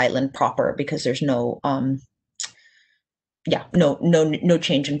impact on the island proper, because there's no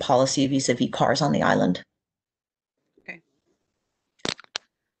change in policy vis-a-vis cars on the island.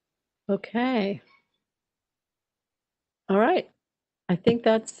 Okay. All right. I think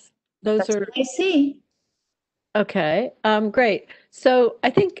that's what I see. Okay. Great. So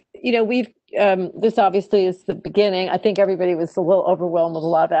I think, we've, this obviously is the beginning. I think everybody was a little overwhelmed with a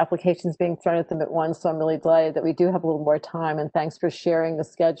lot of applications being thrown at them at once. So I'm really delighted that we do have a little more time, and thanks for sharing the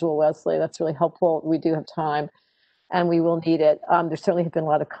schedule, Wesley. That's really helpful. We do have time and we will need it. There certainly have been a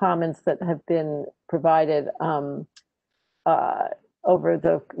lot of comments that have been provided over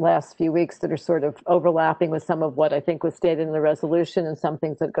the last few weeks that are sort of overlapping with some of what I think was stated in the resolution, and some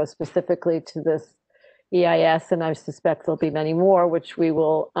things that go specifically to this EIS, and I suspect there'll be many more, which we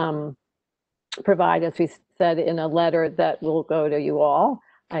will provide, as we said, in a letter that will go to you all,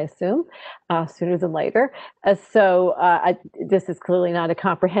 I assume, sooner than later. This is clearly not a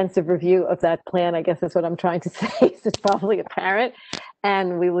comprehensive review of that plan, I guess is what I'm trying to say. It's probably apparent,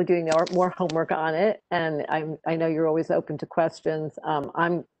 and we will be doing more homework on it, and I know you're always open to questions.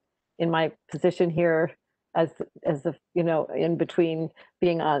 I'm in my position here as in between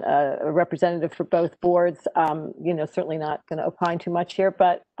being on a representative for both boards, certainly not going to opine too much here,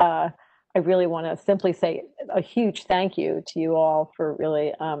 but I really want to simply say a huge thank you to you all for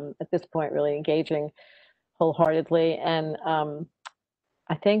really, at this point, really engaging wholeheartedly. And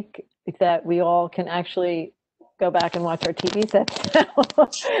I think that we all can actually go back and watch our TV sets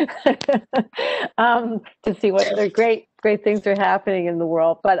to see what other great things are happening in the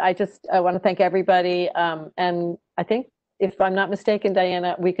world. But I want to thank everybody. And I think, if I'm not mistaken,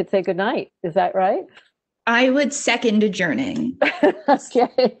 Diana, we could say good night. Is that right? I would second adjourning.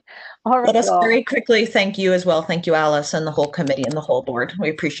 Okay. All right. Let us all. very quickly thank you as well. Thank you, Alice, and the whole committee and the whole board. We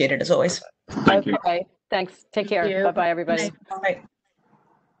appreciate it as always. Thank you. Okay. Thanks. Take care. Bye-bye, everybody. Bye.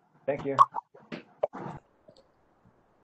 Thank you.